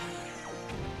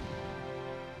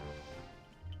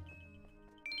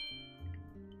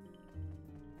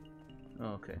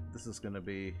 Okay, this is gonna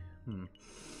be...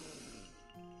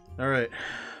 Alright.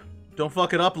 Don't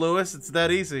fuck it up, Lewis. It's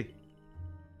that easy.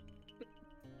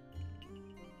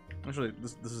 Actually,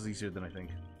 this is easier than I think.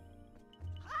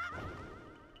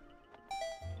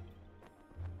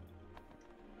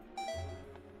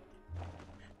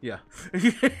 Yeah.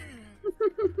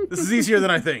 This is easier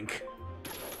than I think.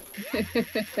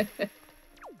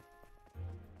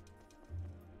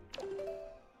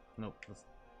 Nope.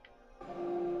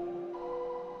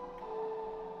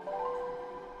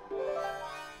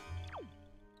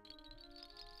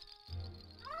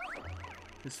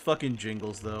 His fucking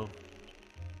jingles, though.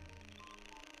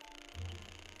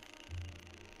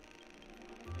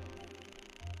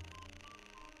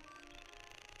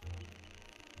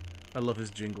 I love his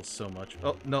jingles so much.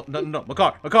 Oh, no, no, no.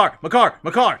 Makar!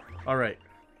 Alright.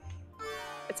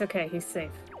 It's okay, he's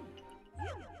safe.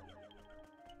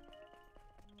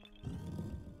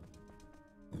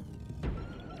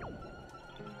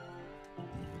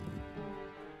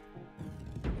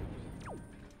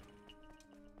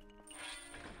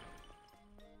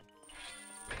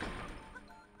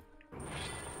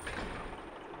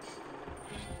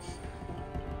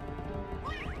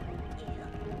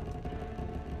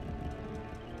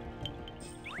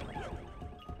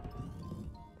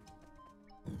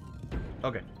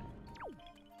 Okay.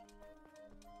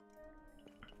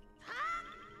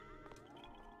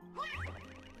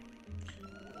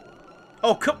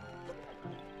 Oh, come...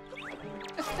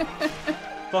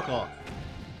 Fuck off.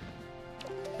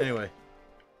 Anyway.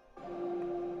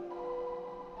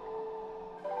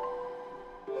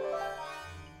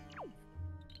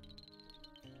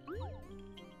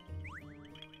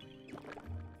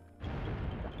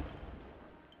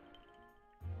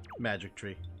 Magic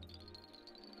tree.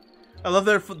 I love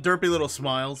their derpy little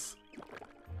smiles.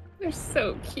 They're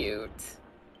so cute.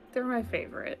 They're my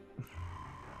favorite.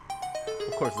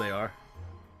 Of course they are.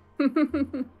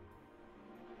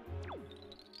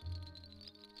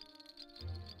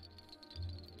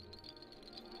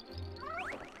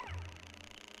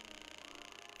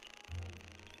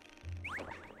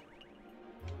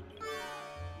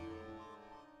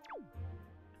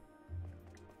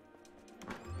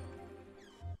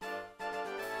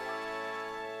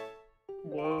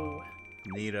 Whoa.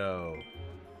 Neato.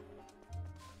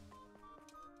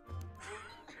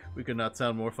 We could not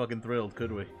sound more fucking thrilled,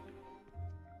 could we?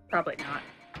 Probably not.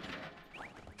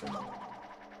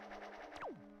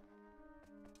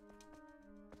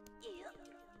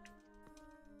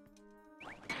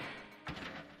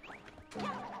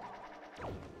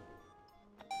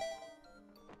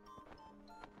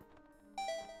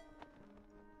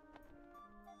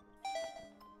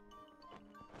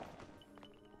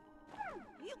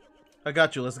 I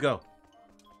got you, let's go.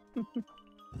 Sit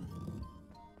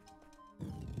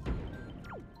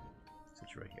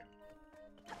you right here.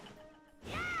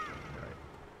 Alright.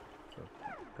 So,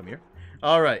 come here.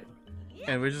 Alright.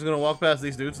 And we're just gonna walk past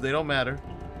these dudes. They don't matter.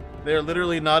 They're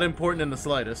literally not important in the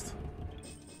slightest.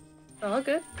 All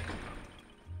good.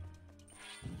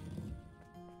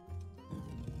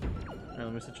 Alright,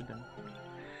 let me sit you down.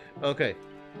 Okay.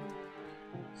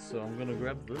 So I'm gonna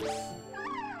grab this.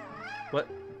 What?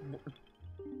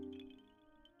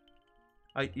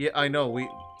 I know,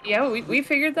 we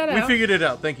figured that out. We figured it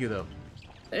out, thank you though.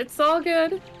 It's all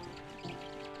good.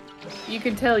 You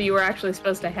can tell you were actually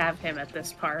supposed to have him at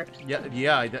this part.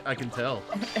 Yeah, I can tell.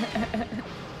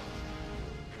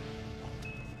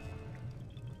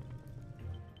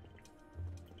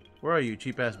 Where are you,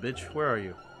 cheap ass bitch? Where are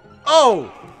you?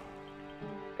 Oh!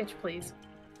 Bitch, please.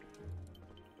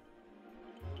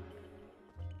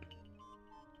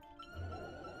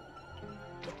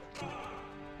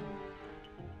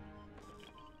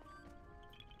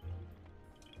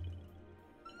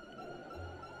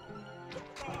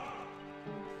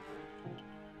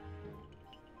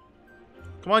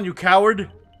 Come on, you coward!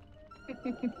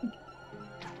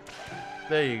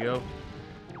 There you go.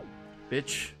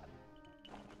 Bitch.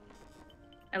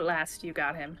 At last, you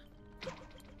got him.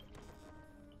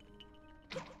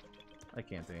 I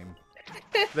can't aim.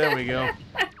 There we go.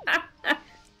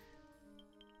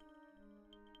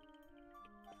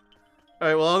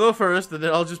 Alright, well, I'll go first, and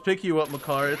then I'll just pick you up,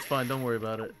 Makar. It's fine, don't worry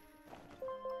about it.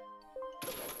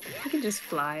 You can just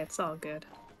fly, it's all good.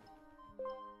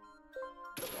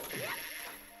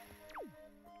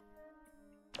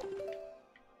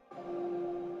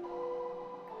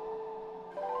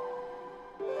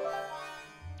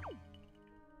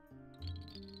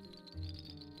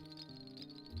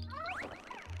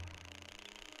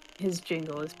 His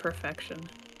jingle is perfection.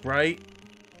 Right?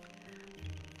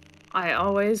 I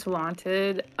always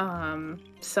wanted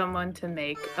someone to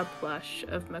make a plush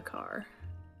of Makar.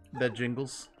 That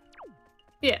jingles.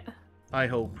 Yeah. I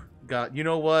hope. God, you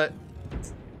know what?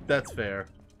 That's fair.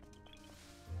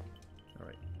 All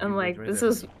right. And like right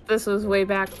this was way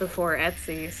back before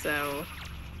Etsy, so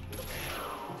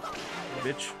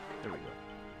bitch. There we go.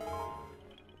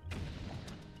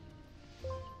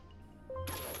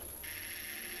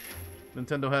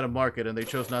 Nintendo had a market and they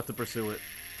chose not to pursue it.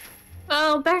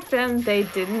 well, back then they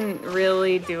didn't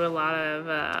really do a lot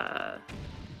of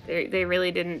they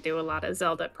really didn't do a lot of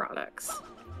Zelda products.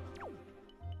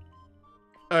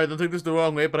 Alright, don't take this the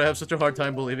wrong way, but I have such a hard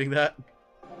time believing that.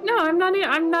 No, I'm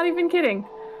not even kidding.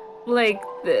 Like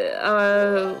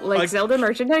Zelda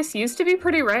merchandise used to be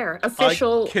pretty rare. I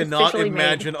cannot officially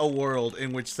imagine made. a world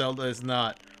in which Zelda is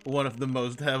not one of the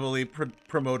most heavily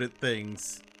promoted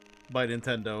things by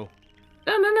Nintendo.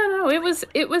 No.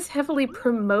 It was heavily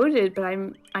promoted, but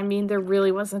I mean there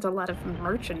really wasn't a lot of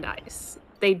merchandise.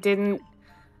 They didn't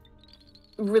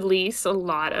release a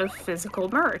lot of physical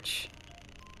merch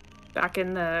back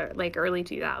in the like early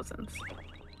 2000s.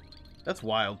 That's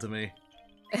wild to me.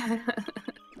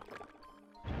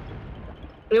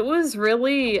 It was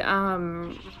really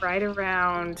right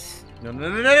around No.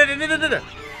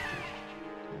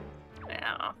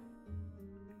 yeah.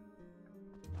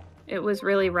 It was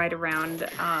really right around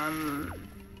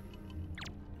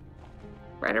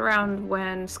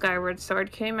when Skyward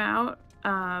Sword came out,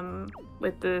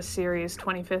 with the series'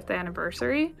 25th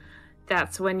anniversary.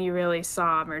 That's when you really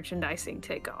saw merchandising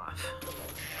take off.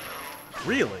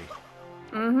 Really?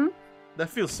 Mm-hmm. That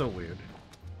feels so weird.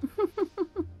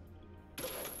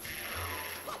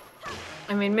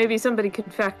 I mean, maybe somebody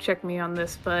could fact check me on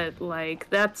this, but like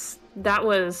that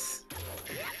was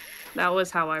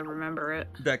how I remember it.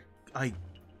 That I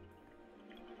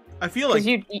feel like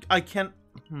I can't.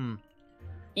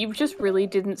 You just really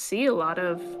didn't see a lot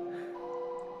of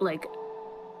like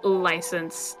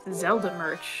licensed Zelda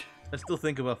merch. I still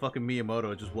think about fucking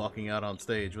Miyamoto just walking out on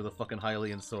stage with a fucking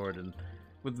Hylian sword and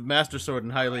with the Master Sword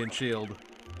and Hylian shield.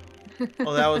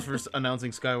 Oh, that was for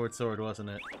announcing Skyward Sword, wasn't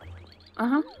it?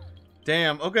 Uh-huh.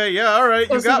 Damn. Okay. Yeah. All right.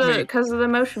 You got me. Because of the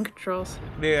motion controls.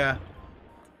 Yeah.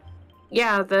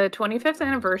 Yeah. The 25th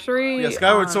anniversary. Yeah.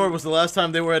 Skyward Sword was the last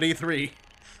time they were at E3.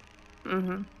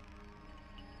 Mm-hmm.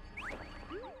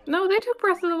 No, they took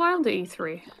Breath of the Wild to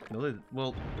E3.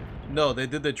 No, they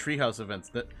did the Treehouse events.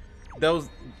 That was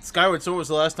Skyward Sword was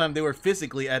the last time they were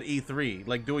physically at E3,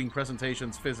 like doing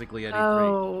presentations physically at E3.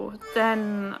 Oh,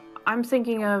 then I'm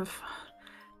thinking of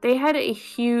they had a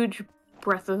huge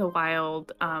Breath of the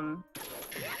Wild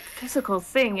physical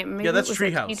thing. Yeah, that's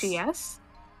Treehouse. TGS.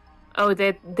 Oh,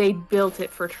 they built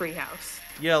it for Treehouse.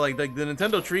 Yeah, like the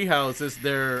Nintendo Treehouse is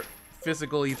their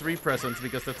physical E3 presence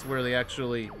because that's where they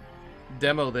actually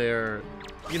demo their,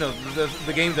 you know,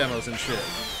 the game demos and shit,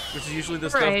 which is usually the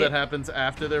stuff that happens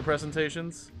after their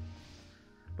presentations.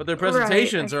 But their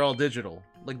presentations are all digital.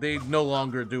 Like, they no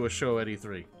longer do a show at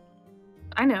E3.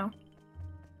 I know.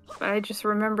 But I just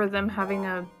remember them having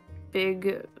a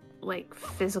big, like,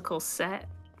 physical set.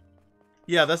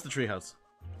 Yeah, that's the Treehouse.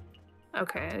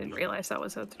 Okay, I didn't realize that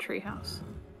was at the Treehouse.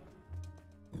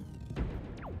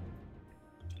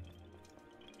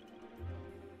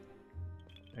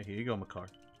 Hey, here you go, Makar.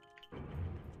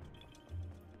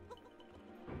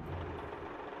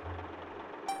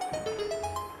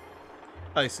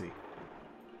 I see.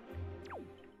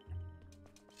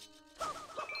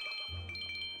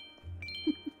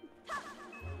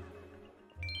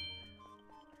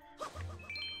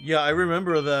 Yeah, I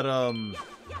remember that,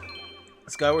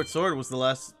 Skyward Sword was the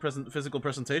last physical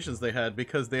presentations they had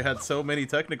because they had so many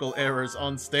technical errors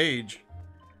on stage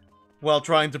while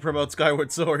trying to promote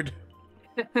Skyward Sword.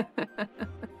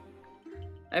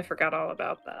 I forgot all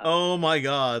about that. Oh my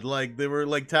god, like, they were,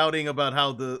 like, touting about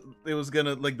how it was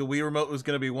gonna, like, the Wii Remote was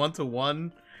gonna be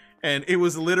 1-to-1, and it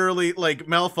was literally, like,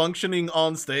 malfunctioning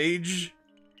on stage.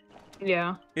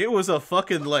 Yeah. It was a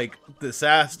fucking, like,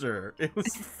 disaster. It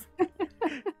was...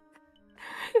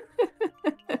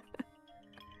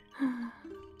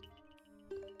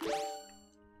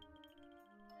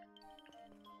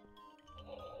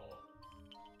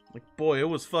 like, boy, it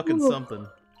was fucking something.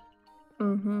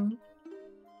 Mm-hmm.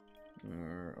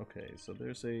 Okay, so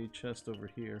there's a chest over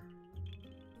here.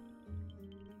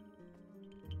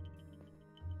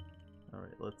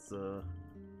 Alright, let's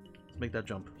make that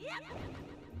jump.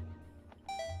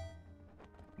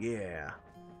 Yeah.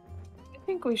 I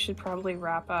think we should probably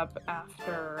wrap up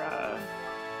after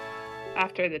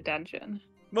the dungeon.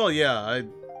 Well, yeah,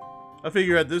 I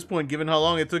figure at this point, given how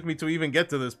long it took me to even get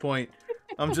to this point,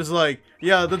 I'm just like,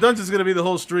 yeah, the dungeon's gonna be the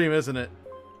whole stream, isn't it?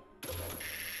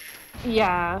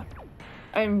 Yeah,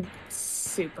 I'm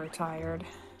super tired.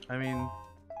 I mean,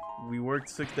 we worked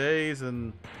 6 days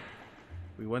and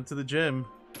we went to the gym.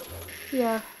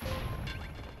 Yeah.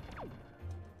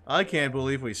 I can't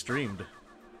believe we streamed.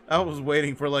 I was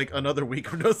waiting for like another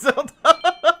week or no Zelda.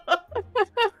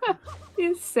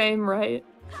 Yeah, same, right?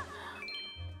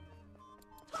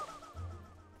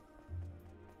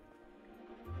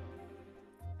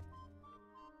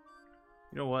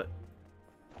 You know what?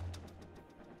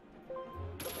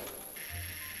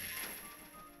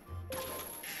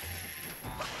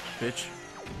 Bitch.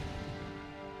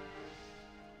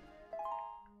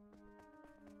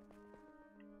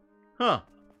 Huh.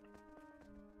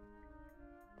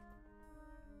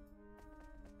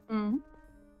 Mm.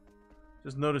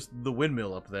 Just noticed the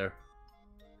windmill up there.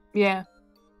 Yeah.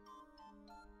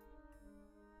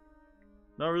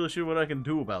 Not really sure what I can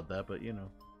do about that, but you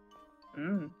know.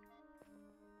 Mm.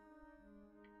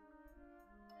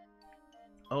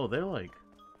 Oh, they're like...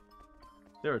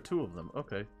 There are 2 of them.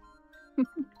 Okay.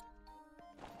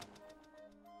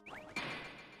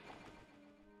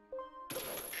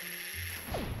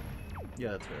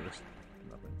 Yeah, that's fair. There's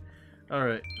nothing.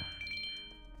 Alright.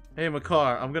 Hey,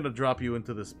 Makar, I'm gonna drop you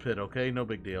into this pit, okay? No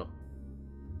big deal.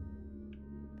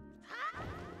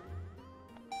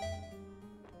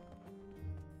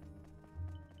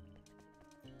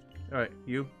 Alright,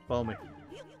 you, follow me.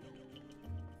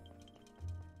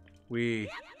 We...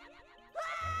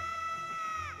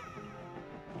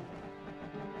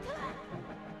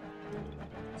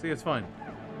 See, it's fine.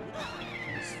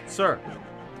 Sir!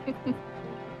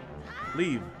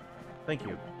 Leave. Thank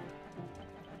you.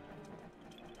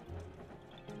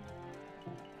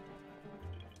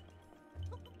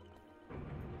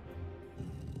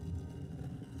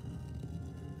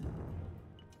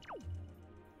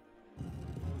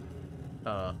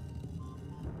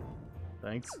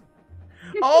 Thanks.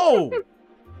 Oh!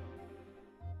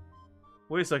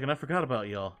 Wait a second, I forgot about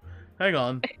y'all. Hang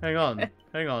on, hang on,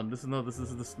 hang on. This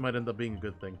might end up being a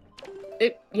good thing.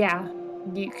 Yeah,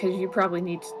 because you probably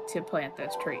need to plant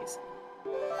those trees.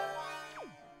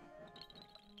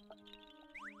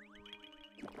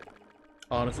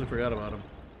 Honestly, forgot about him.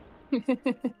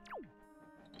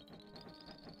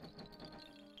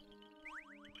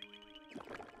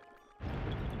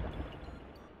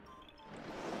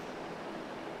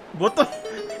 What the?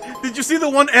 Did you see the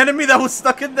one enemy that was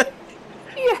stuck in there?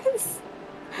 Yes.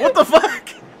 What the fuck?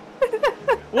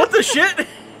 What the shit?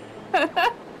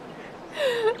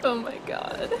 Oh my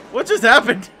god. What just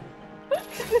happened?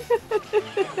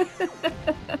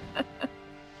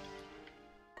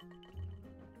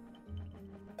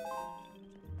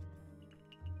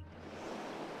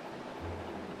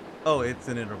 Oh, it's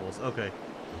in intervals. Okay.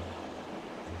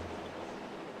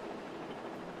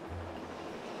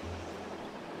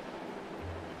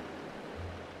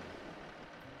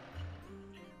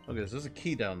 Okay, so there's a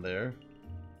key down there.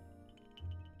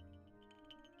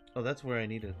 Oh, that's where I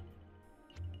need it.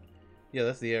 Yeah,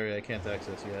 that's the area I can't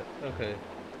access yet. Okay.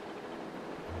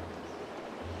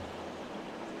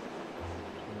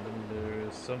 And then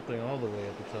there's something all the way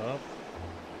at the top.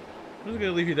 I'm just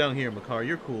gonna leave you down here, Makar.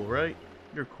 You're cool, right?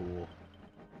 You're cool.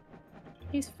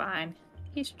 He's fine.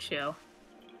 He's chill.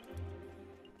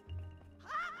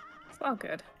 It's all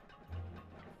good.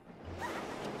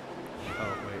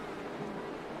 Oh, wait.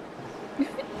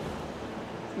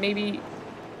 Maybe...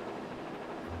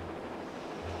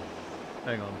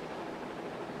 Hang on.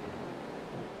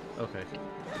 Okay.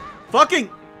 Fucking!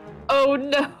 Oh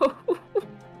no!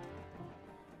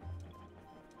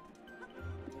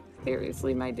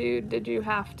 Seriously, my dude, did you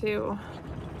have to?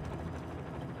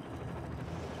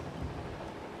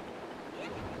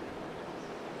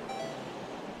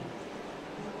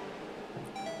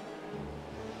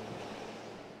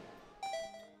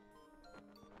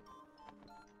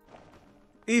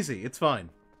 Easy, it's fine.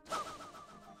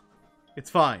 It's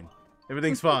fine.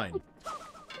 Everything's fine.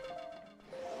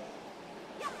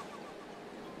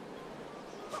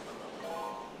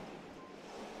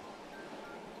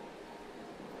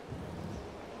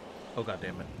 Oh, god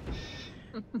damn it.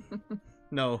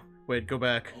 No, wait, go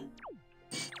back.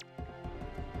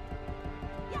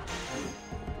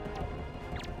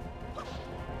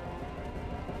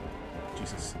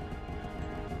 Jesus.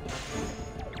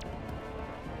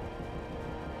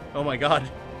 Oh my god.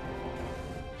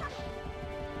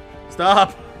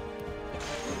 Stop!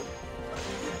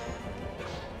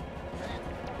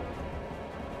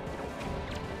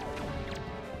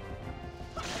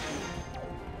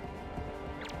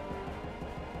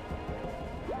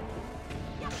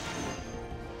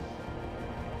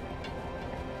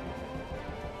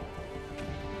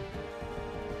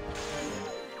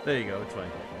 There you go, it's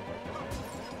fine.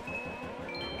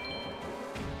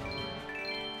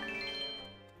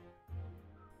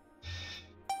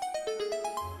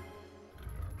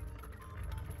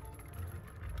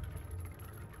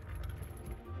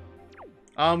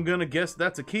 I'm gonna guess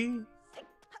that's a key.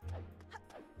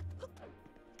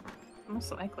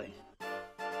 Most likely.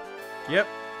 Yep.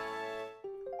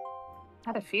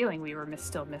 Had a feeling we were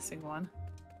still missing one.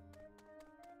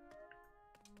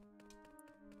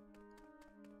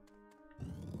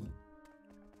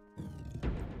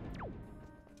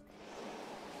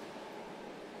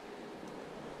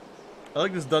 I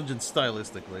like this dungeon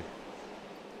stylistically.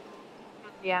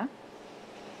 Yeah?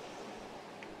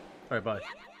 Alright, bye.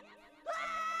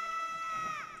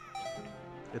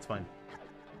 It's fine.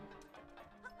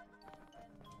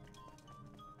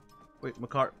 Wait,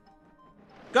 Makar.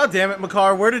 God damn it,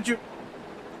 Makar, where did you...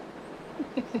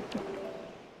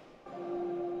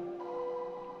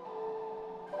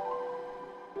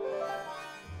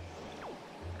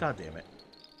 God damn it.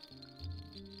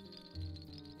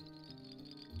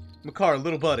 Makar,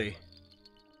 little buddy.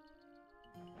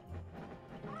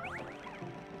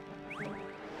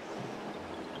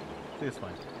 It's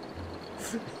fine.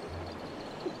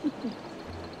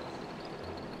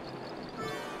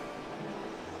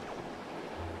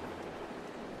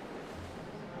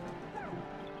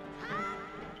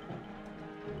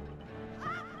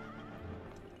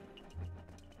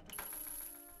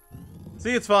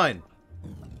 See, it's fine.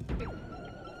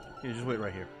 You just wait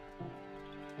right here.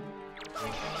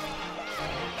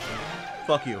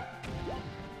 Fuck you.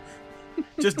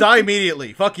 Just die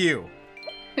immediately. Fuck you.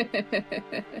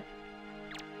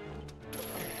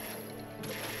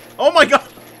 Oh my god!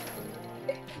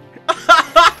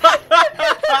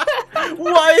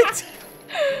 What?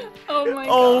 Oh my god.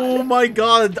 Oh my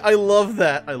god, I love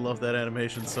that. I love that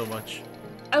animation so much.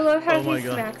 I love how Oh my he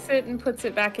god. smacks it and puts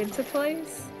it back into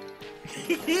place.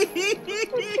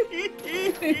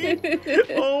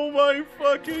 Oh my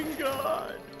fucking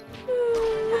god.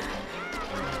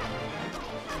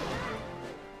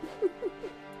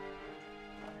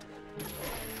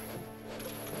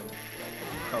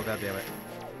 Oh god damn it.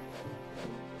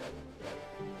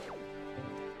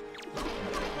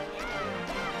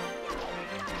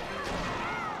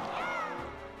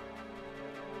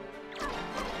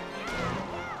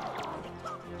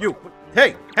 You!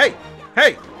 Hey! Hey!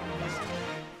 Hey!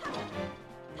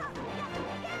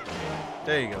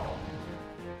 There you go.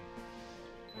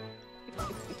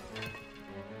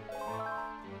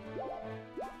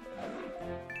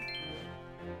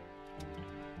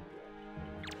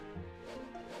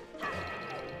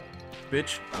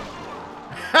 Bitch.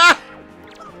 Ha!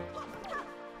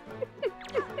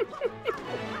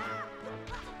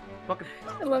 Fucking.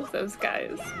 I love those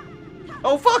guys.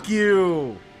 Oh, fuck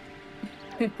you!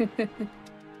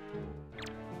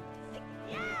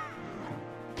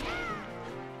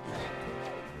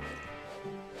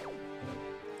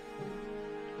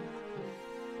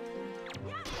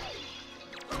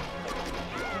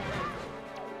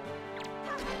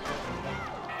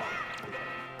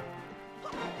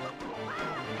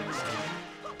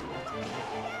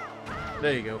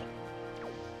 There you go.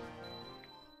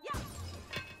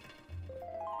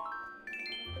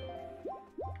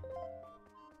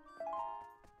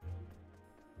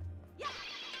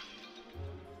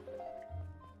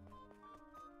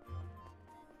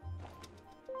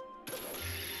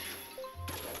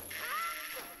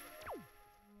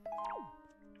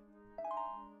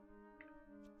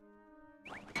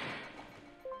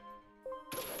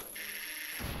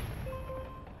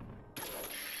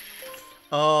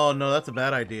 Oh, no, that's a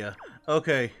bad idea.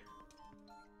 Okay.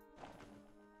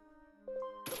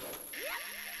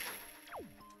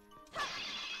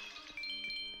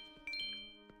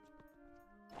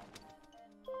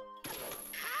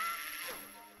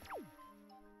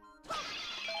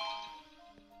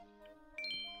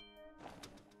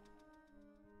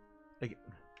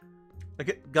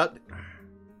 Got...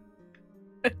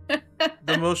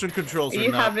 The motion controls are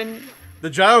not... The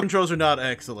gyro controls are not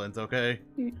excellent, okay?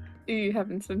 Are you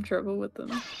having some trouble with them?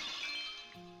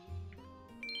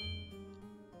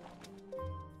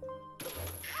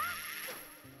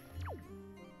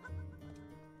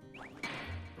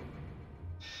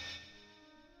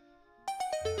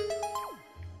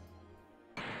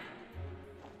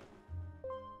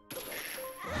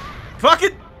 Fuck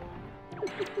it!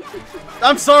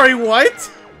 I'm sorry,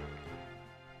 what?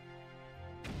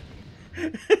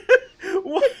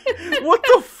 What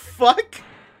the fuck?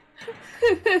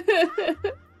 Give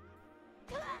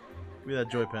me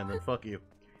that joy pen then, fuck you.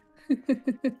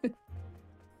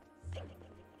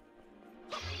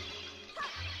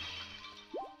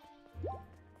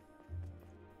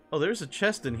 Oh, there's a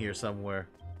chest in here somewhere.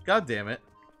 God damn it.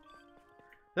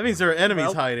 That means there are enemies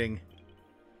Well. hiding.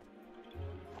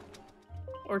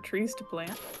 Or trees to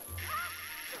plant.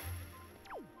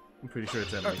 I'm pretty sure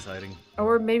it's enemies hiding.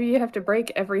 Or maybe you have to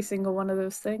break every single one of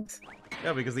those things.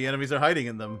 Yeah, because the enemies are hiding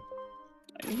in them.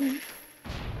 Mhm.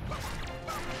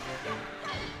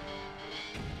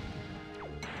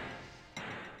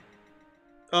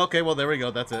 Okay, well, there we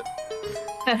go. That's it.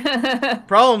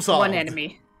 Problem solved. One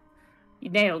enemy. You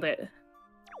nailed it.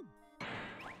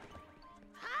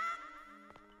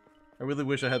 I really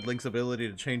wish I had Link's ability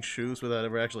to change shoes without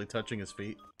ever actually touching his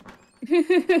feet.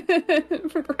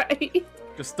 Right.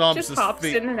 Just stomps Just his hops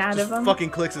feet. in and out just of them.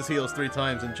 fucking clicks his heels 3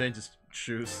 times and changes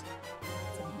shoes.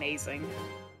 It's amazing.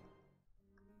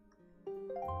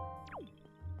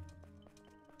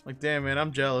 Like, damn, man,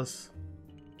 I'm jealous.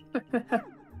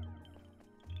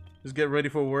 Just get ready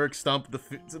for work, stomp the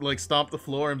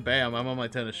floor, and bam, I'm on my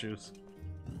tennis shoes.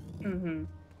 Mm-hmm.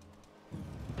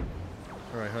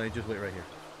 All right, honey, just wait right here.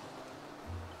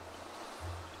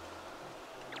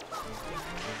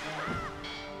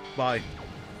 Bye.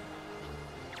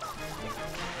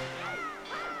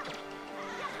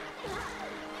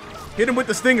 Hit him with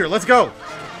the stinger. Let's go.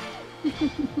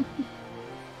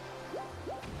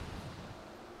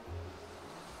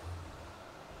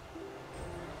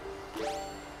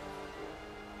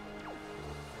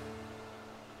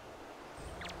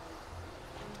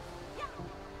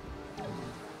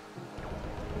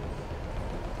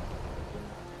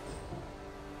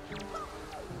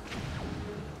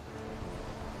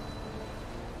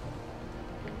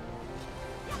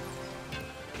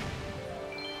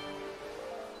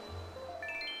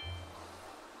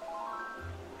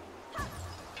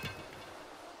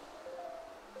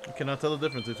 I cannot tell the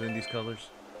difference between these colors.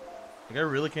 Like, I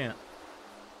really can't.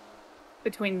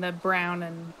 Between the brown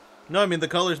and... No, I mean the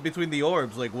colors between the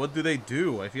orbs. Like, what do they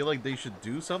do? I feel like they should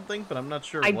do something, but I'm not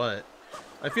sure what.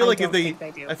 I feel like if they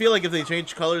do. I feel like if they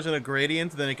change colors in a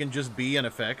gradient, then it can just be an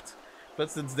effect. But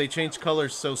since they change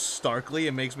colors so starkly,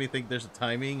 it makes me think there's a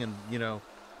timing and, you know,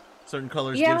 certain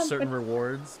colors give certain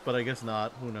rewards, but I guess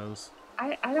not. Who knows?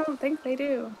 I don't think they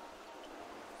do.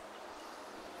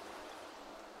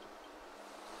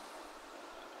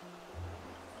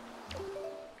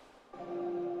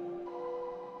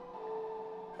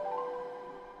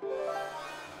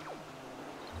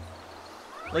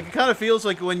 Like, it kind of feels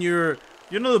like when you're...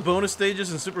 You know the bonus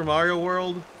stages in Super Mario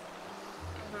World?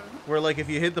 Where, like, if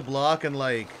you hit the block and,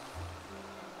 like,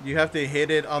 you have to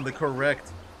hit it on the correct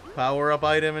power-up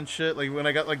item and shit? Like, when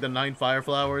I got, like, the 9 fire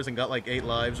flowers and got, like, 8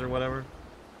 lives or whatever?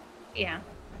 Yeah.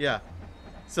 Yeah.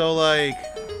 So, like...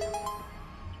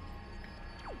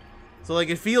 So, like,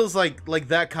 it feels like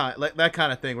that kind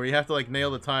of thing, where you have to, like,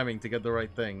 nail the timing to get the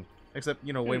right thing. Except,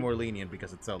 you know, way more lenient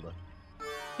because it's Zelda.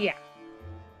 Yeah.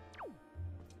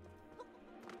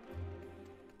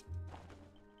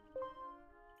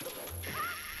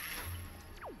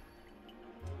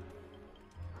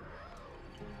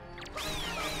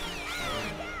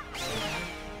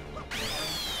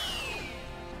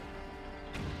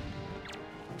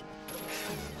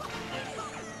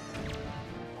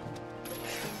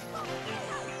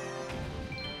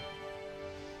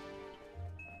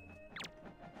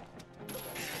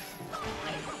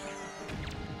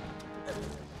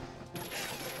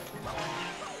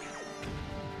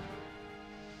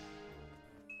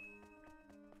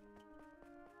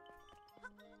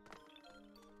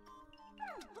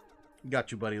 Got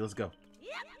you, buddy. Let's go.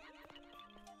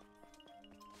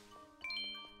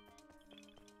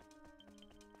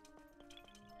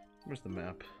 Where's the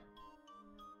map?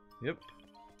 Yep.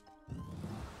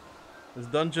 This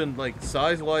dungeon, like,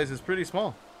 size-wise, is pretty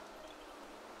small.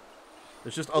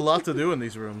 There's just a lot to do in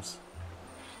these rooms.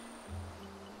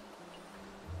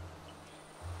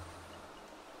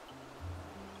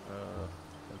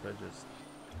 Can't I just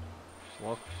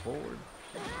walk forward?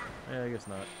 Yeah, I guess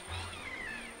not.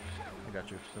 I got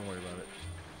you. Don't worry about it.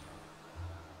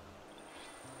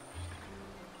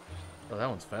 Oh, that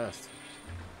one's fast.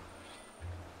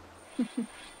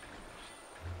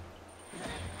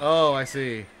 Oh, I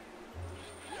see.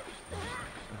 Oh,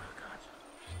 God.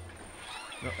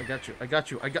 No, I got you. I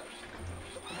got you. I got...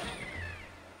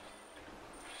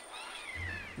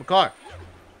 Makar!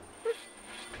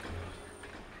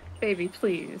 Baby,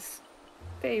 please.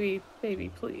 Baby,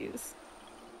 please.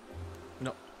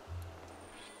 No.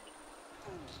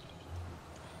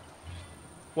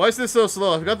 Why is this so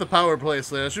slow? I've got the power place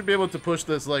there. I should be able to push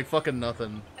this like fucking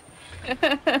nothing.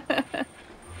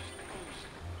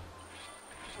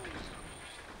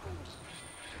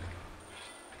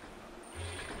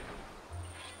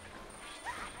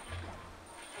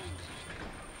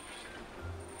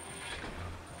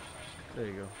 There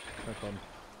you go. Have fun.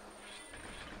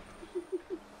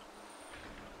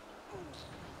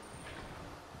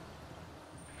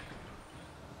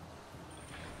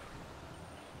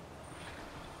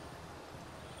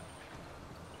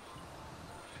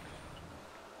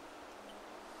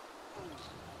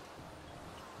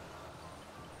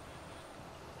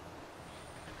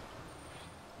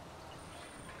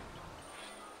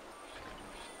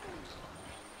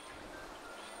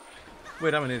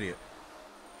 Wait, I'm an idiot.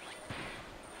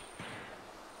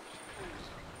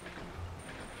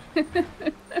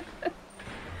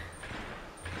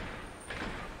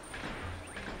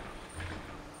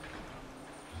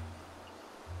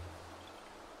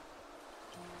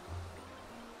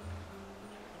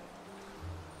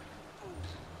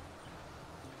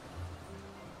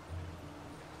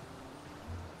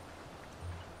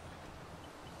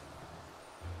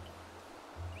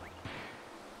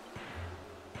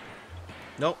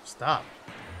 Nope, stop.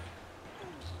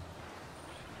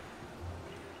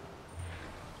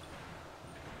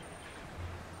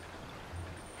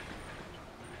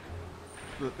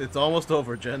 It's almost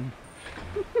over, Jen.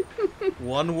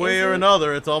 One way or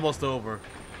another, it's almost over.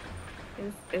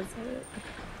 Is it?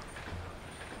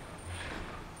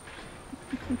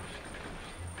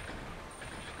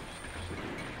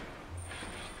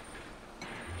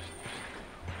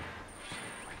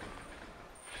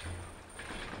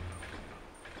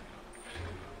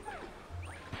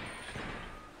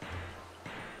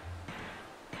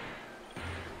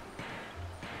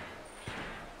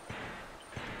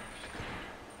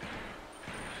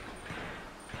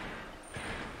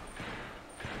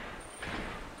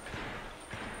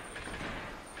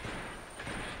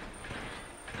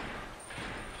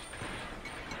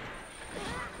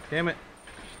 Damn it.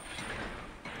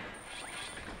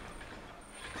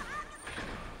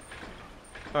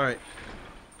 Alright.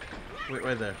 Wait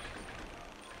right there.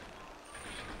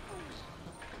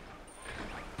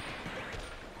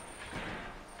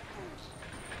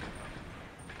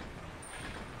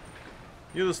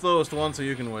 You're the slowest one, so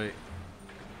you can wait.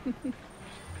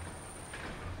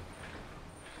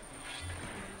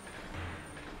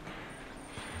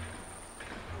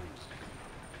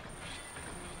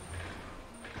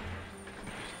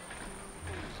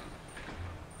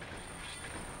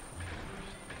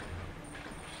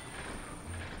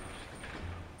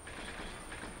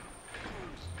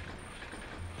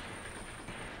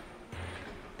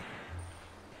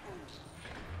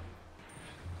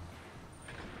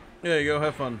 There you go,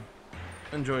 have fun.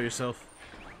 Enjoy yourself.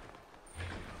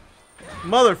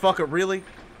 Motherfucker, really?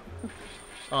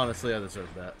 Honestly, I deserve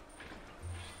that.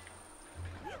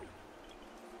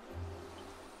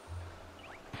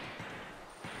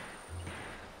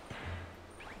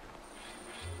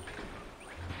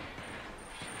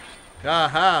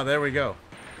 Aha, there we go.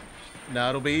 Now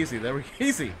it'll be easy. There we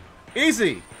easy.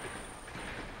 Easy!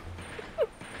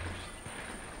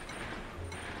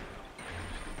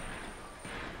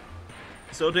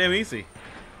 So damn easy.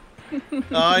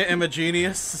 I am a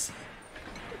genius.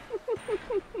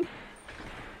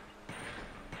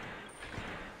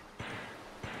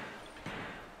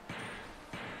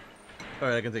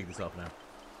 Alright, I can take this off now.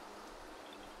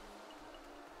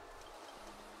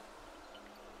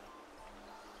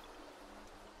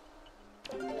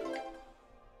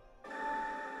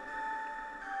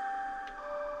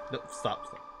 No,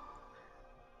 stop.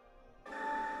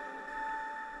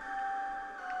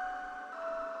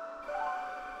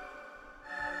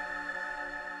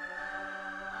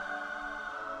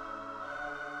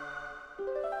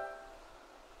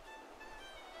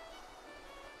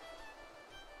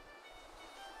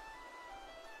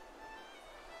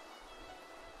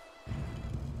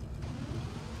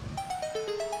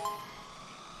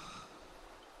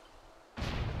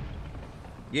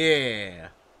 Yeah.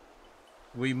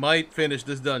 We might finish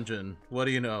this dungeon. What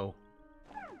do you know?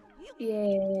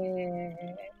 Yeah.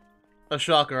 A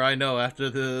shocker, I know, after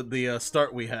the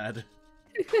start we had.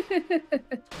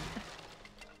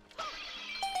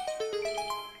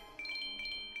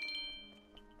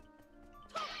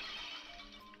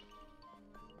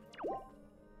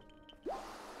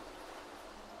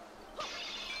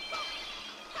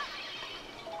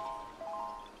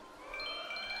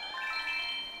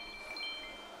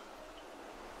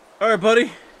 Alright,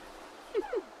 buddy.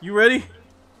 You ready?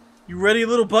 You ready,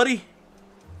 little buddy?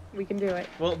 We can do it.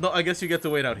 Well, no, I guess you get to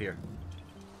wait out here.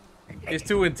 It's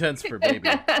too intense for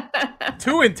baby.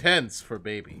 Too intense for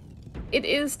baby. It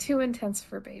is too intense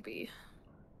for baby.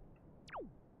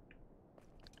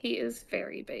 He is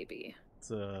very baby.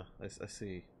 It's, I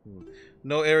see.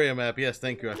 No area map. Yes,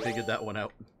 thank you. I figured that one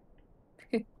out.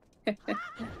 What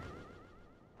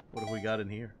have we got in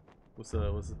here? What's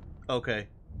Okay.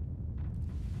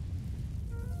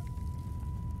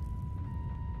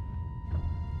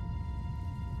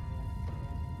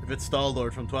 If it's Star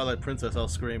Lord from Twilight Princess, I'll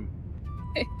scream.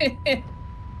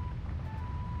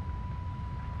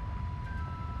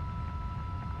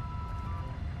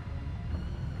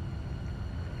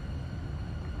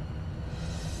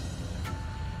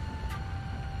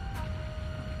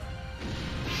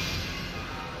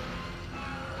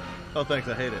 Oh, thanks.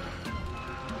 I hate it.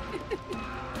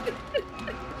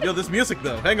 Yo, this music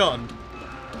though. Hang on.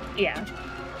 Yeah.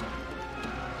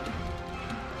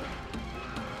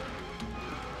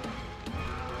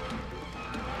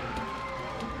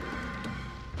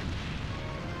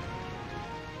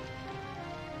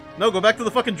 No, go back to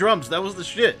the fucking drums. That was the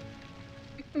shit.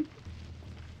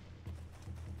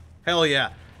 Hell yeah.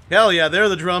 Hell yeah, they're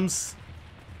the drums.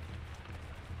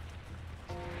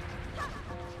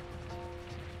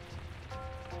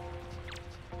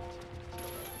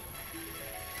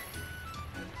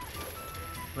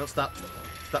 No, stop.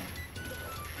 Stop.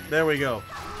 There we go.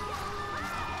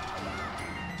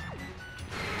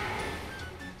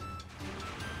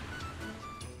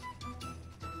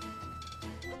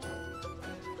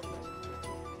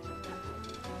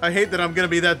 I hate that I'm gonna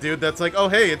be that dude that's like, oh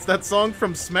hey, it's that song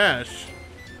from Smash.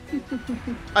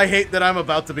 I hate that I'm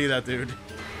about to be that dude.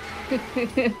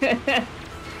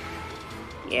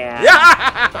 Yeah.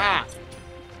 Yeah!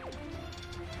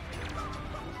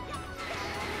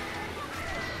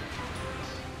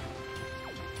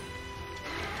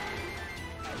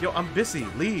 Yo, I'm busy.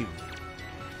 Leave.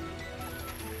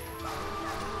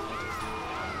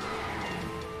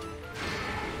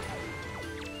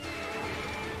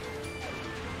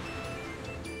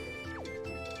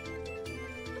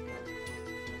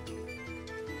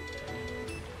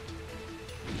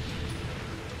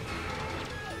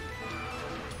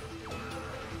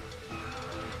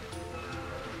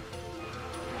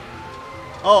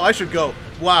 Oh, I should go.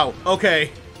 Wow.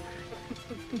 Okay.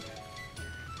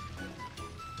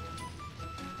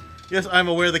 Yes, I'm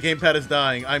aware the gamepad is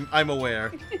dying. I'm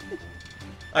aware.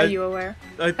 Are you aware?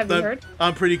 Have you heard?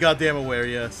 I'm pretty goddamn aware,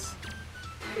 yes.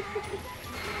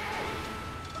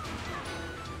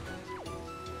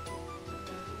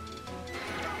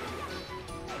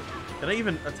 Can I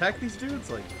even attack these dudes?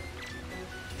 Like...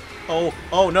 Oh,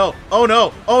 oh no, oh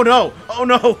no, oh no, oh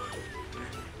no!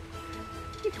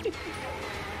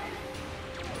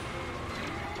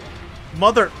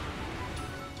 Mother...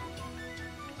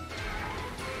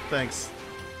 Thanks.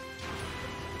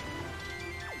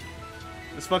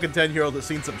 This fucking 10-year-old has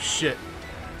seen some shit.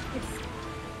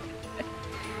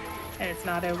 And it's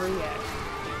not over yet.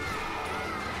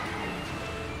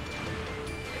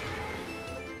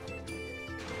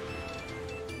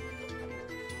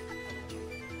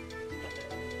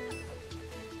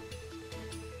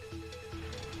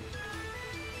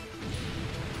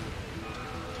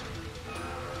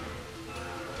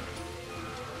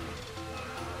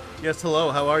 Yes, hello,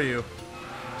 how are you?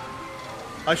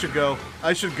 I should go.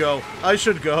 I should go. I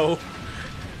should go.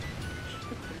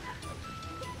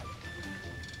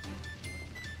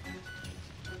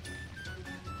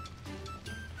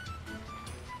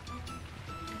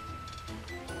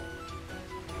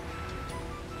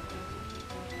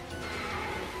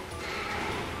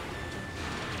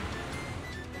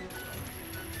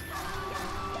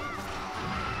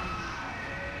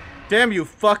 Damn you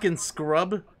fucking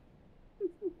scrub.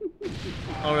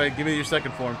 Alright, give me your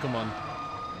second form, come on.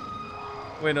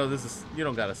 Wait, no, this is... You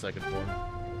don't got a second form.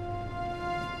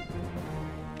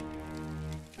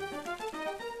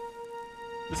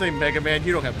 This ain't Mega Man,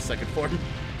 you don't have a second form.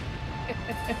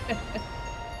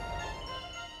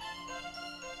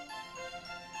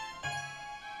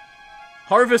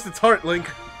 Harvest its heart, Link.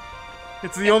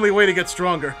 It's the only way to get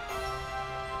stronger.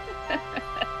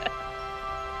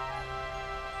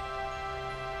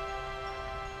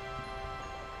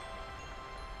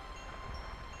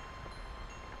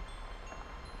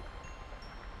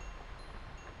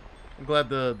 I'm glad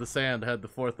the sand had the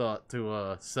forethought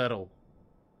to settle.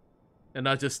 And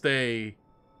not just stay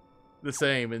the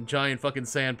same in giant fucking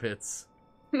sand pits.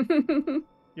 You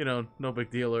know, no big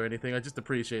deal or anything. I just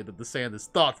appreciate that the sand is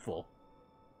thoughtful.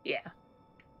 Yeah.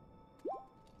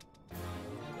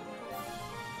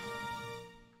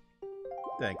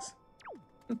 Thanks.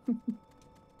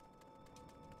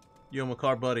 Yo,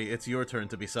 Makar buddy, it's your turn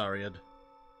to be Sariad.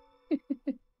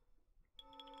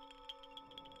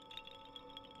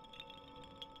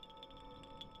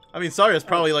 I mean, Sariad's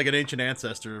probably like an ancient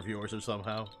ancestor of yours or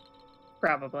somehow.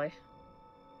 Probably.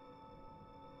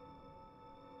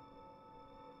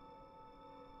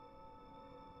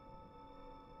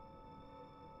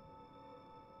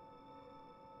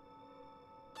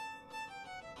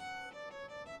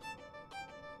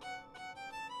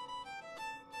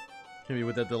 Hit me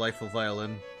with that delightful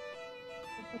violin.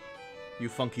 You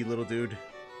funky little dude.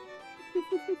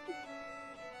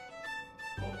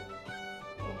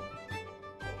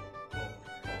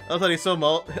 I love that he's so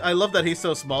small. I love that he's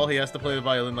so small. He has to play the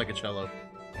violin like a cello.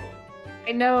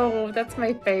 I know, that's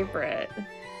my favorite.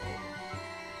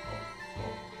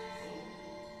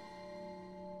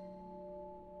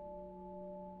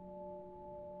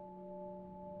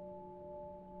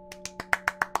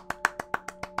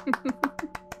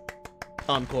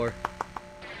 Encore.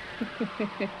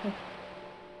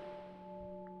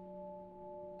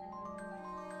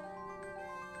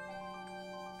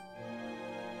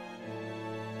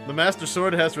 The Master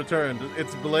Sword has returned.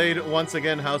 Its blade once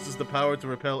again houses the power to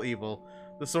repel evil.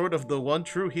 The sword of the one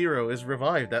true hero is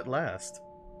revived at last.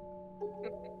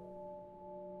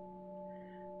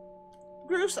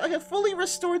 Bruce, I have fully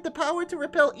restored the power to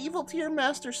repel evil to your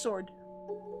Master Sword.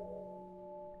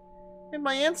 And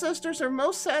my ancestors are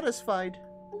most satisfied.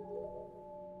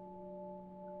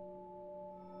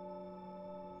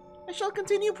 I shall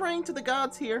continue praying to the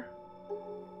gods here.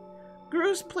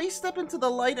 Bruce, please step into the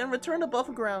light and return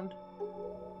above ground.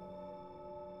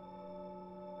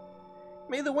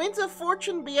 May the winds of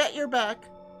fortune be at your back.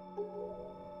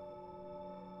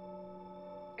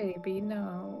 Baby,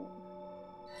 no.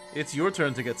 It's your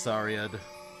turn to get sorry, Ed.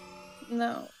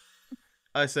 No.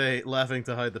 I say, laughing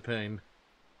to hide the pain.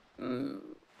 Mm.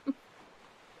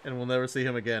 And we'll never see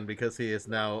him again because he is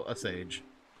now a sage.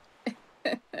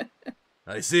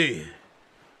 I see.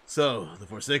 So, the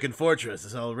Forsaken Fortress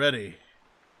is all ready.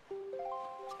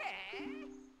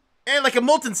 And like a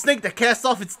molten snake that casts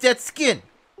off its dead skin.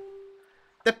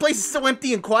 That place is so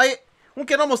empty and quiet, one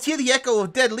can almost hear the echo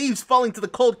of dead leaves falling to the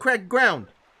cold, cracked ground.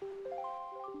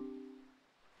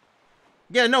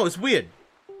 Yeah, no, it's weird.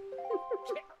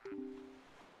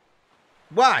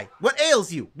 Why? What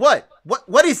ails you? What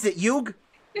is it, Yug?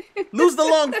 Lose the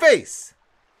long face.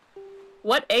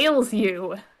 What ails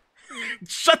you?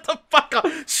 Shut the fuck up!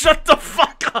 Shut the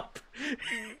fuck up!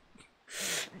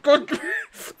 Go,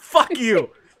 fuck you!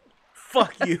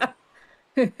 Fuck you!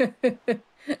 The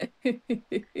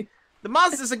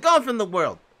monsters are gone from the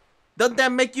world. Doesn't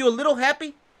that make you a little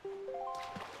happy?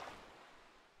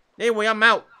 Anyway, I'm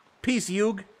out. Peace,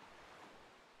 Yug.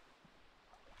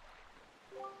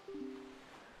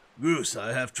 Goose,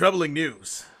 I have troubling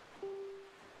news.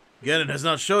 Ganon has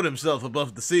not showed himself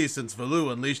above the sea since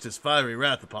Valu unleashed his fiery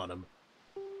wrath upon him.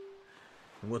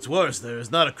 And what's worse, there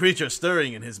is not a creature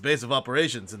stirring in his base of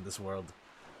operations in this world.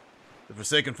 The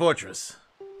Forsaken Fortress.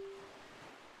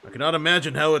 I cannot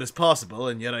imagine how it is possible,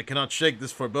 and yet I cannot shake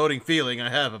this foreboding feeling I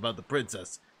have about the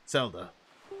princess, Zelda.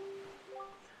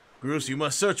 Groose, you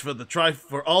must search for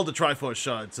all the Triforce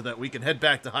shards so that we can head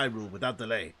back to Hyrule without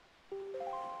delay.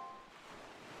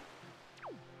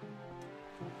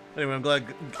 Anyway, I'm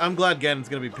glad Ganon's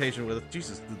gonna be patient with it.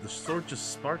 Jesus, did the sword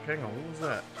just spark? Hang on, what was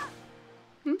that?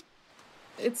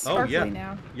 It's sparkly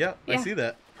now. Yeah, I see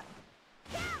that.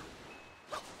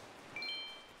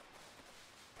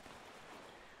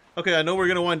 Okay, I know we're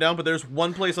gonna wind down, but there's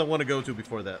one place I want to go to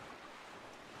before that.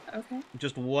 Okay.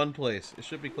 Just one place. It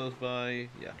should be close by.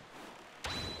 Yeah.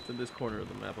 It's in this corner of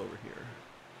the map over here.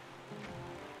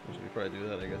 I should probably do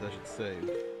that. I guess I should save.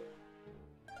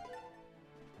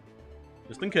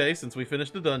 Just in case, since we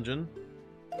finished the dungeon.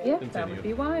 Yeah, Continue. that would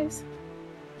be wise.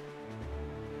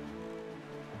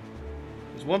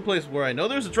 There's one place where I know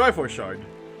there's a Triforce shard.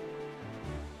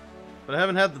 But I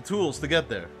haven't had the tools to get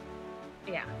there.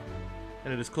 Yeah.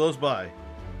 And it is close by.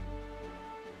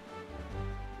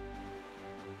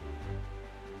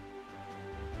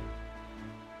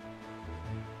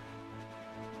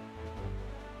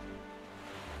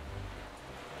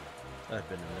 I've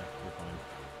been in there. We're fine.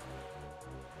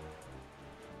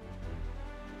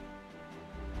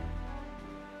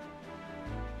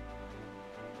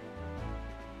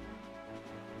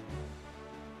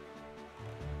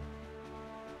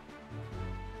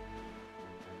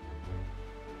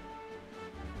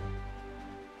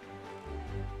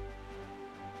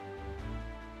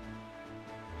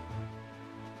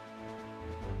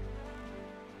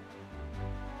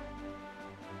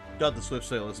 God, the Swift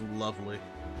Sail is lovely.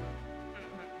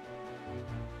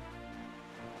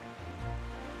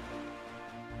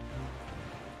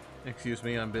 Excuse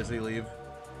me, I'm busy. Leave.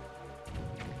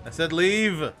 I said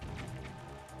leave!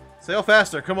 Sail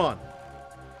faster, come on.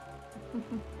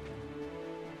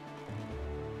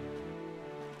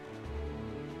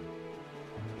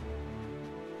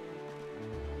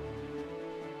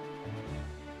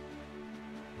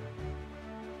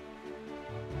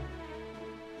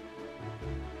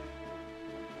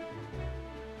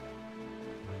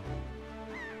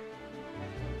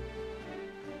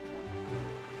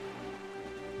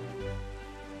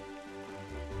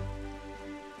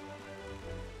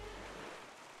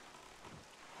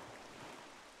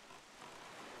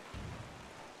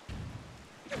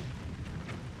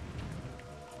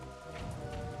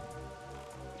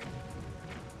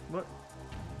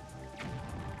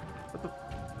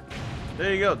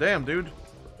 There you go. Damn, dude.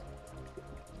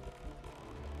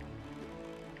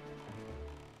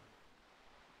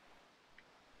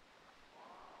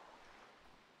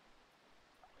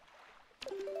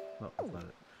 No, that's not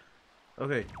it.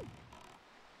 Okay.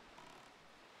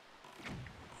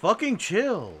 Fucking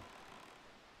chill.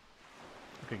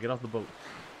 Okay, get off the boat.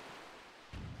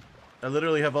 I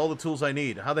literally have all the tools I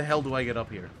need. How the hell do I get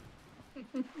up here?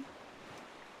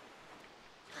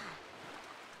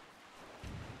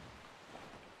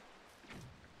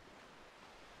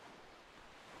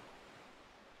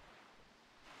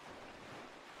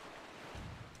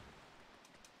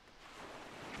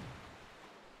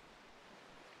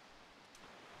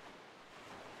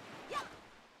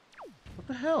 What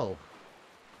the hell?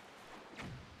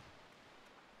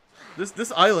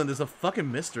 This island is a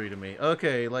fucking mystery to me.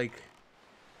 Okay, like...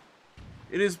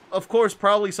 It is, of course,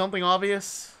 probably something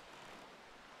obvious.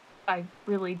 I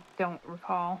really don't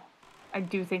recall. I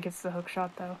do think it's the hook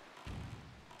shot, though.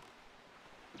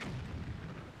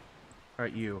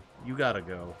 Alright, you. You gotta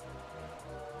go.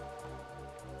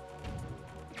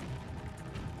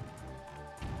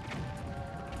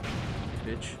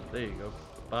 Bitch. There you go.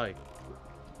 Bye.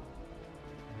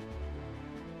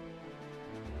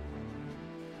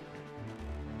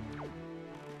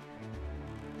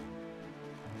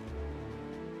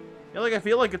 Yeah, like, I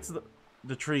feel like it's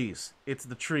the trees. It's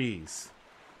the trees.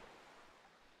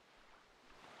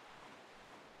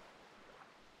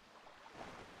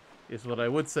 Is what I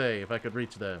would say if I could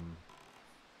reach them.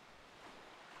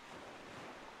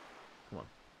 Come on.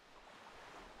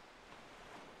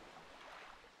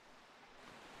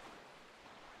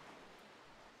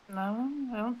 No,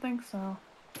 I don't think so.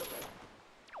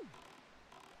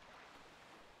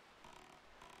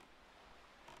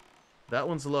 That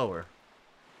one's lower.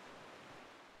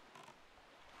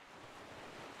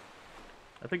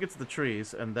 I think it's the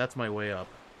trees, and that's my way up.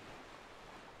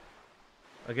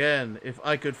 Again, if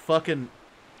I could fucking...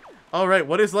 Alright,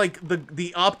 what is, like,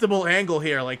 the optimal angle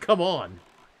here? Like, come on.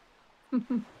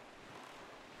 Come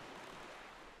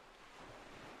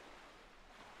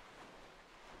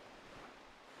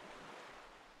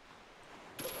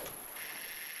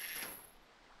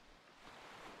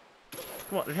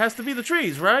on, it has to be the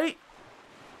trees, right?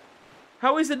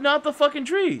 How is it not the fucking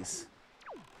trees?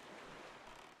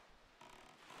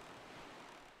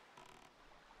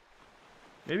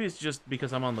 Maybe it's just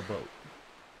because I'm on the boat.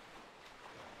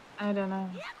 I don't know.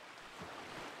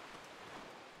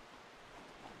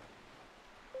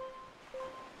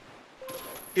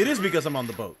 It is because I'm on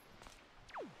the boat.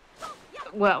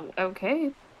 Well,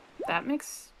 okay. That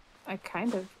makes... I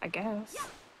guess.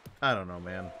 I don't know,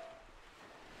 man.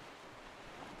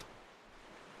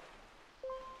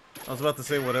 I was about to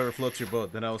say whatever floats your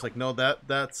boat. Then I was like, no,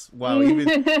 that's wow. Even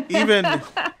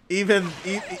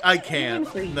I can't. Even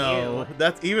for No, you.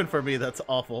 that's even for me. That's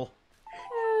awful.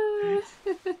 I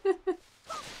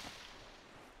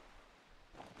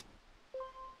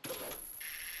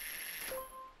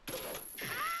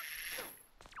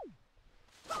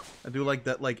do like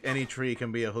that. Like any tree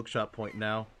can be a hookshot point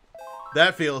now.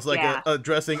 That feels like Yeah.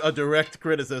 addressing a direct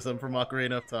criticism from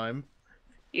Ocarina of Time.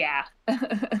 Yeah.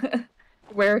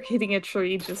 Where hitting a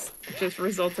tree just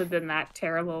resulted in that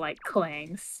terrible, like,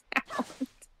 clang sound.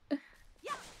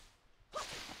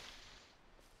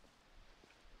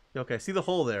 Okay, I see the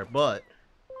hole there, but...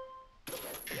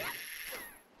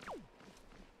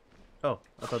 Oh,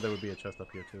 I thought there would be a chest up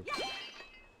here, too.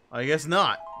 I guess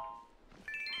not.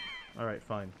 Alright,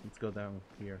 fine. Let's go down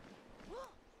here.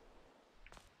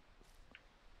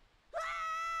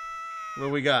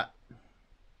 What we got?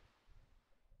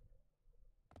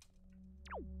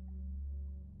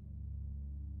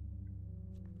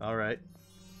 Alright.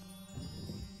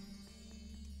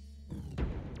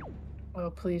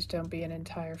 Oh, please don't be an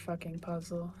entire fucking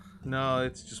puzzle. No,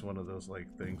 it's just one of those, like,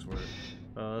 things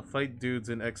where... fight dudes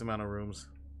in X amount of rooms.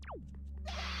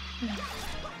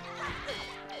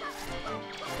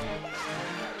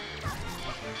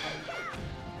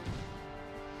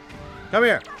 Come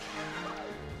here!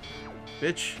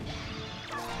 Bitch.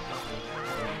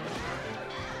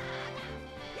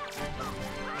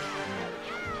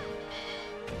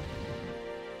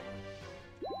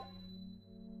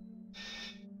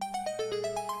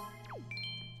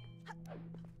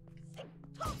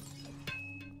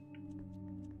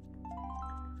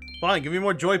 Fine, give me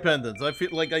more joy pendants. I feel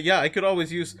like, yeah, I could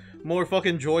always use more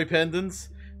fucking joy pendants.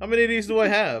 How many of these do I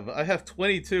have? I have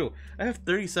 22. I have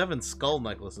 37 skull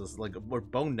necklaces, like, or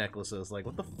bone necklaces. Like,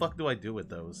 what the fuck do I do with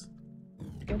those?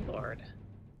 Good lord.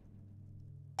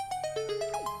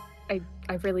 I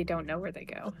really don't know where they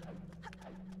go.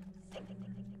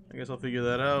 I guess I'll figure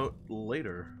that out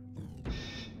later.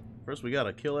 First, we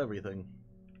gotta kill everything.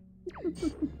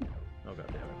 Oh god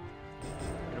damn it.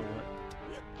 You know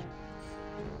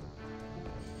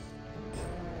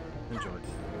what? Enjoy.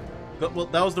 Well,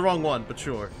 that was the wrong one, but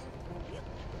sure.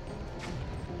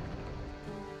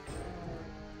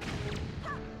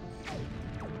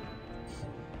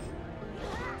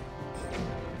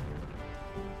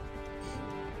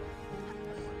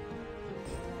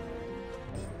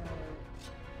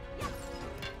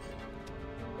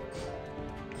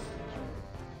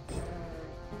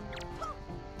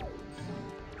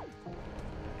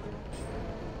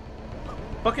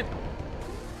 Fuck it.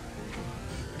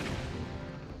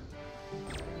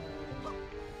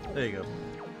 There you go.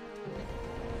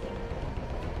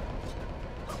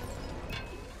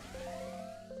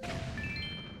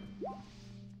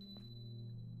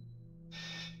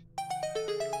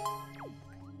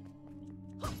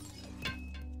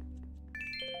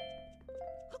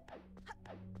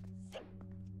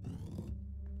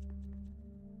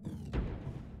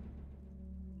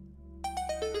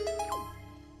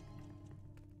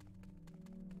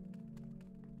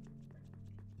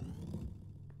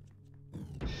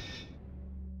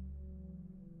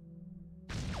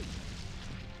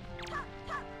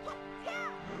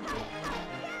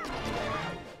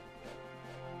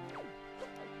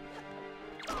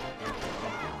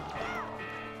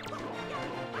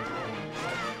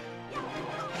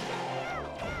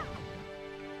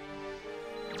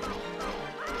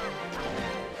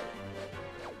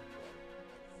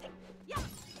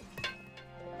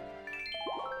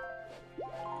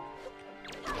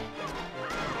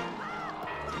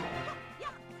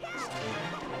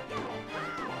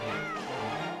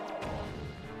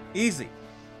 Easy.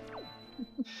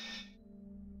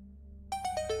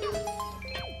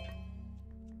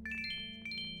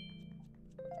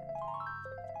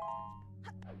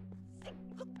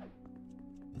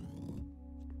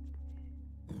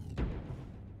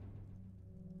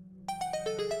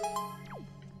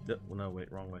 Well, no, wait,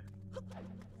 wrong way.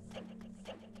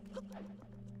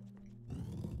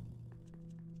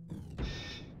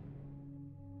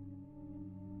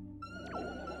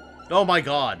 Oh my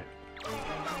god.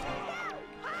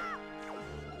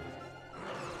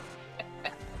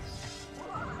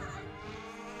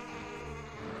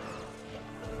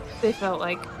 They felt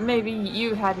like maybe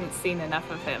you hadn't seen enough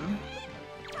of him,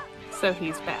 so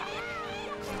he's back.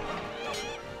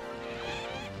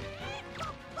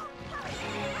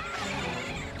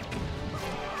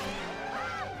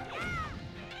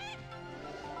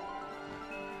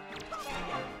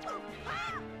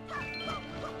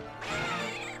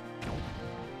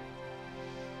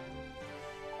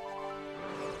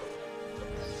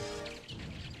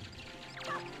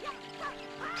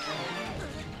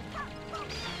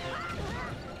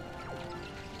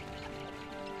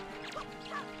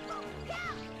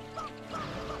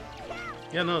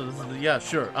 Yeah, no, this is, yeah,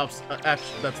 sure.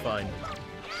 Actually, that's fine.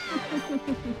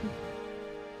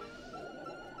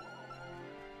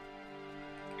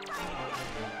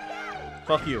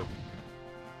 Fuck you.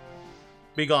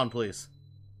 Be gone, please.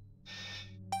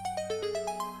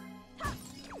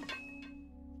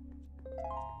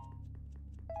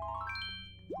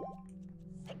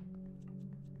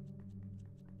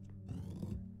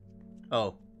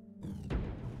 Oh.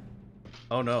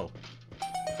 Oh no.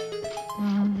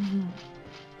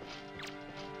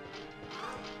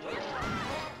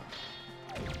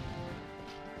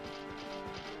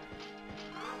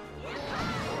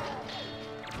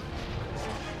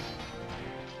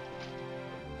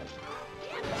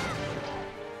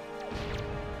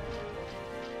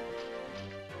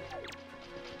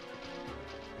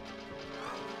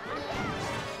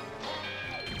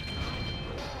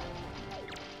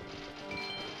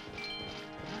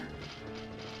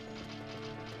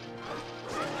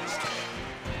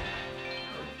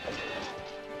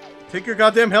 Take your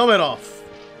goddamn helmet off!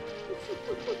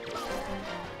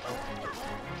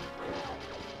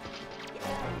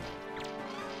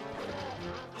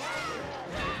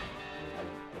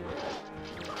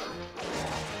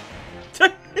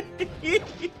 They're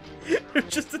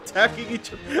just attacking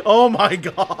each other. Oh my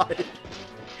god!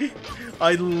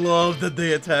 I love that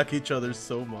they attack each other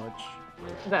so much.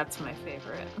 That's my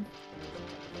favorite.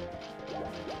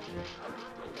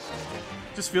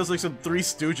 Just feels like some Three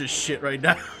Stooges shit right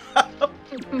now.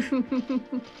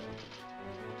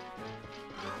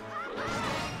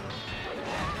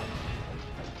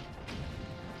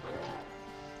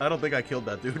 I don't think I killed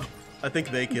that dude. I think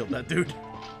they killed that dude.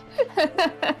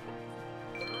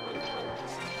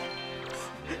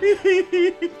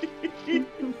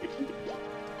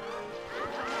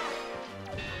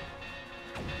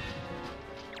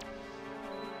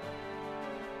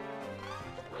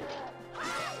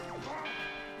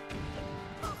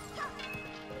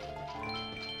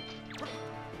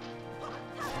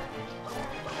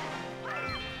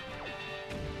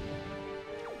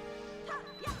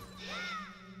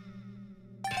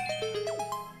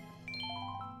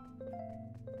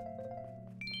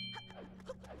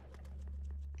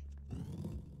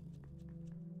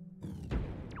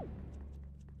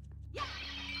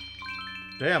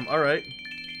 Damn, alright.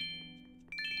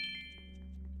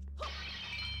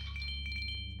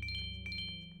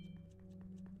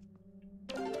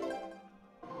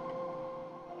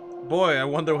 Boy, I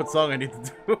wonder what song I need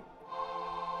to do.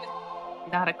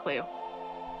 Not a clue.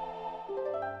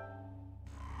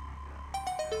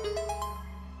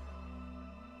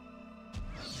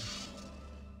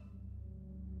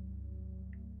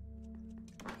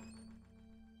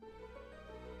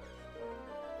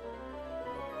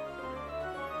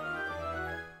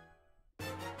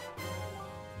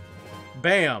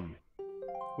 Bam!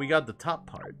 We got the top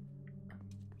part.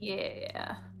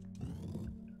 Yeah.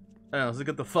 I know, let's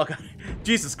get the fuck out.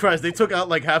 Jesus Christ, they took out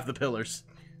like half the pillars.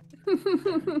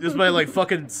 Just by like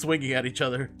fucking swinging at each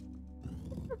other.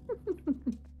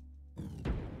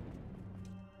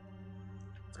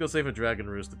 Let's go save a dragon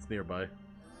roost that's nearby.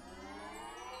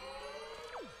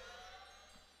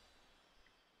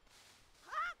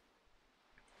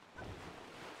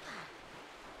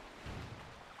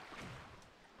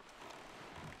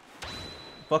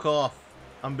 Fuck off.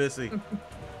 I'm busy.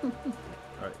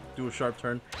 Alright, do a sharp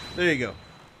turn. There you go.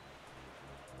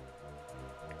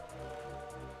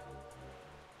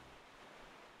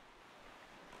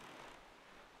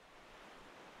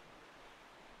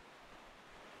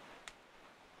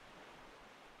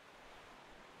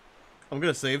 I'm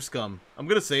gonna save scum. I'm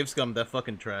gonna save scum that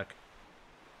fucking track.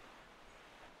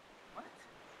 What?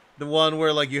 The one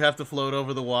where, like, you have to float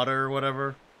over the water or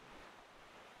whatever.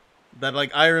 That,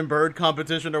 like, Iron Bird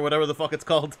competition or whatever the fuck it's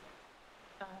called.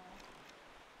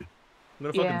 I'm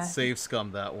gonna fucking save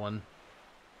scum that one.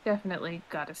 Definitely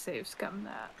gotta save scum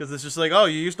that. Because it's just like, oh,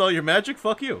 you used all your magic?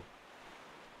 Fuck you.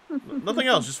 Nothing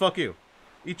else, just fuck you.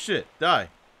 Eat shit. Die.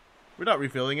 We're not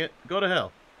refilling it. Go to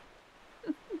hell.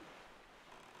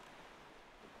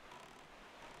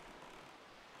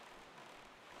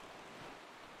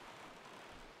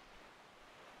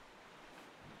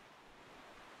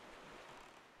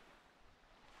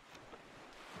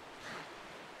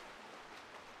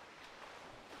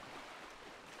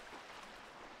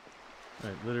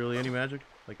 Alright, literally any magic?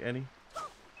 Like any?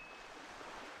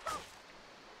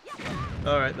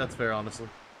 Alright, that's fair, honestly.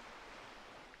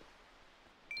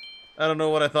 I don't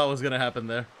know what I thought was gonna happen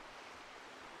there.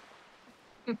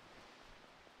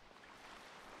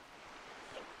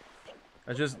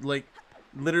 I just, like,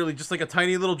 literally just like a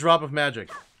tiny little drop of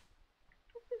magic.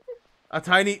 A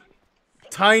tiny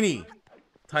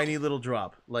little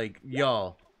drop. Like,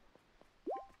 y'all.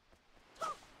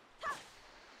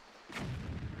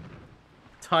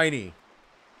 Tiny.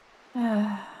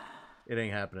 It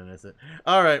ain't happening, is it?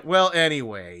 Alright, well,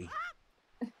 anyway.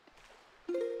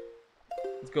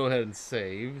 Let's go ahead and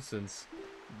save, since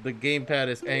the gamepad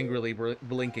is angrily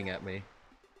blinking at me.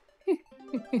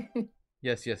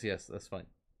 Yes, that's fine.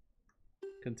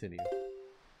 Continue.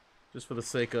 Just for the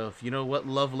sake of, you know what,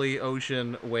 lovely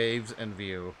ocean, waves, and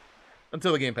view.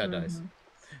 Until the gamepad dies.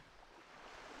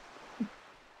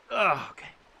 Oh, okay.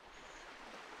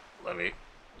 Let me...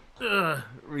 I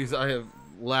have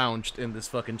lounged in this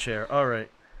fucking chair.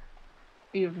 Alright.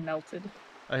 You've melted.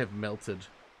 I have melted.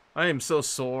 I am so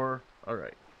sore.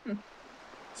 Alright.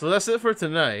 So that's it for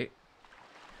tonight.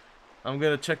 I'm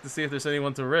gonna check to see if there's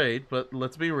anyone to raid, but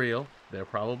let's be real. There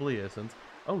probably isn't.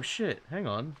 Oh shit, hang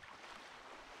on.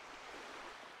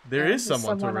 There is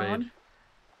someone to raid. On?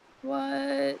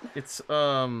 What? It's,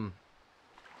 damn,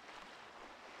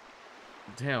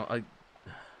 I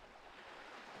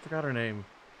forgot her name.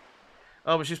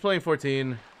 Oh, but she's playing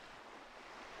 14.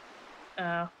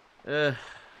 Oh. Eh.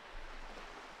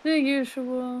 The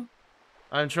usual.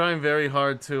 I'm trying very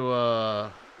hard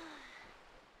to,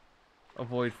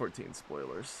 avoid 14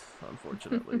 spoilers,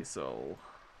 unfortunately, so...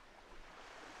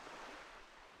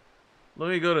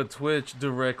 Let me go to Twitch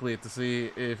directly to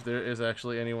see if there is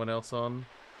actually anyone else on.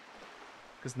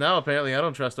 Because now, apparently, I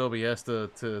don't trust OBS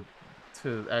to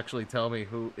actually tell me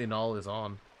who in all is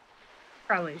on.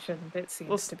 Probably shouldn't. It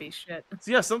seems to be shit.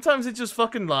 Yeah, sometimes it just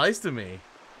fucking lies to me.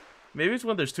 Maybe it's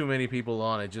when there's too many people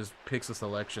on, it just picks a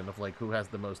selection of, like, who has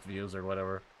the most views or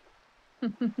whatever. I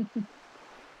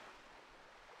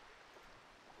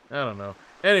don't know.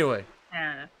 Anyway.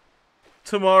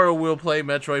 Tomorrow we'll play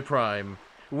Metroid Prime.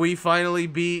 We finally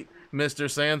beat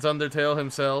Mr. Sans Undertale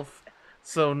himself.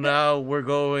 So now we're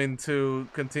going to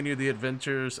continue the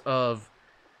adventures of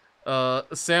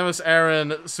Samus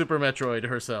Aran Super Metroid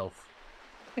herself.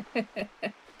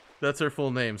 That's her full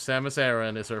name. Samus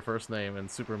Aran is her first name, and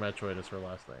Super Metroid is her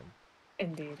last name.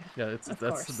 Indeed. Yeah,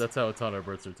 that's how it's on her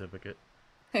birth certificate.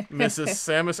 Mrs.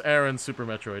 Samus Aran Super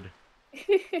Metroid.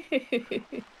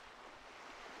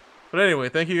 But anyway,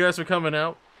 thank you guys for coming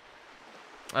out.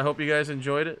 I hope you guys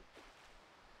enjoyed it.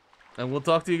 And we'll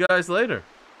talk to you guys later.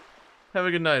 Have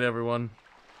a good night, everyone.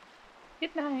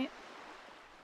 Good night.